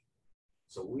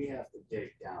 So we have to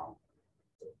dig down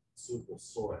the suitable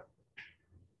soil.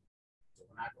 So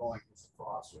we're not going into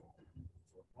frost wall. So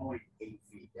we're going 8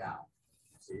 feet down.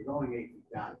 So you're going 8 feet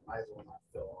down, you might as well not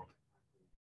fill all that.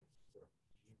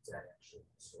 Use that actually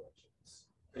soil chips.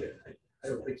 I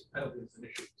don't think it's an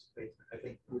issue. I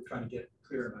think we're trying to get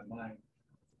clear in my mind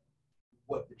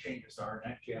what the changes are.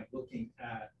 And actually, I'm looking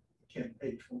at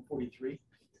page 143.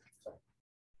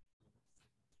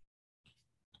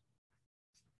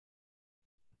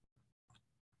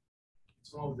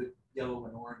 It's all the yellow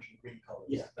and orange and green colors.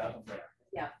 Yeah. Down there.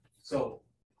 Yeah. So,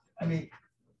 I mean,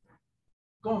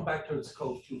 going back to this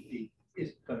code 2 feet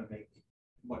isn't going to make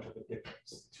much of a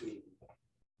difference to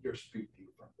your street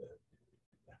view from the.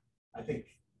 I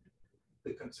think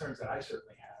the concerns that I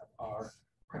certainly have are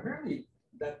primarily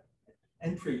that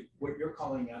entry, what you're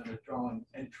calling on the drawing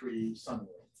entry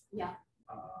sunroom. Yeah.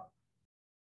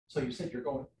 So you said you're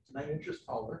going 9 inches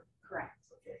taller. Correct.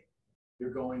 Okay.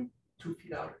 You're going 2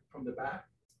 feet out from the back.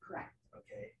 Correct.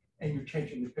 Okay. And you're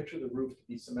changing the pitch of the roof to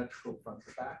be symmetrical front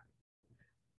to back.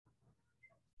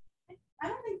 I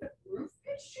don't think the roof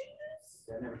pitch changes.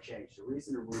 That never changed. The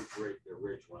reason the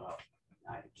ridge went up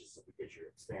 9 inches because you're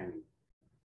expanding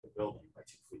the building by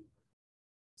 2 feet.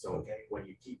 So when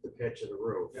you keep the pitch of the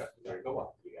roof, you gotta go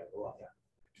up. You gotta go up.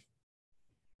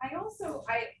 I also,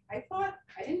 I thought,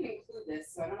 I didn't include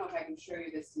this, so I don't know if I can show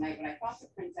you this tonight, but I thought the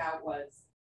printout was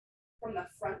from the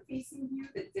front facing view,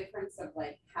 the difference of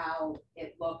like how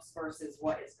it looks versus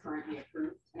what is currently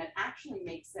approved. And it actually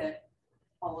makes it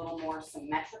a little more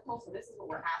symmetrical. So this is what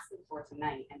we're asking for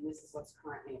tonight, and this is what's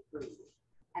currently approved.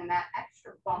 And that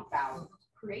extra bump out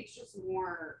creates just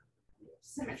more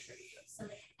symmetry.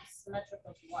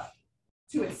 Symmetrical to what?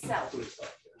 To itself.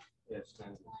 Yes,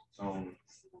 kind of its own.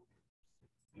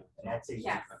 That's 18,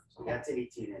 Yes. that's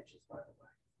 18 inches, by the way.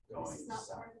 Going This is not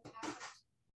south. part of the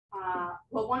package.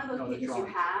 Well, one of No, those the pages you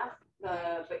drawing. have,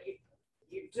 but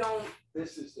you don't.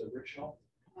 This is the original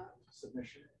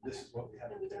submission. This is what we have.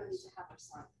 No, in we don't need today's. to have our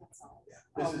sign, that's all. Yeah,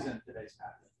 this is Okay. in today's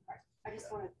packet. I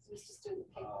just wanted, was just doing the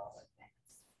paperwork.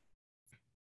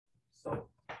 So.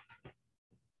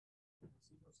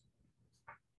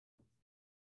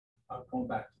 Going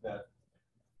back to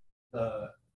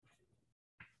that,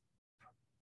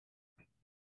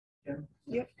 Kim?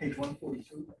 Yep. Page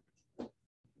 142.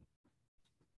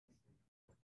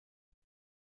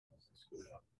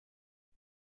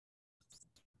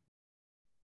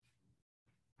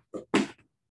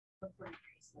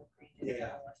 Yeah.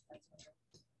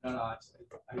 No,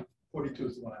 42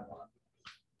 is the one I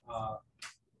want.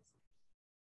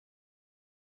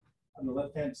 On the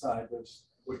left-hand side, there's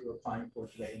what you're applying for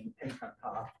today, and the pink on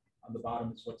top. On the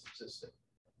bottom is what's existing.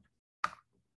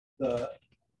 The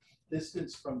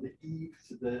distance from the eave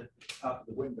to the top of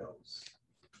the windows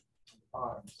on the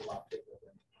bottom is a lot bigger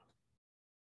than.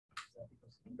 Is that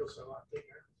because the windows are a lot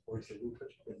bigger, or is the roof has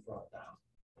been brought down?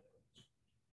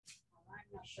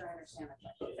 I'm not sure I understand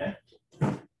that.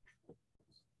 Okay.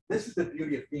 This is the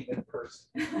beauty of being in person.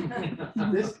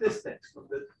 This distance from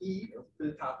the eave to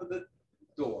the top of the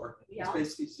door is Yeah.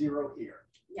 basically 0 here.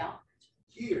 Yeah.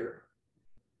 Here,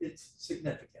 it's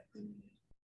significant.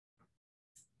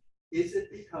 Is it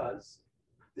because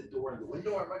the door and the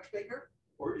window are much bigger,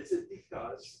 or is it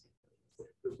because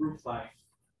the roof line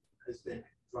has been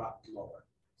dropped lower?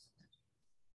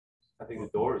 I think the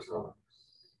door is lower.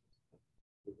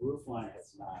 The roof line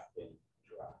has not been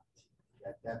dropped.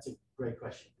 That's a great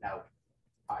question. Now,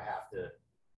 I have to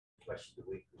question, do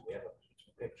we have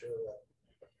a picture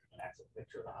of an actual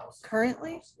picture of the house?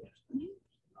 Currently?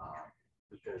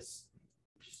 Because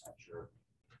I'm just not sure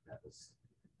that was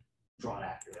drawn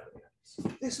accurately.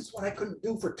 This is what I couldn't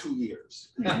do for 2 years.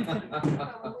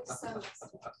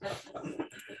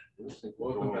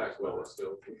 Welcome back, Will,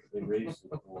 still. They raised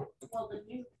the door. Well, the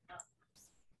new,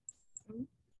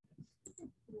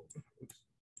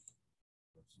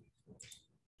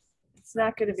 It's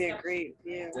not gonna be a great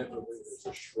view. Definitely, there's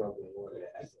a shrub in the way.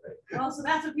 Well, so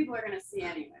that's what people are gonna see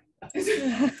anyway.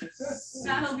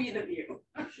 That'll be the view.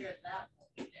 I'm sure that will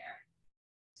be there.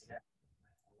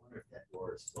 I wonder if that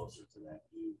door is closer to that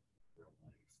E.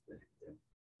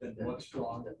 Then what's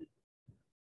wrong?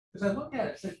 Because I look at it,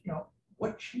 and said,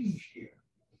 what changed here?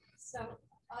 So,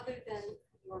 other than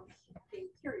your being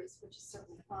curious, which is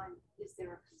certainly fine, is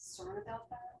there a concern about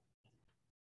that?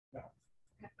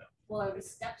 Well, are the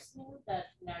steps new that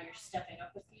now you're stepping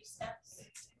up a few steps?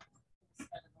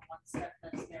 Instead of the one step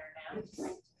that's there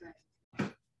now?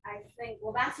 I think,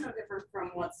 well, that's no different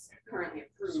from what's currently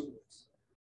approved,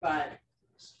 but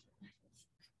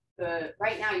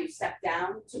right now you step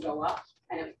down to go up,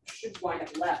 and it should wind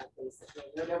up level, basically,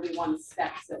 or there'll be one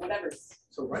step, so whatever's,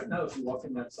 So right now, if you walk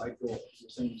in that side door, you're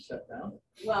saying you step down?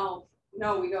 well,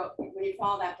 no, when you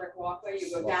follow that brick walkway,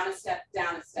 you go down a step,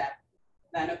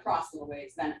 then across a little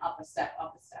ways, then up a step.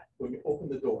 When you open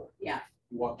the door, Yeah,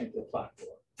 you walk into the flat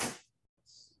door.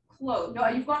 close, no,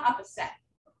 you've gone up a step.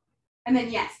 And then,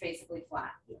 yes, basically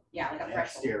flat, yeah, like a An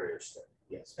threshold. exterior step,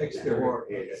 yes. Exterior. The door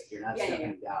is, you're not Yeah, yeah,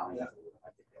 stepping down. Yeah.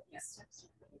 Yes.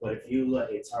 But if you look,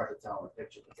 it's hard to tell in the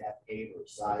picture, but that paver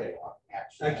sidewalk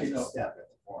actually Actually, has a no. step at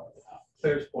the corner of the house.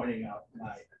 Claire's pointing out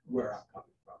where I'm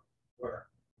coming from,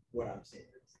 what I'm seeing.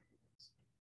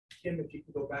 Kim, if you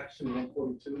can go back to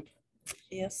 142.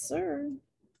 Yes, sir.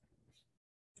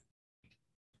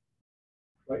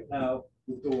 Right now,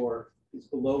 the door is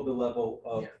below the level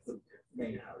of the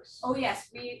main house. Oh, yes,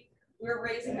 we're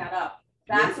raising that up.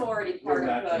 That's already part You're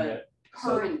of matching the it.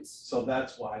 So- current, So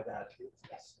that's why that is,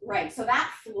 yes, right, so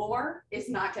that floor is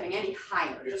not getting any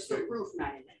higher, just the roof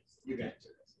 9 inches. you get to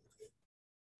this.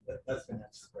 That's the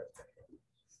next question.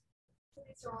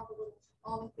 These are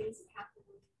all the things that happen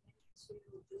when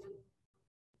you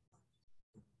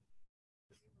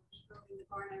building the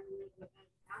barn, I remember the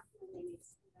bathroom, they need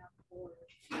to come out for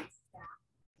that. And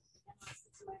I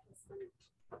said to my husband,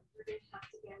 We're gonna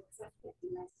have to get executive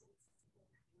license.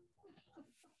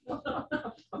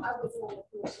 I wasn't on the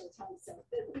commission at the time, so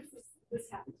this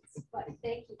happens, but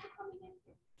thank you for coming in.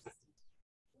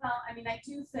 Well, I mean, I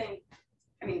do think,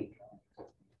 I mean,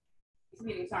 these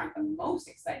meetings aren't the most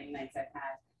exciting nights I've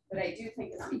had, but I do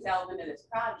think as we delve into this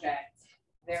project,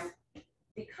 there,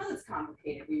 because it's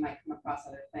complicated, we might come across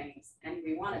other things, and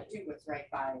we want to do what's right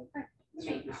by the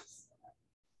main house.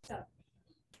 So.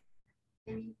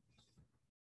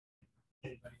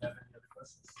 Anybody have any other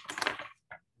questions?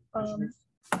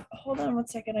 Hold on one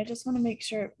second. I just want to make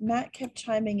sure. Matt kept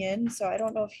chiming in, so I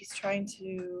don't know if he's trying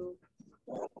to.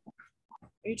 Are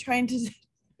you trying to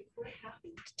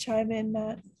chime in,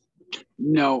 Matt?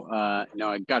 No,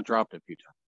 no, I got dropped a few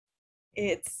times.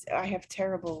 I have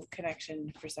terrible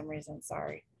connection for some reason.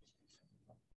 Sorry.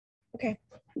 Okay,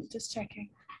 just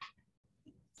checking.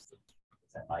 Is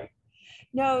that Mike?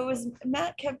 No, it was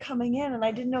Matt kept coming in, and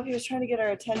I didn't know if he was trying to get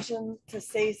our attention to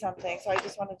say something, so I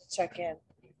just wanted to check in.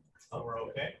 Oh, we're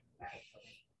okay?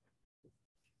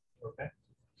 Okay.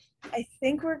 I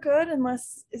think we're good,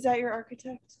 unless, is that your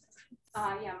architect?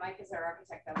 Yeah, Mike is our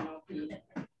architect. I don't know if he.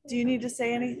 Do you need to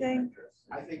say anything?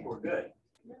 I think we're good.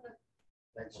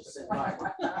 That's just it. I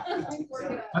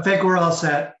I think we're all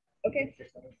set. Okay,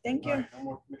 thank you.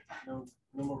 All right, no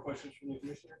more questions from the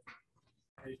commissioner?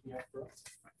 Anything else for us?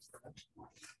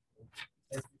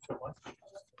 Thank you so much.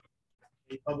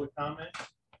 Any public comment,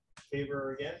 favor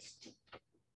or against?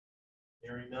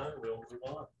 Hearing none, we'll move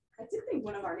on. I did think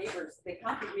one of our neighbors, they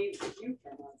copied me with you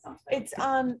Kim, on something. It's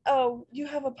on, oh, you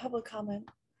have a public comment.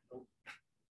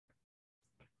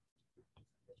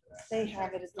 They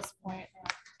have it at this point.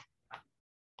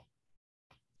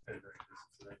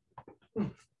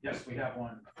 Yes, we have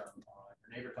one from your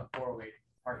neighbors on 408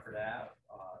 Hartford Ave.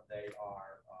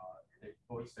 They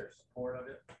voiced their support of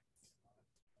it.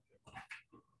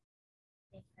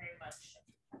 Thank you very much.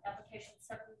 Application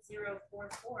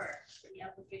 7044, the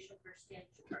application for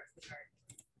standard card.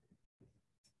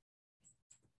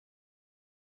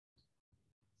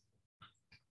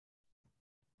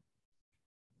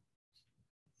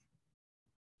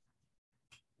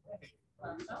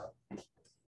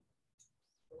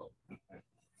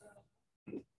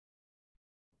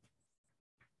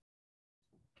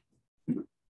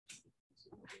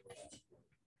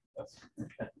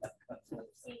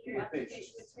 Senior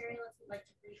application materials, would like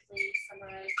to briefly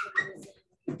summarize what it is.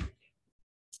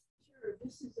 Sure,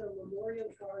 this is a memorial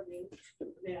garden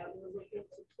that we're looking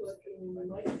to put in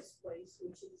Mike's place,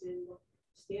 which is in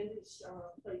Standish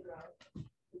Playground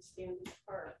in Standish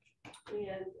Park.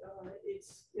 And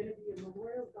it's going to be a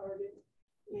memorial garden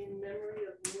in memory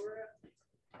of Laura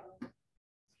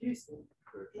Houston.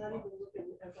 Not even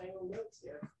looking at my own notes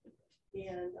here.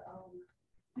 And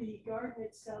the garden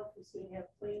itself is going to have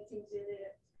plantings in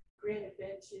it, granite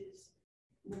benches,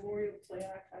 memorial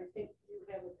plaque. I think you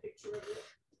have a picture of it.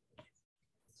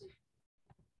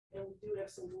 And we do have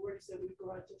some boards that we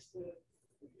brought just to.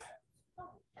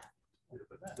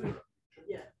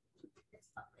 Yeah.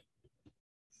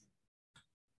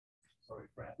 Sorry,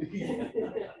 Brad. And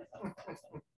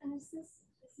is this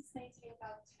maintained by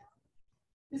the town?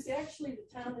 This actually, the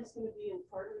town is going to be in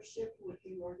partnership with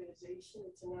the organization.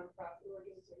 It's a nonprofit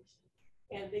organization.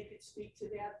 And they could speak to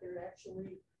that. They're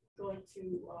actually going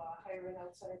to hire an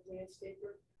outside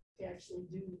landscaper to actually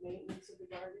do the maintenance of the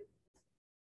garden.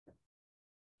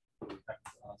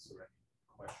 Answer any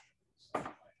questions I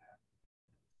have.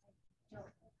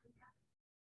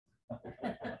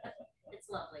 It's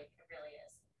lovely, it really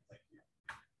is. Thank you.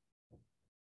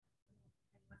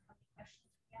 Anyone have any questions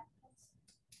for the applicants?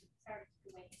 Sorry to be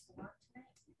waiting so long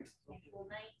tonight. Wonderful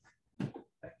night.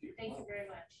 Thank you. Thank you very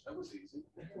much. That was easy.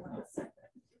 It was.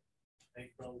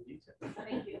 Thank you for all the details.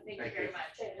 Thank you very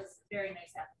much. It was a very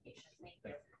nice application. Thank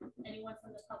you. Anyone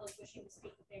from the public wishing to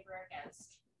speak in favor or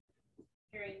against?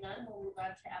 Hearing none, we'll move on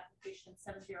to application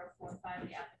 7045,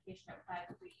 the application at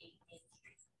 538 Main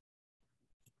Street.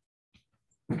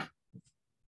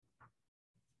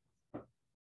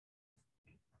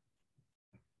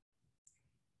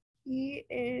 He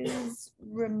is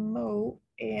remote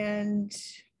and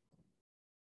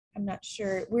I'm not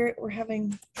sure. We're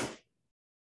having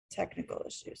technical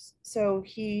issues. So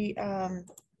he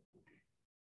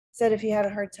said if he had a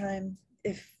hard time,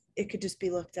 if it could just be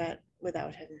looked at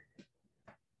without him.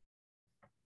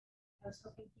 I was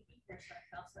hoping he'd be here, so I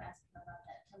could also ask him about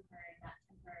that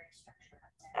temporary structure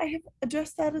up there. I have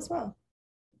addressed that as well.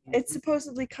 It's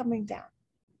supposedly coming down.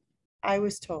 I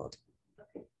was told.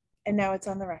 And now it's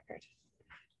on the record.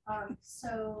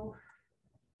 So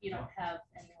you don't have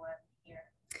anyone here?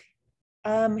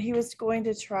 He was going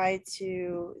to try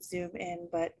to zoom in,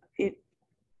 but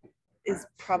is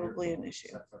probably an issue.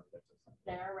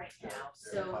 there right now.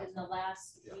 So in the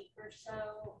last week or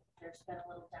so, there's been a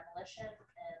little demolition and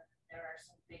there are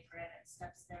some big granite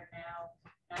steps there now.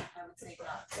 Not, I would say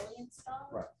not fully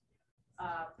installed. Right.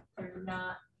 They're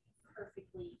not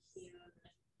perfectly hewn.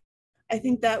 I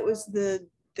think that was the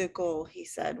goal, he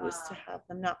said, was to have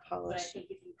them not But I polished. think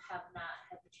if you have not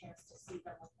had the chance to see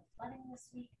them with the flooding this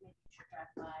week, maybe you should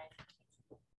drive by.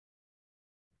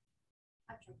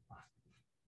 I drove by.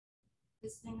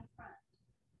 Visiting a friend.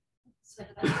 So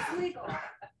that's legal.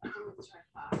 I'm gonna try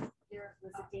by. There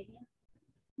Was it Damien?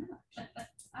 No.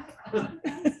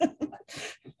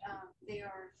 They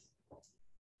are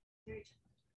very.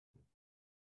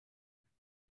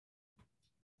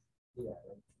 Yeah.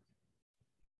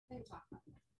 They talk about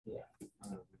it. Yeah.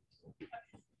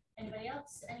 Anybody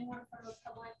else? Anyone from the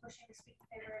public wishing to speak in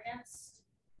favor or against?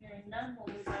 Hearing none, we'll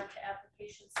move on to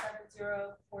application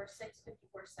 7046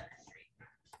 54 Center Street.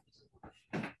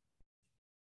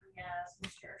 Yes,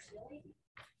 Mr. Ursula.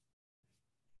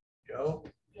 Joe?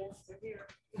 Yes, they're here.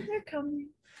 They're coming.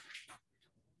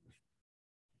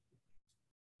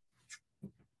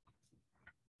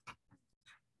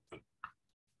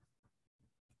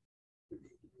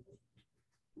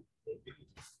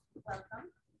 Welcome.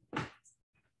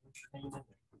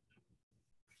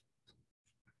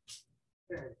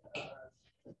 Okay,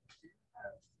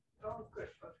 oh, good,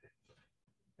 okay.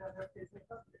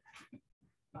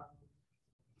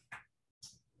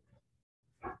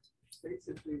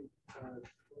 Basically,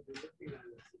 what we're looking at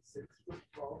is a 6-foot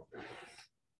tall fence,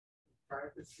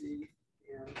 privacy,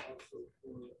 and also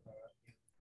for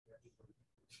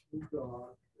blue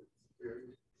dog, it's very,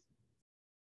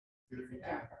 very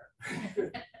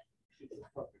she's a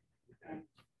puppy.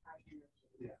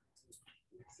 Yeah.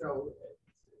 So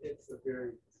it's a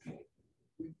very,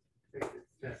 we think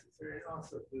it's necessary, and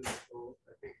also useful. I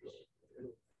think it'll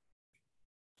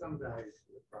some value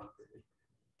to the property.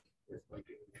 Just by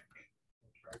giving it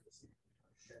privacy.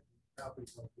 And probably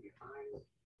go behind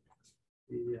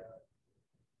the,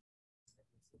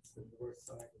 it's the north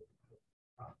side of the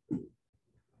property.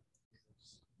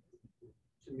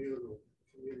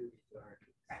 Community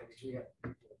garden. So we have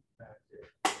people back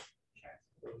there.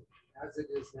 So as it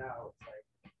is now, it's like,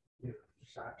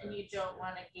 shot. And you don't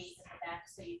want a gate in the back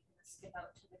so you can skip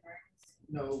out to the gardens?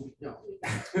 No, we don't. We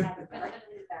don't have a garden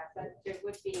in the back, but there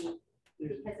would be,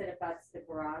 because it abuts the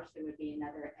garage, there would be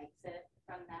another exit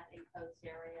from that enclosed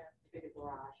area through the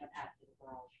garage and out to the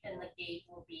garage. And the gate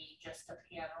will be just a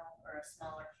panel or a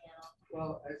smaller panel?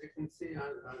 Well, as you can see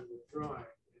on the drawing,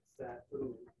 it's that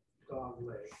little dog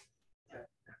leg.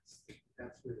 That's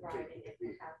where the Right, gate it will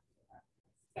be. would have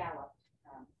scalloped,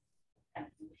 kind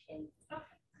of shaped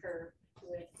curve to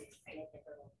it to make it a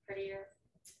little prettier.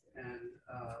 And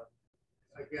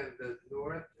again, the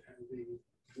north and the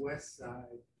west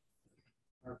side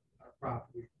are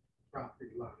property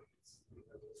lines.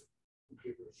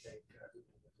 Give or take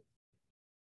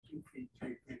 2 feet,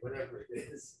 3 feet, whatever it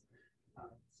is.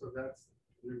 So that's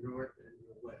the north and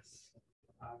the west.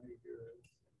 Your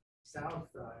south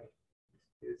side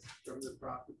is from the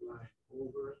property line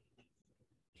over,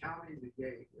 counting the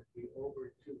gate would be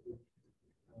over to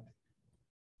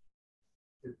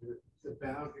the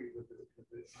boundary with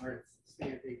our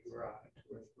standing garage,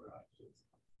 where the garage is.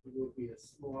 There will be a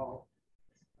small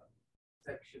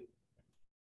section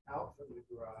out from the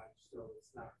garage, so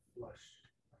it's not flush.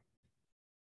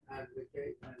 And the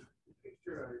gate, and the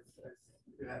picture as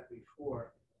you had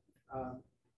before,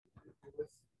 there was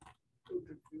some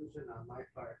confusion on my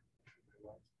part, my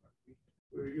wife's part.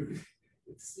 We're using,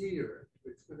 it's cedar,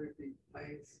 it's gonna be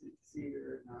plain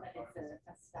cedar, not. But it's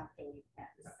a stockade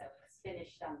fence, so it's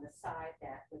finished on the side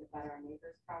that would abut our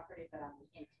neighbor's property, but on the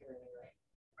interior.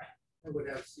 It would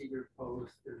have cedar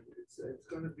posts, and it's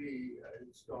going to be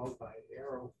installed by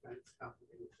Arrow Fence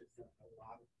Company, which has done a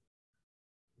lot of.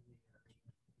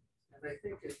 And I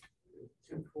think it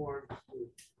conforms to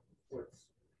what's,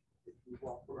 if you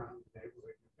walk around the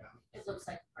neighborhood, you're down. It looks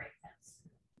like a great fence.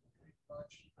 Will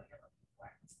achieve what you're looking for.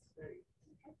 Great.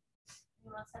 Okay.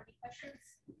 Anyone else have any questions?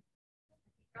 You're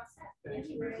all set. Thank Thank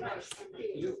you very much.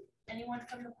 Anyone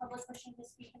from the public wishing to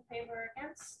speak in favor or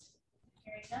against?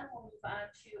 Hearing none, we'll move on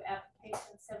to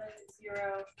application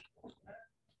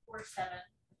 7047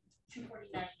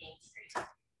 249 Main Street.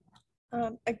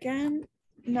 Again,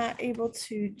 not able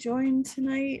to join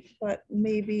tonight, but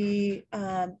maybe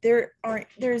there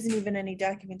isn't even any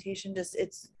documentation, just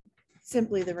it's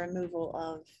simply the removal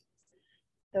of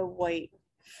the white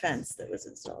fence that was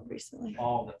installed recently.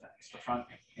 All the fence, the front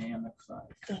and the side.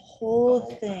 The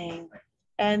whole thing.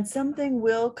 And something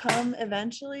will come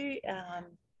eventually,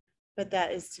 but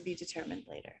that is to be determined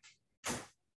later.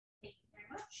 Thank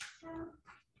much, Tim. Anyone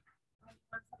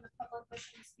from the public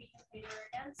wishing to speak in favor or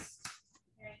against?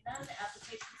 Hearing none,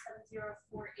 application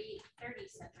 7048 30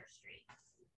 Center Street.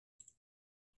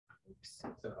 Is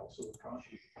that also withdrawn?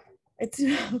 It's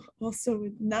also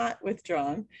not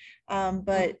withdrawn,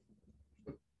 but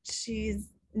she's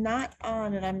not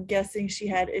on, and I'm guessing she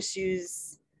had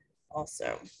issues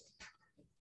also.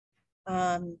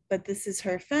 But this is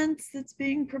her fence that's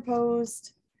being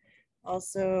proposed.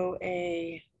 Also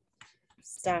a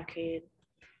stockade.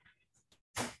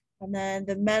 And then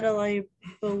the metal, I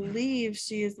believe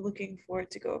she is looking for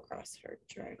it to go across her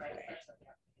driveway.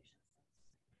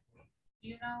 Do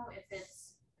you know if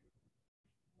it's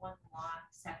one long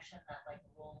section that like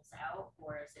rolls out,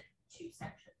 or is it two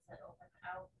sections that open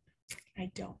out?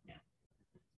 I don't know.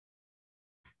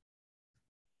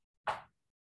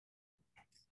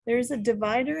 There's a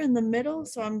divider in the middle,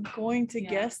 so I'm going to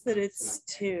guess that it's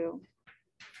two.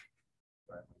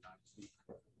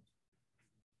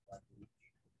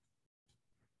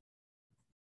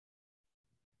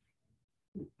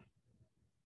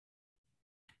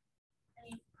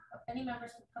 Any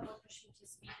members of the public wishing to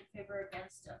speak in favor or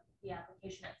against the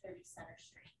application at 30 Center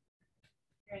Street?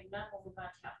 Hearing none, we'll move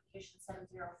on to application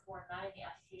 7049, the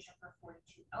application for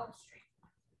 42 Elm Street.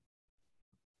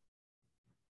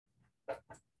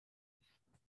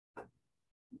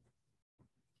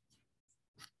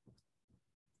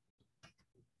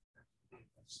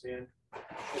 Stan.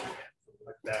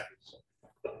 Like that.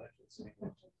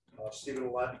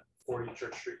 Stephen Lett, 40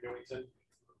 Church Street, Newington.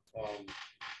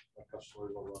 My customer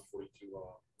is over on 42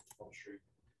 Elm Street,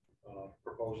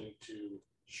 proposing to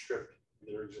strip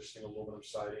their existing aluminum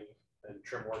siding and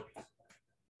trim work,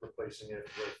 replacing it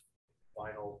with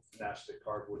vinyl mastic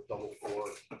hardwood double floor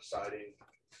siding,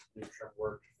 new trim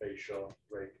work, fascia,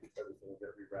 rake, everything will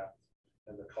get rewrapped,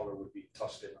 and the color would be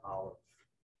Tuscan olive.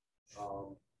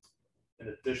 In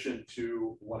addition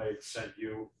to what I had sent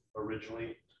you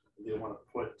originally, they want to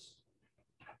put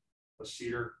a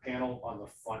cedar panel on the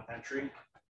front entry.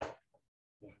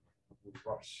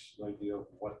 Rough idea of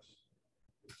what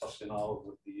the Tuscan olive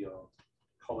with the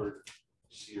colored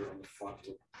cedar on the front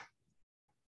would,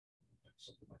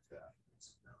 something like that.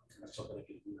 That's something I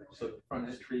can do. So the front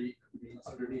entry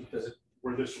underneath the,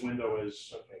 where this window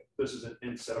is, okay. This is an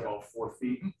inset about 4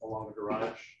 feet along the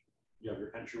garage. You have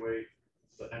your entryway,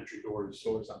 the entry doors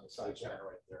on the side, yeah,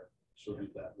 right there. So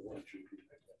read that, the entry,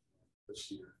 the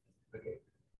cedar. Okay.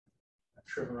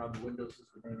 Trim around the windows is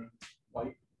remaining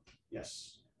white.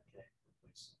 Yes.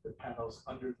 The panels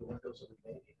under the windows are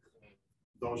remaining.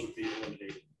 Those would be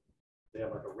eliminated. They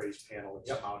have like a raised panel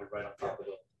that's mounted right on top of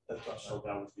the. That's what So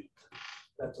that would be.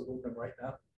 That's aluminum right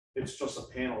now. It's just a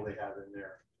panel they have in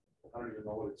there. I don't even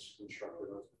know what it's constructed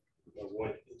of.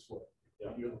 Wood. It's wood.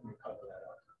 Yeah. You're looking to cover that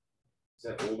up. Is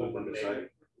that aluminum siding?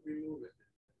 Remove it.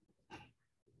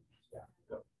 Yeah.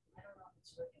 I don't know if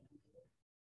it's working.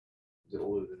 Is it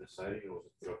older than the siding, or was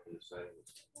it put up in the siding?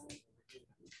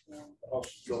 The house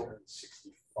was built in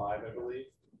 65, I believe.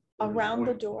 Around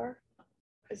the door?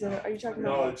 Is it, are you talking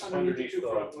about? No, it's underneath the.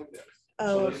 Oh,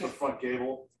 So this is okay. the front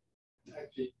gable.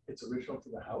 Actually, it's original to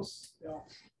the house. Yeah.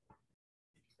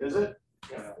 Is it?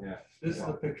 Yeah. This is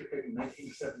a picture taken in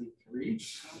 1973.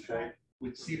 Okay.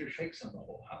 With cedar shakes on the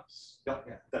whole house. Yep.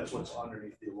 Yeah. That's what's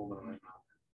underneath the aluminum right now.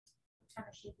 What kind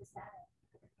of shape is that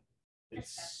in?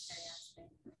 It's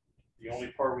the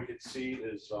only part we could see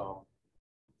is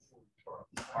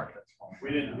we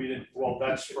didn't well,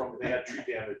 that's from, they had tree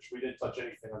damage. We didn't touch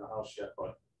anything on the house yet,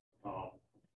 but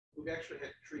We've actually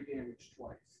had tree damage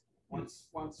twice. Once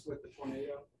with the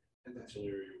tornado, and then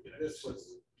this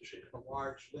was a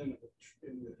large limb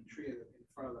in the tree in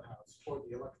front of the house toward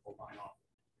the electrical line off.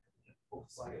 Both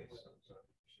sides.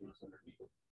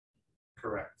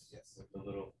 correct. Yes. The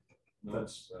little.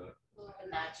 That's It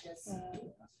matches.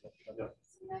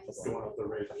 going up the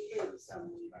rate.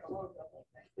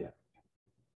 Yeah.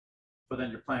 But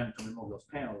then your plan to remove those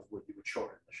panels would you would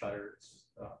shorten the shutters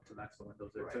to match the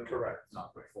windows there too? Correct.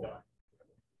 Not before. Yeah.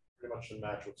 Pretty much to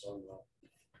match what's on the.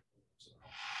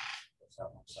 That's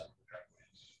that one side of the driveway.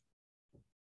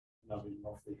 Now we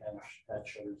know if they had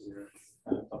shutters there.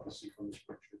 Kind of tough to see from this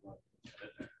picture, but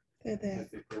They're there. I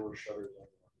think there were shutters on.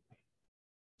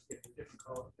 Yeah, they're different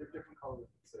color. They're different color.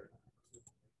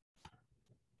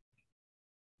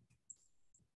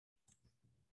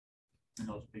 And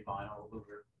those would be vinyl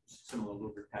louver, similar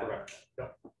louver pattern. Correct.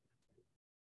 Yep.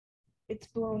 It's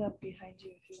blown up behind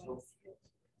you if you want to see it.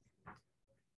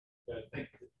 Yeah, I think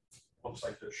it looks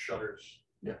like there's shutters.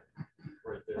 Yeah.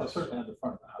 Right there. Well, certainly on the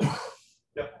front of the house.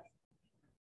 Yep.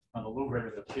 On the louver,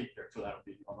 there's a peak there too, that would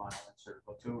be a vinyl insert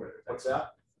too, or. What's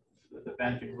that? The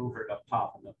bending louver up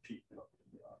top and the peak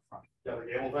front. Yeah, the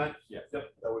gable vent? Yeah. Yep,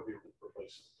 that would be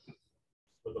replaced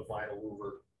with the vinyl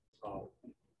louver.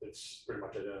 It's pretty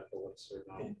much identical. What's there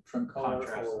now? In trim color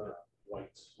Contrast or-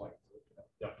 white.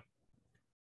 Yep.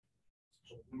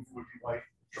 So the roof would be white,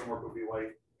 trim work would be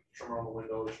white, trim on the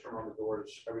windows, trim on the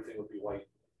doors, everything would be white.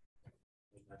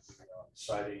 And then the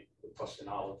siding, the Tuscan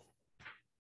olive.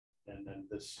 And then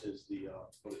this is the,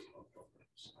 what is it?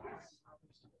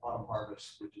 Autumn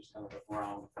harvest, which is kind of a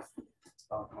brown,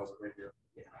 color right here.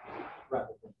 Yeah.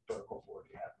 Rather than vertical board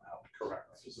you have now. Correct.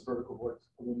 Is the vertical board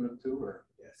aluminum too, or?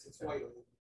 Yes, it's white.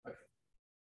 Okay.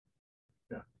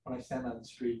 Yeah, when I stand on the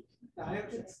street,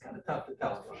 it's kind of tough to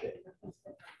tell the shape.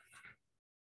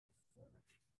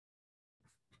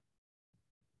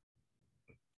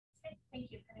 Okay,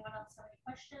 thank you. Anyone else have any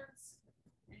questions?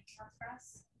 Anything else for us?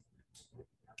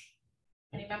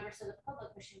 Any members of the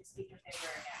public wishing to speak in favor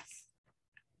or against?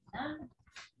 None?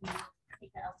 I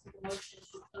think that I'll take a motion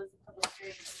to close the public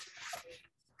hearing.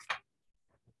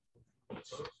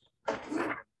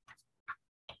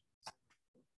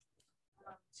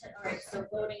 All right, so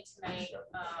voting tonight,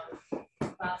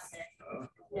 Bosick,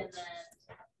 and then,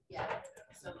 yeah,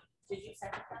 so did you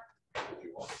second that?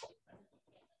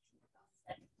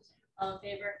 All in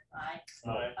favor? Aye.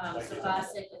 So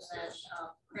Bosick and then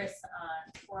Chris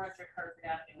on 400 Harvard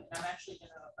Avenue. And I'm actually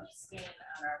going to abstain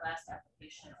on our last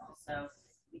application also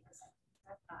because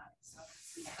I have five. So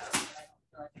we have, but I don't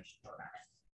feel like I should vote on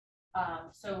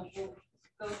it. So we'll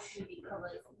go to the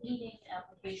public meeting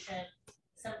application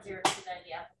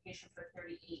 70290 application for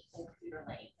 38 Old Peter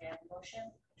Lane. May I have a motion?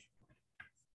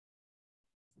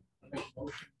 I make a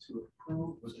motion to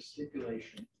approve with a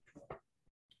stipulation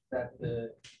that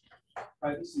the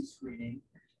privacy screening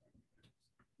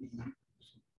be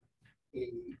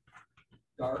a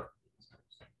dark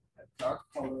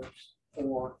colors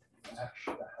or match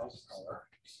the house color.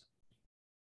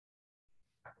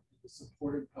 The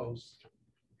supported post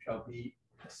shall be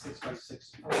a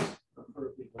 6x6 post,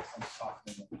 preferably with some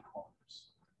softening of the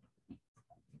corners.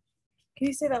 Can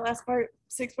you say that last part?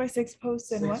 6x6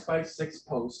 posts and what? 6x6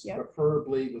 posts, Yep.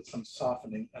 preferably with some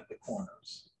softening at the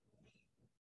corners.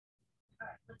 All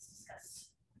right, let's discuss.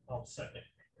 I'll second.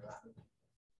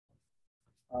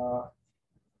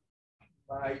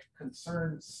 My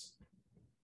concerns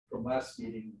from last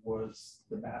meeting was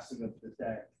the massing of the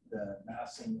deck, the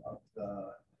massing of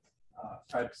the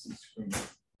privacy screen.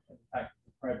 In fact,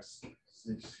 the privacy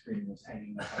screen was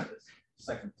hanging up on this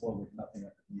second floor with nothing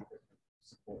underneath it to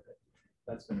support it.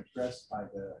 That's been addressed by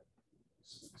the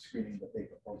screening that they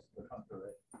proposed to put under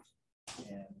it.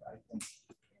 And I think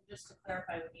Just to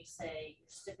clarify, when you say you're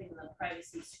stipping the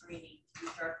privacy screening to be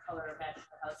dark color or match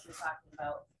the house, you're talking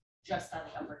about just on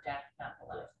the upper deck, not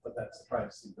below. but that's the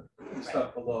privacy. The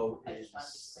stuff below I is. just want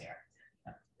to be clear.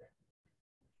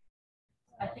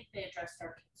 I think they addressed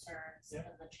our concerns and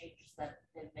the changes that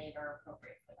they've made are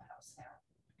appropriate for the house now.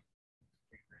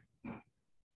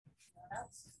 Anyone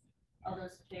else? All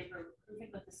those in favor of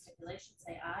approving with the stipulation,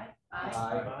 say aye.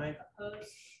 Aye. Opposed?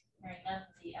 Hearing none,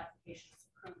 the application is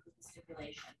approved with the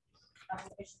stipulation.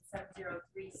 Application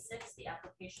 7036, the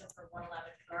application for 111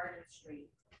 Garden Street.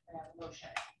 And I have a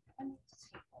motion.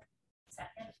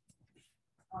 Second.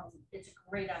 It's a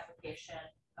great application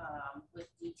with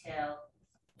detail.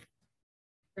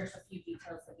 There's a few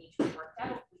details that need to be worked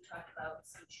out. We talked about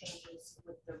some changes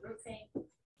with the roofing.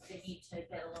 They need to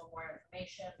get a little more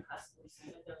information, possibly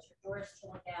some windows or doors to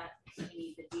look at. We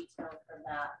need the detail for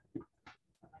that.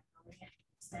 Am I calling it?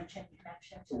 Extension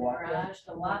connection to the walkway. garage,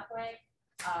 the walkway.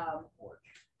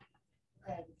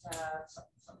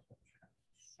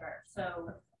 Sure.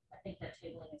 So I think that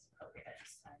tabling is appropriate at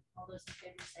this time. All those in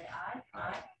favor say aye.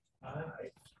 Aye.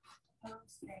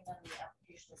 Opposed? Hearing none, the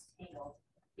application is tabled.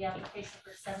 The application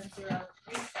for 7037,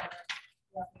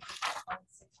 the application for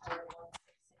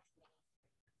 16416.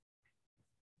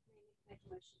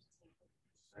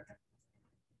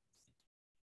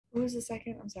 Who was the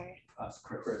second? I'm sorry.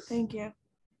 Chris. Thank you.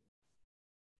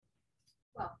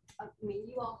 Well, I mean,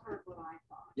 you all heard what I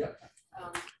thought. Yep.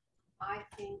 I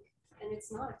think, and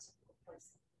it's not a typical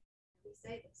place. We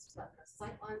say this, but the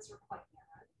sight lines are quite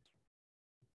bad.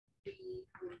 When you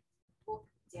look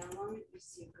down on it, you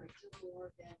see a great deal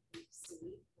more than we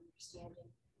see when you're standing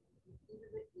either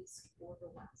the east or the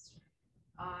west.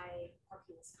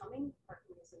 Parking is coming,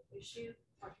 parking is an issue,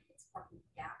 parking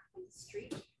back from the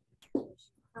street. As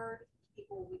you heard,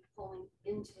 people will be pulling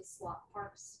into the slot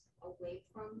parks away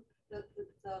from the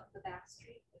back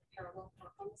street, the parallel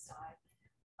park on the side.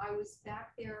 I was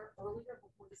back there earlier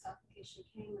before this application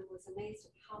came and was amazed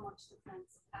at how much the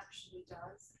fence actually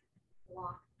does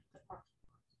block the parking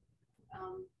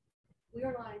lot. We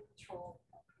are not in control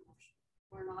of commercial.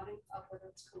 We're not in,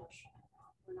 whether it's commercial or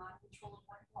not, we're not in control of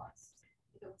what it was.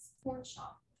 If it was a porn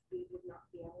shop, we would not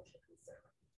be able to consider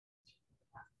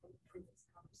that from previous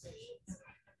conversations.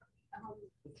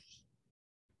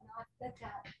 Not that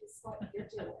that is what you're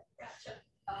doing.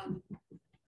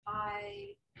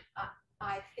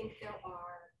 I think there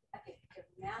are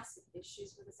massive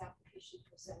issues with this application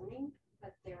for zoning,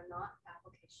 but they're not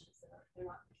applications they're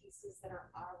not pieces that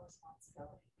are our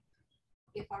responsibility.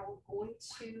 If I were going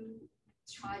to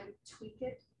try to tweak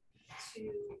it to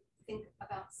think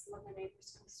about some of the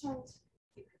neighbors' concerns,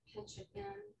 you could pinch it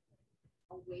in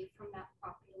away from that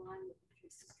property line with the Three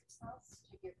Sisters house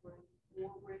to give room,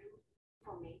 more room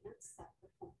for maintenance. That the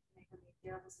point the neighbor made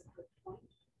there was a good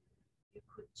point. You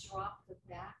could drop the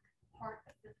back part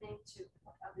of the thing to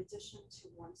of addition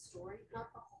to 1 story,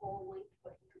 not the whole length,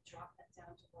 but you could drop that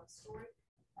down to 1 story.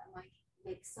 That might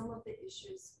make some of the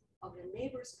issues of the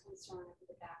neighbors' concern over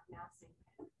the back massing.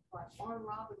 But on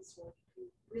Robbinswood, you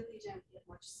really don't get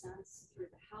much sense through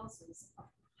the houses of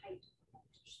height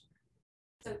addition.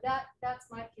 So that's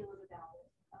my feeling about it.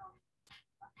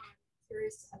 I'm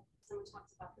curious. Someone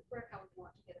talks about the brick. I would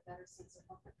want to get a better sense of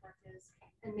what the brick is,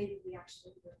 and maybe we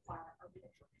actually require a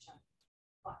relocation.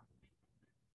 But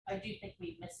I do think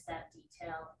we missed that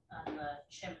detail on the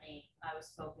chimney. I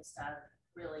was focused on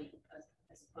really,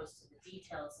 as opposed to the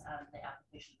details on the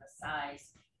application, the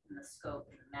size and the scope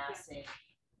and the massing.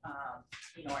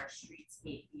 Our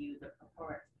streetscape view, the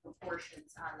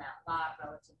proportions on that lot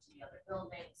relative to the other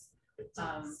buildings.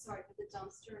 Sorry, but the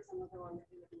dumpster is another one that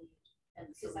we would need.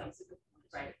 And so that was a good point.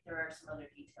 Right, there are some other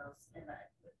details in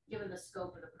that. Given the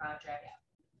scope of the project,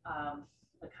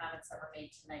 the comments that were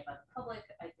made tonight by the public,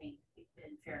 I think,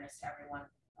 in fairness to everyone,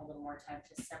 a little more time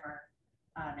to simmer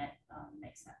on it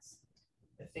makes sense.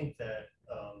 I think that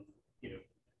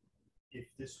if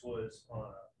this was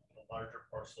on a larger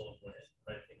parcel of land,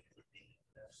 I think it would be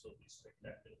an absolutely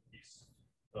spectacular piece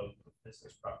of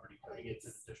business property coming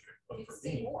into the district. But you'd for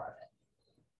see me, more of it.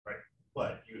 right?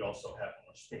 But you'd also have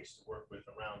more space to work with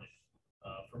around it.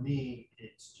 For me,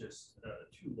 it's just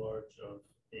too large of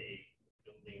a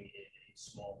building in a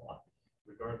small lot,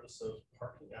 regardless of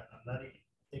parking. I'm not even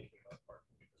thinking about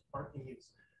parking because parking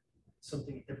is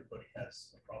something everybody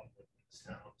has a problem with in this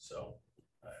town. So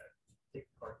take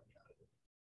parking out of it.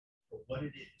 For what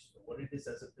it is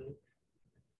as a building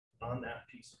on that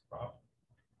piece of property,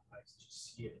 I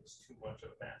just see it as too much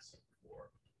of a massing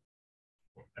for.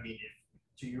 I mean, if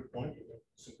to your point, you make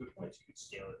some good points. You could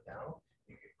scale it down.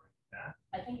 You could bring it back.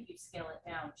 I think if you scale it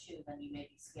down too, then you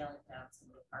maybe scale it down some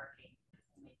of the parking.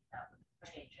 Maybe that would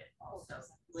change it. Also,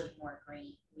 leave more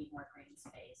green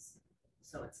space,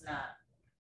 so it's not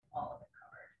all of it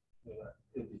covered.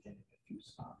 It'll be getting a few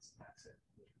spots. That's it.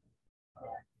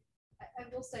 I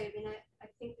will say, I mean, I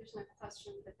think there's no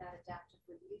question that adaptive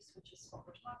reuse, which is what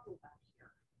we're talking about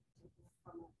here,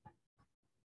 from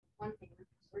one family,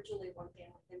 originally one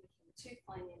family, then became 2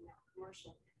 family, and now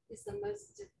commercial, is the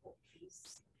most difficult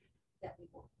piece that we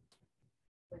want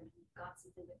when you've got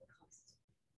something that becomes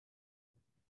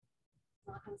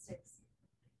not going to stay the same.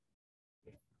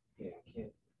 Yeah, you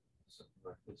can't, something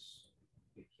like this,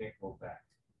 you can't go back.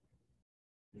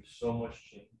 There's so much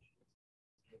change.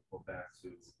 You can't go back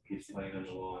to kids playing on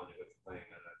the lawn, you got playing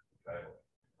on a driveway.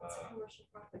 It's a commercial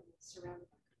property surrounded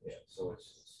by. Yeah, so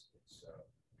it's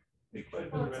big.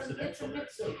 Well, it's a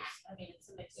mixed use. I mean,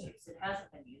 it's a mixed use. It hasn't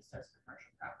been used as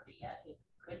commercial property yet. It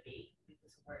could be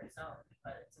because of where it's owned,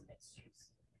 but it's a mixed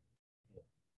use.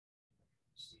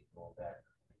 Steve, all that.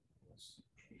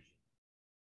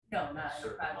 No, not in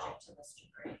a project to this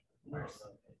degree.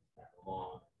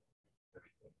 Lawn,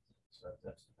 everything. So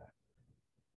that's the fact.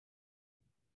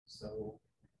 So,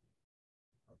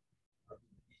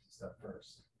 easy stuff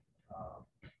first.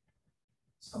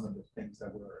 Some of the things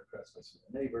that were addressed by some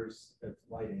of the neighbors, that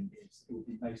lighting is, it would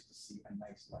be nice to see a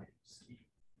nice lighting scheme.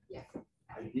 Yeah.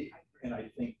 And I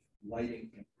think lighting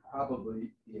can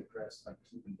probably be addressed by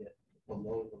keeping it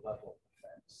below the level of the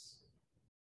fence.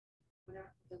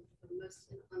 Whatever the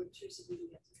most unobtrusive we can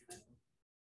get to try.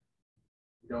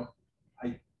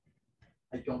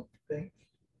 I don't think,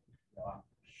 I'm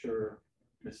sure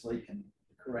Ms. Lee can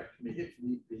correct me if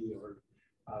need be, or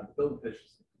the building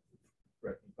officials can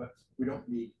correct me, but we don't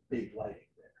need big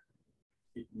lighting there.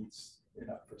 It needs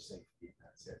enough for safety, and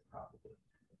that's it, probably.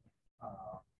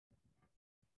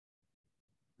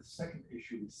 The second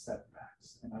issue is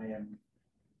setbacks, and I am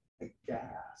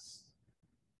aghast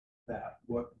that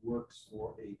what works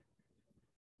for a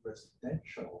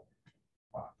residential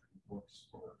property works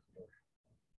for a commercial.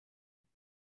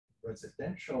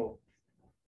 Residential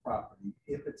property,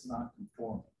 if it's not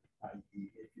conforming,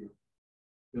 i.e. if your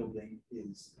building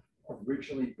is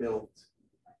originally built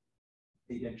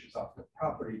 8 inches off the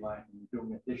property line, and you're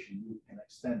doing addition, you can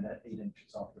extend that 8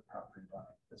 inches off the property line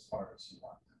as far as you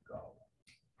want to go.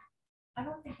 I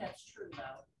don't think that's true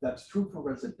though. That's true for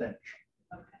residential.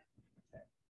 Okay.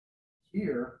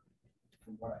 Here,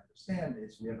 from what I understand,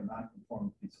 is we have a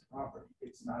non-conforming piece of property.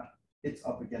 It's not, it's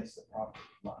up against the property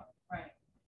line. Right.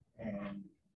 And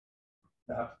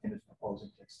the applicant is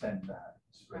proposing to extend that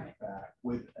straight back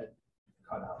with a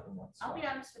cutout in one I'll be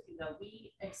spot. honest with you though,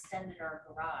 we extended our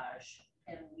garage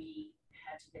and we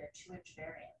had to get a 2-inch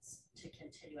variance to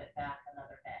continue it back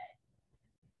another day.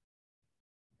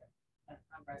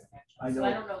 I'm residential, I so know-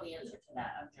 I don't know the answer to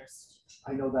that, I'm just.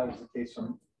 I know that was the case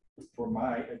for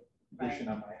my addition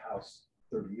on my house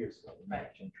 30 years ago. We never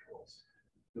changed rules.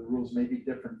 The rules may be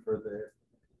different for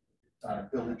the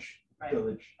village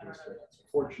district.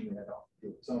 Fortunately, I don't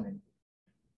do zoning.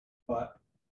 But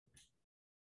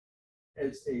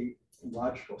as a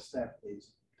logical step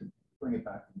is to bring it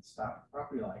back and stop the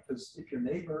property line. Because if your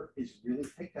neighbor is really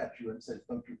picked at you and says,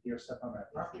 don't you dare step on my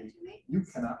property, you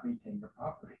cannot maintain your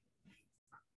property.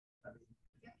 I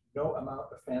mean, no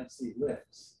amount of fancy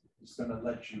lifts is going to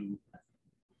let you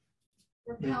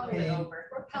Repelling maintain, over,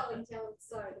 repelling down the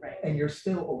side. Right. and you're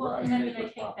still over Well, on and your I mean, I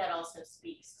neighbor's think property. that also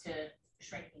speaks to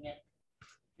shrinking it.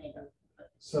 Neighbor.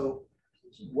 So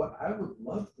what I would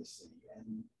love to see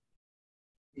and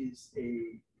is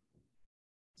a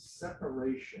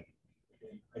separation,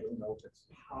 and I don't know if it's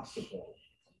possible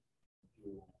to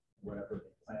do whatever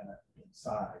they plan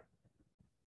inside,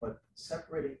 but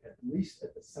separating at least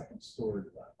at the second story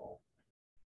level,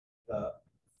 the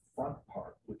front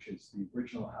part, which is the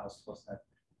original house plus that,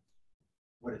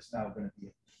 what is now going to be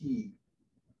a key,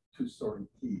 2-story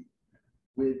key,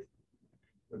 with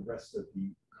the rest of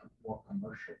the more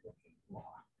commercial looking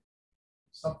block.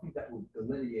 Something that would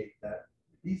delineate that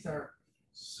these are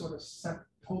sort of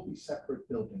totally separate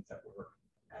buildings that were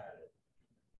added,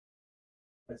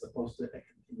 as opposed to a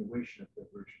continuation of the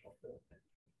original building.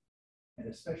 And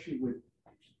especially with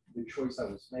the choice I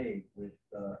was made with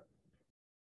the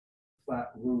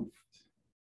flat roofed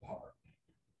part,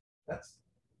 that's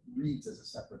reads as a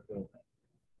separate building.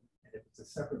 And if it's a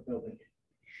separate building, it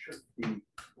should be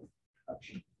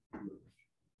touching roof.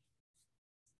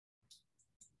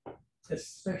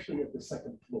 Especially at the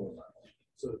second floor level.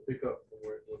 So to pick up from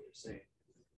what you're saying,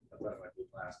 I thought it might be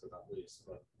last but not least,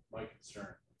 but my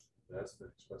concern that's been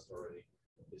expressed already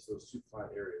is those 2 flat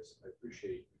areas. I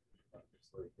appreciate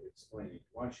explaining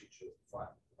why she chose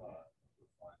flat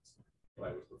roof lines, but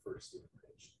I would prefer to see them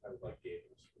pitched. I would like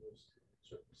gables for those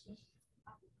surfaces.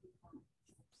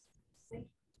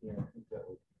 Yeah, I think that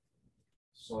would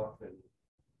soften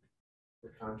the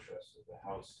contrast of the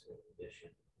house and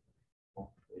addition.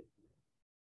 It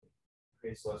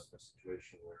creates less of a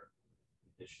situation where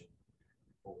addition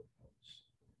overcomes.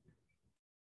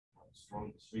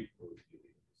 Strong street food,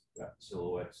 you've got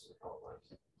silhouettes and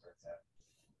outlines and things like that.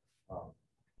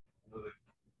 Another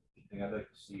thing I'd like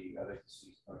to see a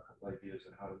couple ideas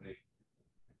on how to make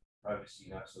privacy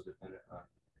not so dependent on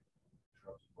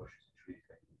shrubs, bushes, and trees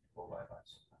that you can go by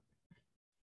sometimes.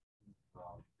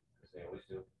 Because they always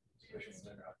do, especially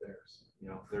when they're not theirs.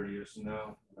 30 years from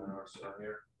now, none of us are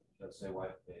here, they'll say, why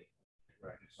did they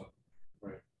do something?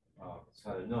 Right. It's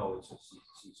not a no, it's just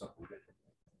see something different.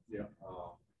 Yeah.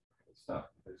 It's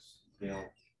tough because they don't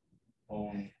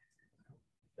own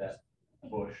that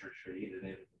bush or tree,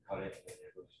 they're able to cut it and then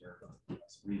they're able to serve on.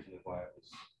 That's the reason why it was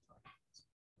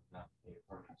not a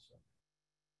permanent. So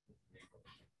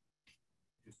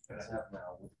just kind of have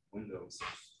now with windows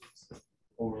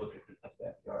overlooking the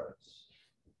backyards.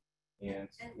 And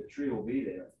the tree will be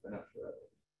there, but not forever.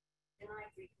 And I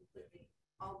agree completely,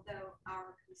 although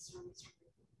our concerns are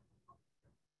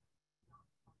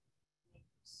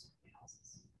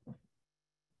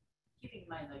Keeping in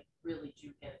mind, like, really do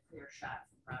get a clear shot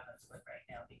from Robbinswood right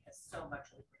now because so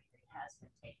much of the greenery has been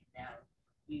taken down.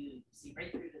 You see right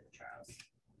through to the Charles.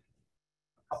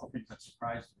 A couple things that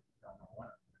surprised me. I don't know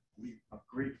what. We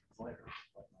agreed later.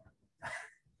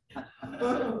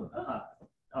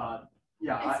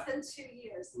 Yeah. It's been 2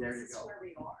 years. And There this you is go. where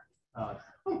we are.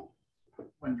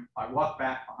 When I walked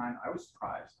back behind, I was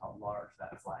surprised how large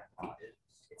that flag plot is.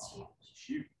 It's huge. It's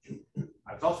huge.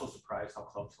 I was also surprised how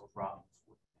close those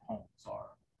Robbinswood homes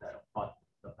are that abut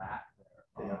the back there.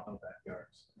 They have no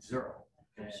backyards. Zero.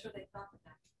 I'm And- sure they thought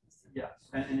that. Yes,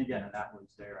 and again, and that was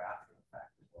there after the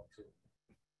fact as well too.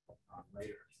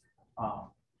 Later.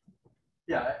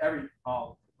 Yeah,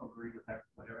 I'll agree with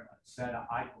what everyone said.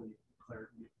 I believe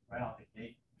clear right out the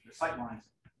gate. The sight lines,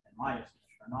 in my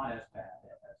estimation, are not as bad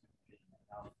as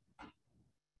out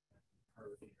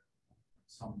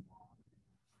some.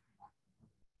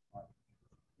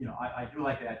 you know, I do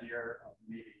like the idea of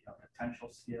maybe a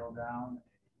potential scale down,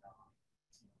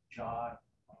 jog,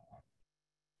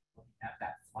 looking at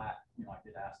that flat, you know, I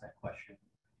did ask that question.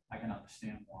 I can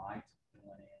understand why to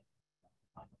delineate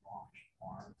on the launch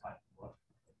farm type look.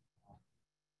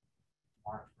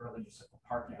 Mark earlier just said the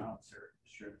parking, I don't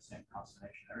share the same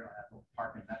consternation. Everyone has little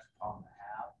parking, that's a problem to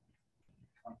have.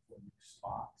 24 new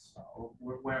spots, or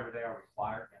wherever they are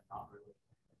required, and not really.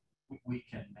 We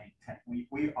can maintain,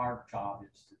 our job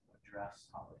is to address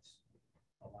how it's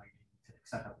the lighting to the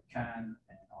extent that we can,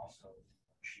 and also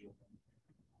shielding.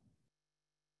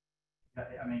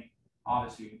 I mean,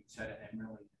 obviously you said it, and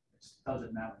really it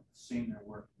doesn't matter the scene they're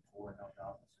working for, no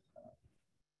doubt.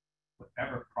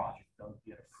 Whatever project does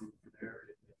get approved for there,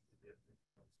 if it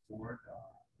goes forward,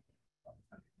 it's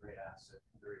going to be a great asset,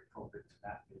 very appropriate to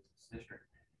that business district.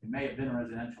 It may have been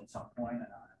residential at some point, and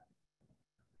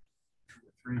 2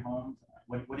 or 3 homes.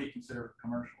 What do you consider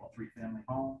commercial? A 3-family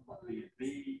home, a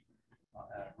B&B,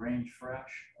 Range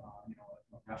Fresh, you know,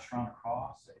 a restaurant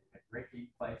across, a great eat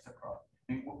place across.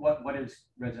 I mean, what is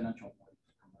residential? What is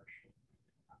commercial?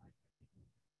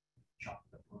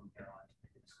 Chocolate Bloom Airlines,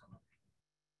 it's commercial.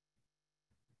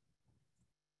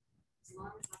 As long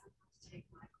as I don't have to take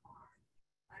my car,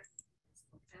 I just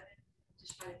look at it,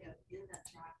 just try to go in that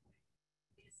driveway.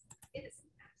 It is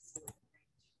an absolute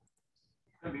range.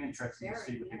 It's going to be interesting to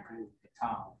see what they do with the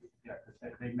town. Yeah,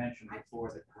 because they mentioned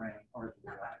before the Grain or the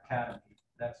Academy.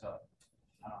 That's a,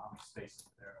 I don't know how many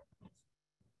spaces there.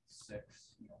 6,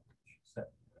 you know.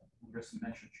 Marissa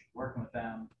mentioned she's working with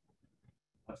them.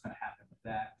 What's going to happen with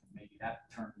that? Maybe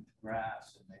that turns into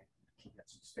grass, and they can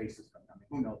get some spaces. I mean,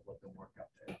 who knows what they'll work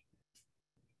out there.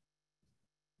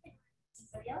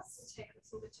 Anybody else?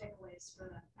 Some good takeaways for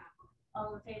that.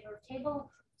 All in favor of table,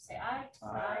 say aye.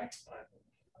 Aye.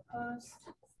 Opposed?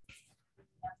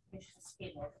 Application is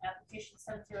tabled. Application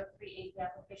 7038, the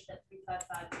application at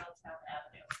 355 Middletown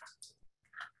Avenue.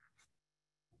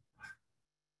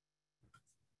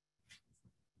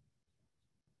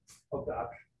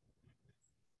 Adoption.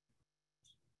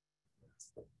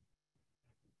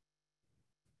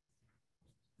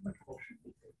 Make a motion to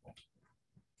table.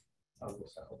 I will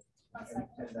settle.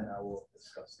 And then I will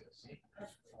discuss this.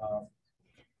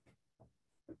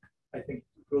 I think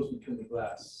it goes between the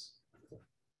glass.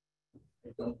 I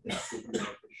don't think it would be in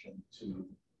addition to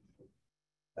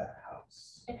that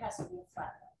house. It has to be a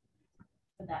flat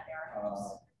for that era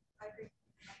house. I agree.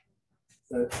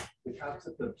 The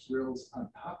concept of grills on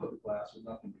top of the glass with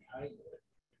nothing behind it,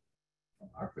 from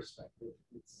our perspective,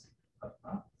 it's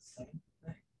about the same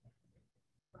thing.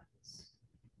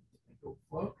 It'll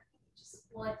float.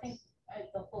 Well, I think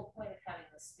the whole point of having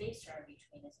the spacer in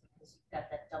between is because you've got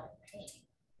that double pane.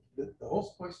 The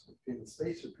whole point between the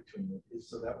spacer between it is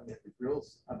so that when you have the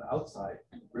grills on the outside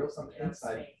and the grills on the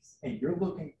inside, and you're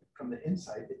looking from the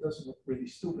inside, it doesn't look really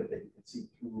stupid that you can see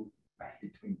through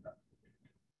between them.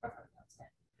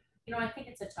 You know, I think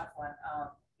it's a tough one.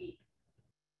 We've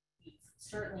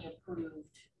certainly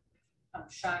approved, I'm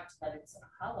shocked that it's a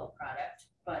hollow product,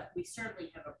 but we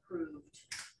certainly have approved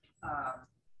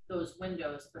those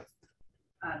windows, but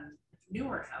on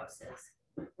newer houses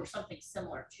or something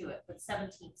similar to it, but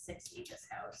 1760, this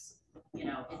house, you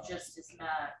know, it just is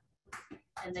not,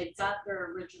 and they've got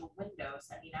their original windows.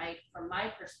 I mean, from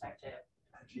my perspective,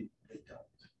 actually, they don't.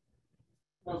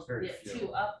 well, the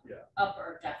 2 up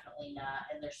are definitely not,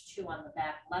 and there's 2 on the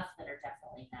back left that are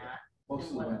definitely not.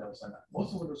 Most of the windows are not.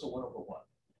 Most of the windows are 1/1.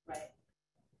 Right.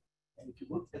 And if you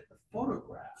look at the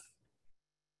photograph,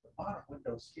 the bottom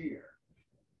windows here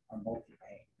are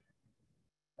multi-pane.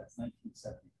 That's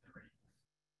 1973.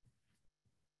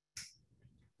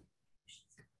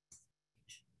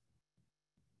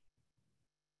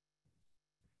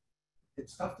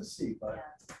 It's tough to see, but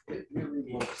it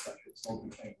really looks like it's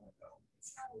multi-pane window.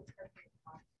 It's not a perfect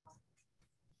one.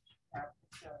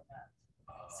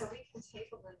 So we can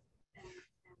table it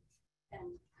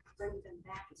and bring them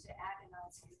back to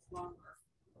agonize longer.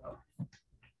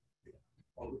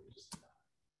 Or we could just,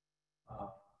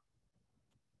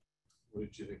 what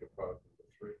did you think of product number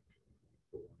 3?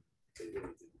 They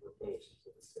really didn't propose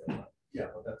until the sale. yeah,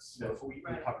 well, that's, We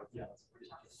covered,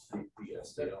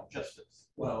 justice.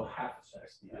 well, half of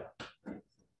that, yeah.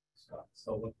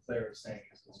 So what Claire is saying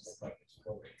is this looks like it's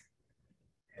floating.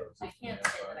 I can't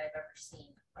say that I've ever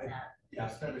seen that. Yeah,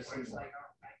 I've never seen one.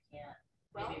 I can't.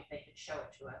 Maybe if they could show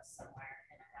it to us somewhere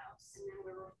in a house. And then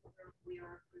we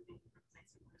are approving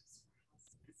replacement versus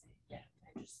yeah,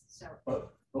 I just so.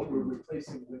 But we're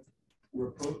replacing with,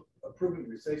 we're approving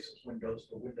replacement windows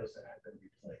for windows that have been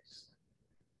replaced.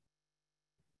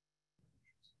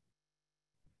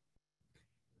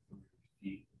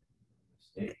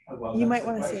 well, You that's might the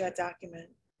want to see question. that document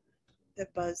that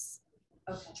Buzz.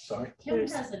 Okay. Sorry? Kim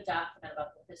There's- has a document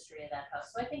about the history of that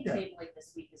house, so I think Yeah. tabling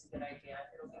this week is a good idea.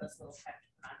 It'll give us a little time to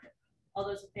ponder. All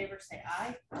those in favor say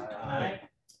aye. Aye.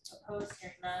 Opposed,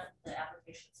 hearing none, the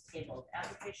application is tabled.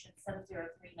 Application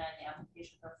 7039, the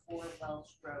application for 4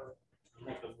 Wells Road.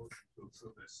 Make a motion to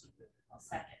approve this. I'll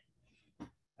second.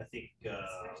 I think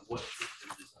what has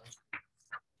been designed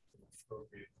is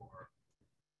appropriate for,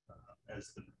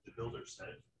 as the builder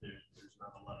said, there's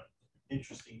not a lot of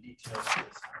interesting details to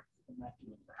this. It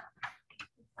actually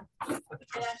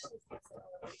fits a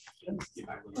little. Just give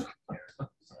it a little care,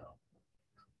 so,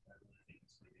 I really think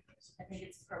it's really nice. I think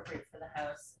it's appropriate for the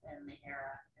house and the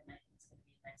era, and I think it's gonna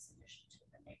be a nice addition to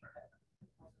the neighborhood.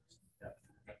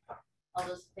 All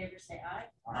those in favor say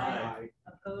aye. Aye.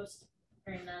 Opposed,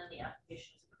 hearing none, the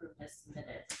application is approved as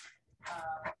submitted.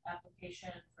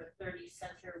 Application for 30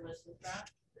 Center was withdrawn.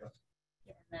 Yep.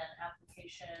 And then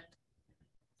application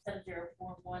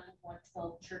 7041,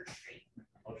 112 Church Street.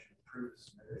 Motion approved,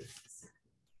 submitted.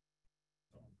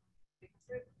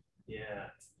 Yeah,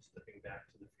 stepping back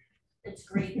to the future. It's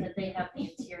great that they have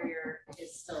the interior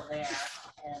is still there,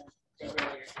 and they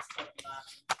really are just taking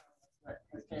off what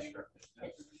has been hidden for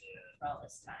all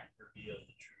this time. Reveal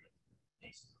the true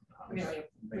nature of the house. Really,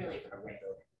 really Make a appropriate.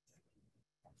 window.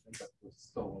 I think that was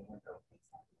stolen window.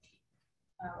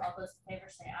 All those in favor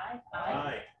say aye.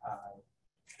 Aye.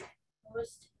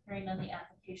 Opposed, hearing none, the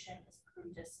application is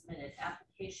approved as submitted.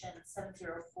 Application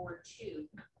 7042,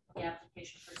 the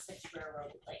application for 6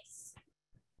 Railroad Place.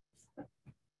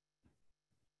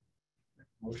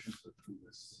 Motion to approve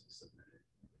this submitted.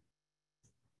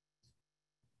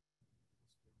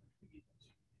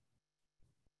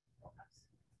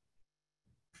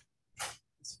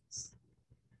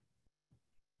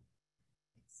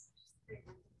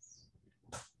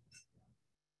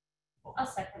 I'll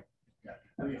second. Yeah,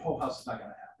 I mean, whole house is not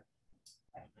gonna happen.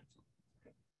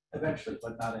 Eventually,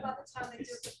 but not in. By the time they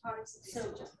do the products.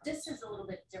 So this is a little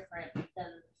bit different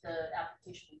than the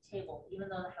application we tabled, even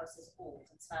though the house is old,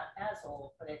 it's not as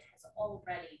old, but it has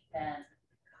already been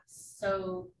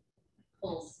so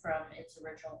pulled from its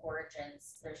original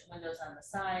origins. There's windows on the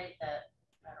side that,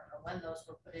 I don't know when those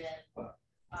were put in.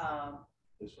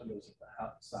 There's windows at the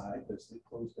outside, there's the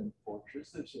closed-in porches,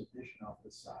 there's addition off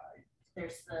the side.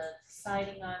 There's the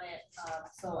siding on it,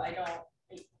 so I don't,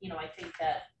 I think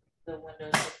that the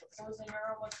windows they're proposing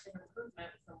are almost an improvement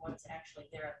from what's actually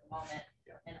there at the moment.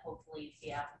 Yeah. And hopefully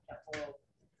the applicant will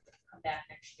come back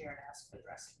next year and ask for the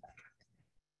rest of them.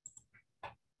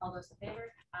 All those in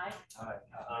favor? Aye.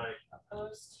 Aye.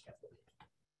 Opposed?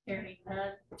 Hearing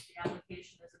none, the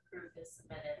application is approved as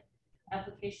submitted.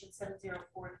 Application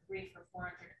 7043 for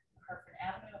 400 Hartford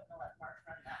Avenue. I'm gonna let Mark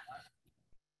run that one.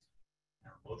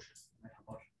 Now, motion, make a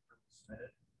motion approved, submitted.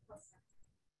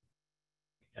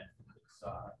 Yeah, it's,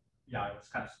 yeah, I was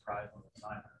kind of surprised when it's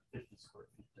 950 square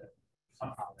feet that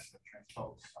somehow that would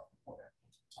transpose something for that.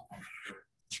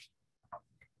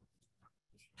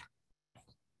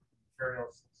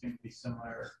 Materials seem to be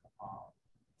similar.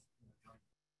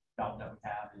 Doubt that we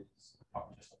have is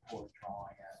probably just a poor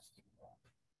drawing as to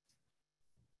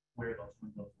where those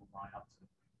windows will line up to the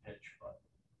pitch, but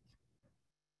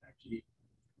actually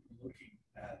looking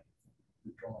at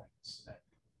the drawings that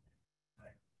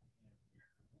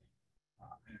I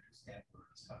understand where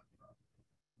it's coming from.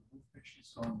 The roof pitch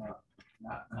is going up,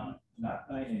 not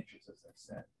 9 inches, as I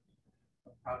said,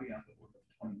 but probably on the order of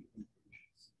 28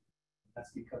 inches.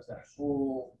 That's because that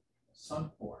whole sun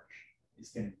porch is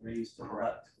getting raised to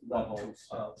the level of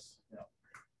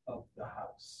the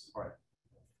house. Right.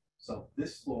 So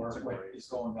this floor is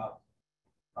going up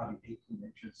probably 18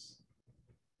 inches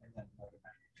and then another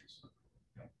 9 inches.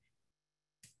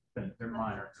 They're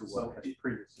minor to what has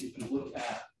previously. If you look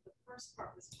at The first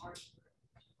part was hard.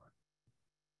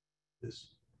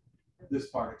 this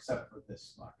part, except for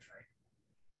this much, right?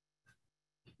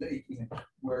 The 18 inch,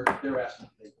 where they're asking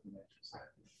for 18 inches.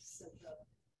 So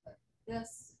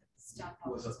this stuff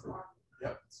Was was approved. hard.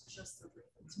 Yep. It's just the roof.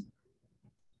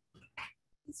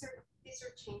 These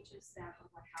are changes that are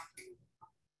what happened.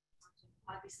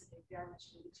 Obviously, they very much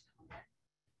need to come in.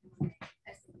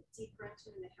 As they get deeper into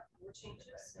it and they have more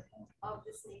changes of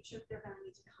this nature, they're gonna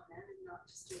need to come in and not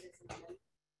just do it as an event.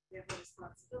 They have a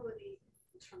responsibility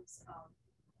in terms of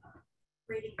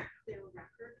creating a clear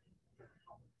record for the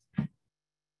public.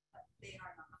 But they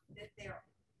are not, they are.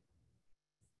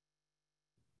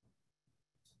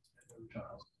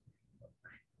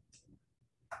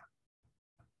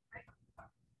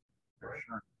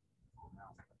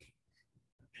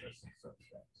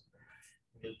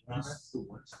 That's the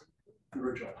worst. The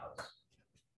original house.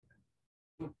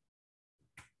 Right.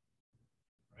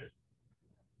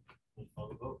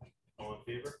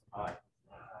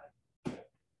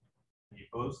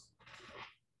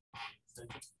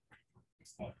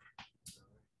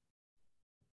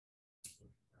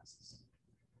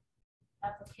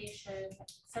 application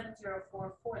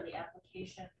 7044, the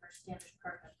application for Standish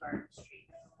Park and Garden Street.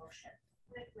 May I have a motion?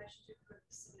 Make a motion to approve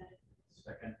the submitted.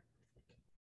 Second.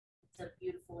 It's a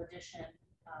beautiful addition.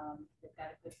 They've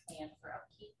got a good plan for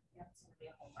upkeep. Yeah, it's gonna be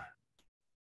a home run.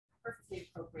 Perfectly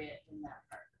appropriate in that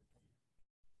park.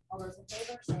 All those in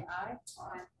favor, say aye.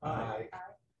 Aye.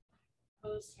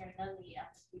 Opposed, hearing none, the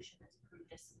application is approved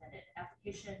as submitted.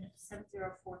 Application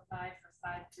 7045 for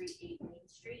 538 Main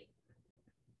Street.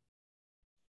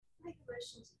 Make a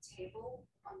motion to table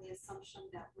on the assumption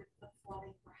that with the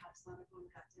flooding, perhaps not everyone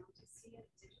got down to see it.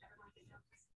 Did everyone get down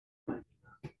to see it?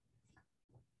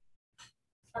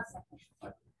 A second.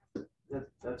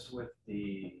 That's with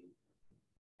the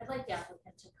I'd like the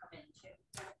applicant to come in too.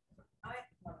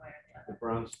 One way or the other.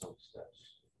 brownstone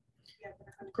steps.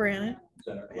 Granite. Is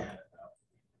that our plan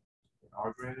now?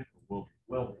 Are granted or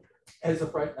will be? As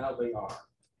of right now, they are.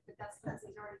 But that's,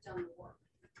 he's already done the work.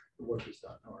 The work is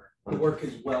done, or the work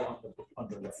is well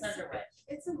underway. It's underway.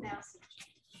 It's a massive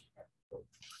change.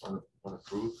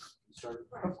 Unapproved, you started?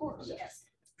 Of course. Yes.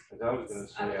 Because I was gonna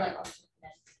I would say, like to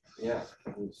submit. yeah,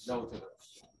 it was no to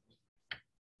this.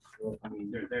 Well, I mean,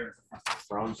 they're there.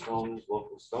 Brownstone is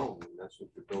local stone, and that's what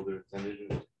the builder intended.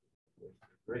 And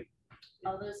great.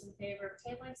 All those in favor of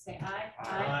tabling, say aye.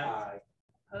 Aye.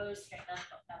 Opposed, hearing none,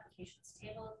 applications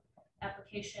tabled.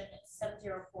 Application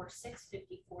 7046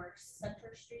 54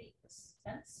 Center Street, this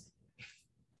fence.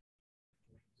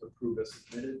 To approve as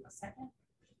submitted. A second.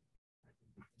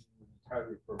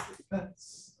 Entirely appropriate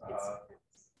fence.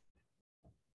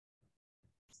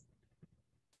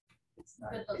 It's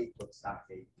not Good look. 8 foot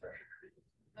stockade pressure treated.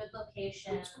 Good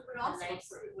location, Which we would a also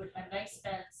nice, approve. with a nice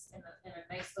fence in a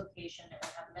nice location, it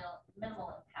would have minimal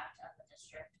impact on the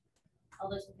district. All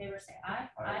those in favor say aye.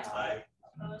 Aye.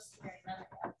 Opposed, hearing none,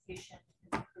 the application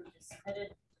is approved as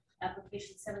submitted.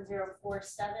 Application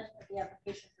 7047, the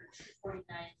application for 249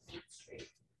 Main Street.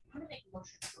 I'm gonna make a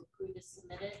motion to approve as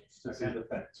submitted. To see the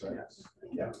fence, right?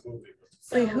 Yeah. Wait,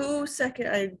 So, who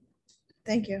second?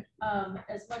 Thank you.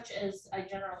 as much as I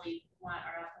generally want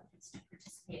our applicants to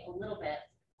participate a little bit,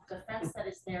 the fence that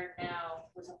is there now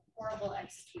was a horrible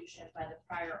execution by the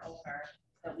prior owner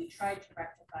that we tried to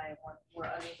rectify and were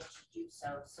unable to do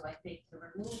so. So I think the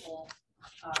removal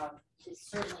is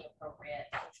certainly appropriate,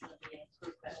 which would be an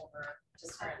improvement over the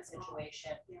current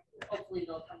situation. Hopefully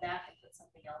they'll come back and put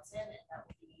something else in, and that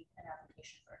will be an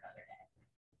application for another day.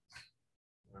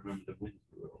 I remember the wind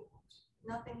blew it all.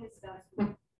 Nothing is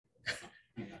done.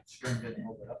 String didn't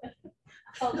hold it up.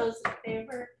 All those in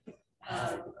favor?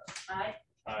 Aye.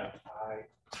 Aye.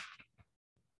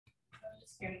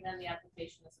 Just hearing none, the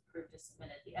application is approved as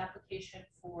submitted. The application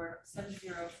for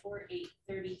 7048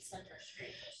 30 Center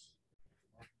Street.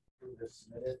 Approve as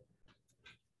submitted.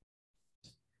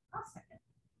 I'll second.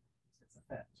 It's a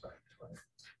fence, right?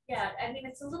 Yeah, I mean,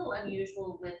 it's a little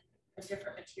unusual with a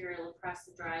different material across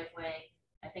the driveway.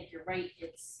 I think you're right,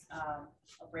 it's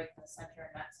a break in the center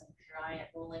and not some giant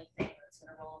rolling thing that's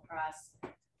gonna roll across.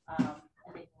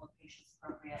 I think the location's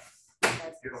appropriate.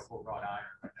 Beautiful wrought iron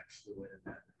right next to it, and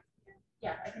then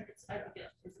Yeah, I think it's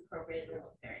appropriate, it'll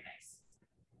look very nice.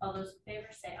 All those in favor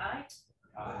say aye.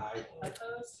 Aye.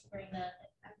 Opposed, hearing none,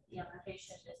 the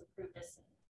application is approved as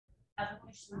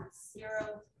application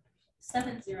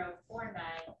 7049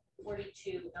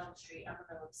 42 Elm Street. I'm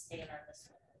gonna abstain on this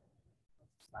one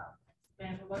as well. May I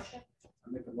have a motion? I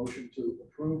make a motion to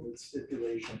approve with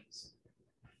stipulations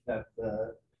that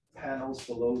the panels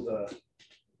below the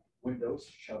windows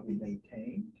shall be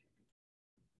maintained.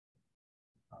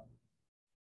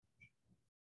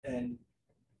 And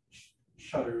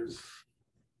shutters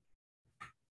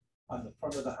on the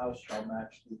front of the house shall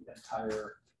match the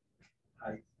entire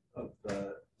height of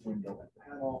the window and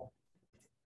panel.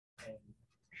 And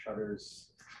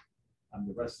shutters on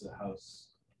the rest of the house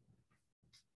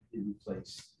be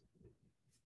replaced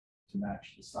to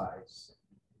match the size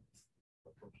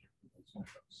of those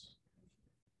windows.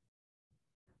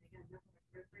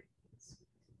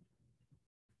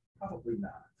 Probably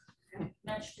not.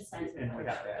 Match the size of the And we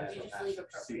got that. window. You just leave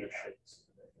appropriate.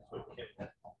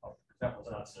 That was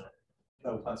not so.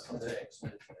 That was not something.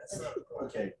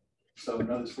 Okay, so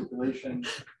another stipulation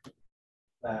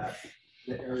that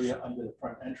the area under the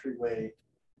front entryway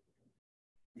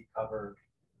be covered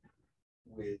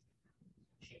with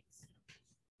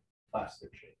plastic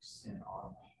shakes in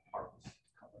autumn harvest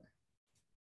color.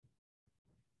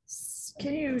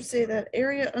 Can you say that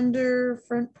area under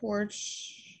front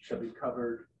porch? Shall be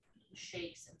covered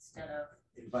Shakes instead of.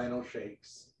 in vinyl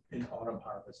shakes in autumn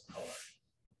harvest color.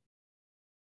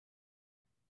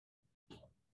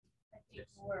 I think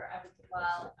more, I would,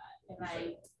 well,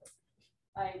 and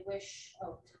I wish,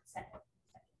 second.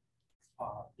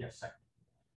 Yes, second.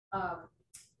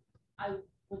 I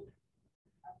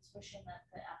was wishing that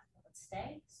the applicant would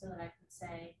stay so that I could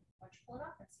say, why don't you pull it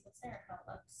off and see what's there, how it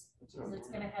looks. Because it's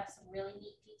gonna have some really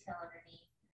neat detail underneath.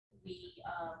 We,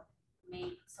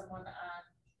 made someone on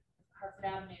Hartford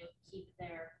Avenue keep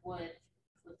their wood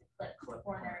with the clip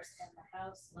corners, and the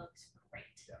house looks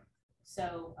great. Yeah.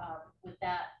 So, with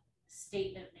that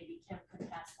statement, maybe Kim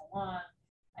could pass along.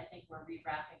 I think we're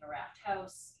rewrapping a wrapped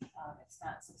house. It's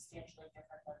not substantially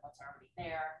different than what's already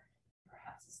there.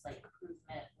 Perhaps a slight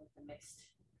improvement with the mixed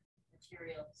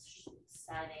materials,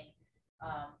 siding.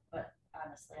 But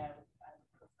honestly, I would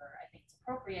prefer, I think it's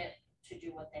appropriate to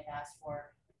do what they've asked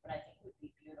for, but I think it would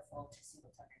be beautiful to see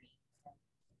what's underneath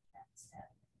instead.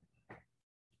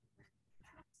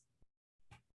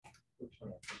 Which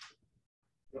one?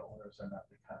 The owners are not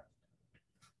the kind.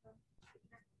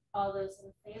 All those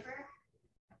in favor?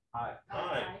 Aye.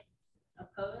 Aye.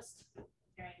 Opposed?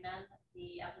 Hearing none,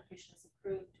 the application is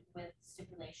approved with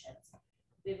stipulations.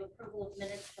 We have approval of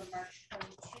minutes from March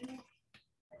 22.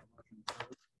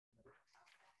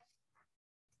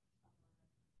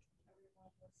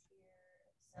 Everyone was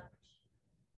here except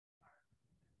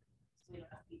we don't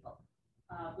have people.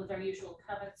 With our usual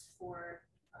comments for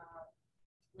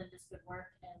Linda's good work,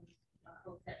 and I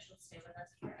hope that she'll stay with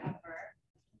us forever.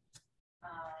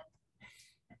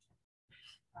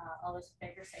 All those in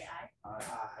favor say aye.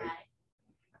 Aye.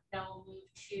 Now we'll move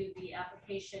to the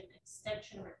application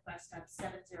extension request on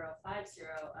 7050 on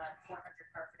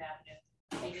 400 Hartford Avenue.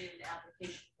 They needed an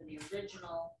application for the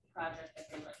original project that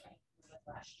they were with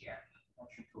last year.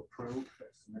 Motion to approve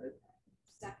as submitted.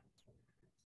 Second.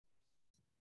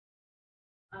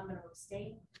 I'm going to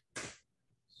abstain.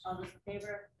 All those in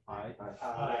favor? Aye.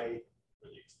 Aye. For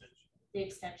the extension. The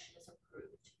extension is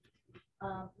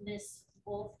approved. Ms.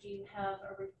 Wolf, do you have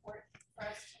a report for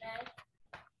us today?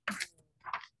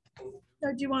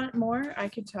 So do you want more? I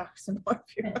could talk some more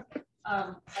if you want.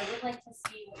 I would like to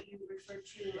see what you referred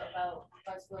to about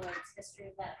Buzz Willard's history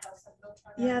of that house that built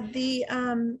on. Yeah, the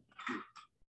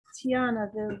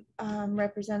Tiana, the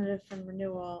representative from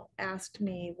Renewal, asked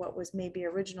me what was maybe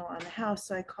original on the house,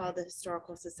 so I called the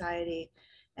Historical Society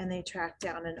and they tracked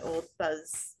down an old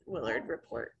Buzz Willard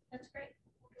report. That's great.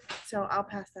 So I'll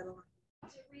pass that along.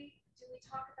 Did we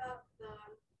talk about the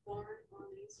barn on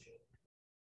Main Street?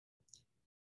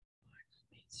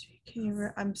 Can you,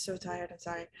 I'm so tired, I'm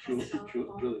sorry. Julie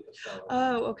Costello.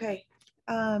 Oh, okay.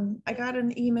 I got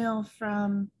an email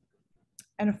from,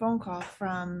 and a phone call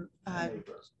from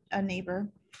a neighbor,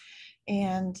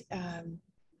 and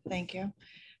thank you,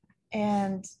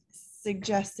 and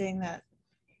suggesting that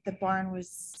the barn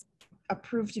was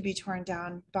approved to be torn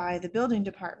down by the building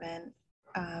department.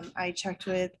 I checked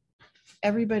with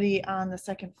everybody on the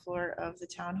second floor of the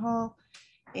town hall,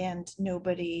 and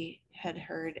nobody had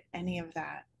heard any of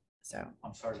that. So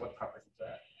I'm sorry, what property is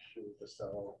that? Julie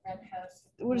Costello. Red house.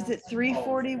 what is it,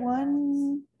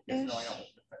 341 Yes, ish? no, I know.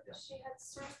 Yeah. She had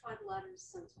certified letters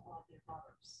sent to all the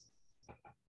abutters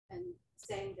and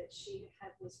saying that she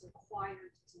was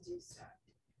required to do so,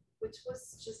 which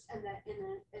was just, and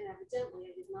evidently,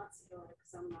 I did not see it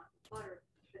because I'm not a butter,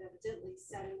 but evidently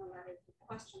setting a letter for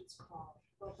questions called.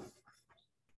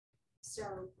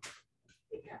 So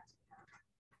it got to happen.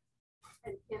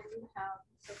 And Kim, you have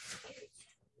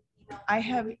I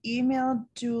have emailed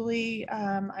Julie.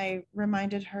 I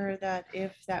reminded her that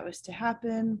if that was to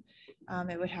happen,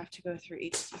 it would have to go through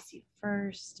HTC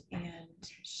first, and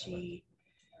she.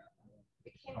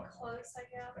 It came close, I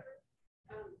gather.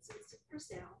 So it's for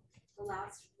sale. The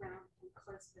last round and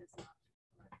close business.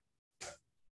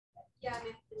 Yeah, I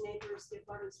mean, the neighbors, the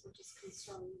abutters were just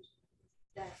concerned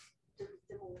that the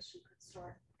demolition could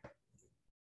start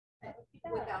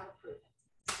without approval.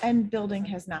 And building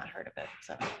has not heard of it,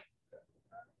 so.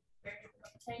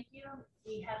 Thank you.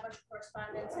 We have much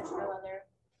correspondence and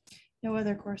No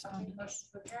other okay, correspondence. motion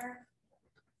to adjourn.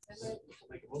 Second.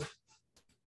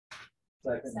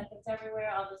 Seconds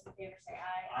everywhere. All those in favor say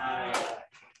aye.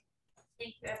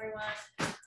 Thank you, everyone.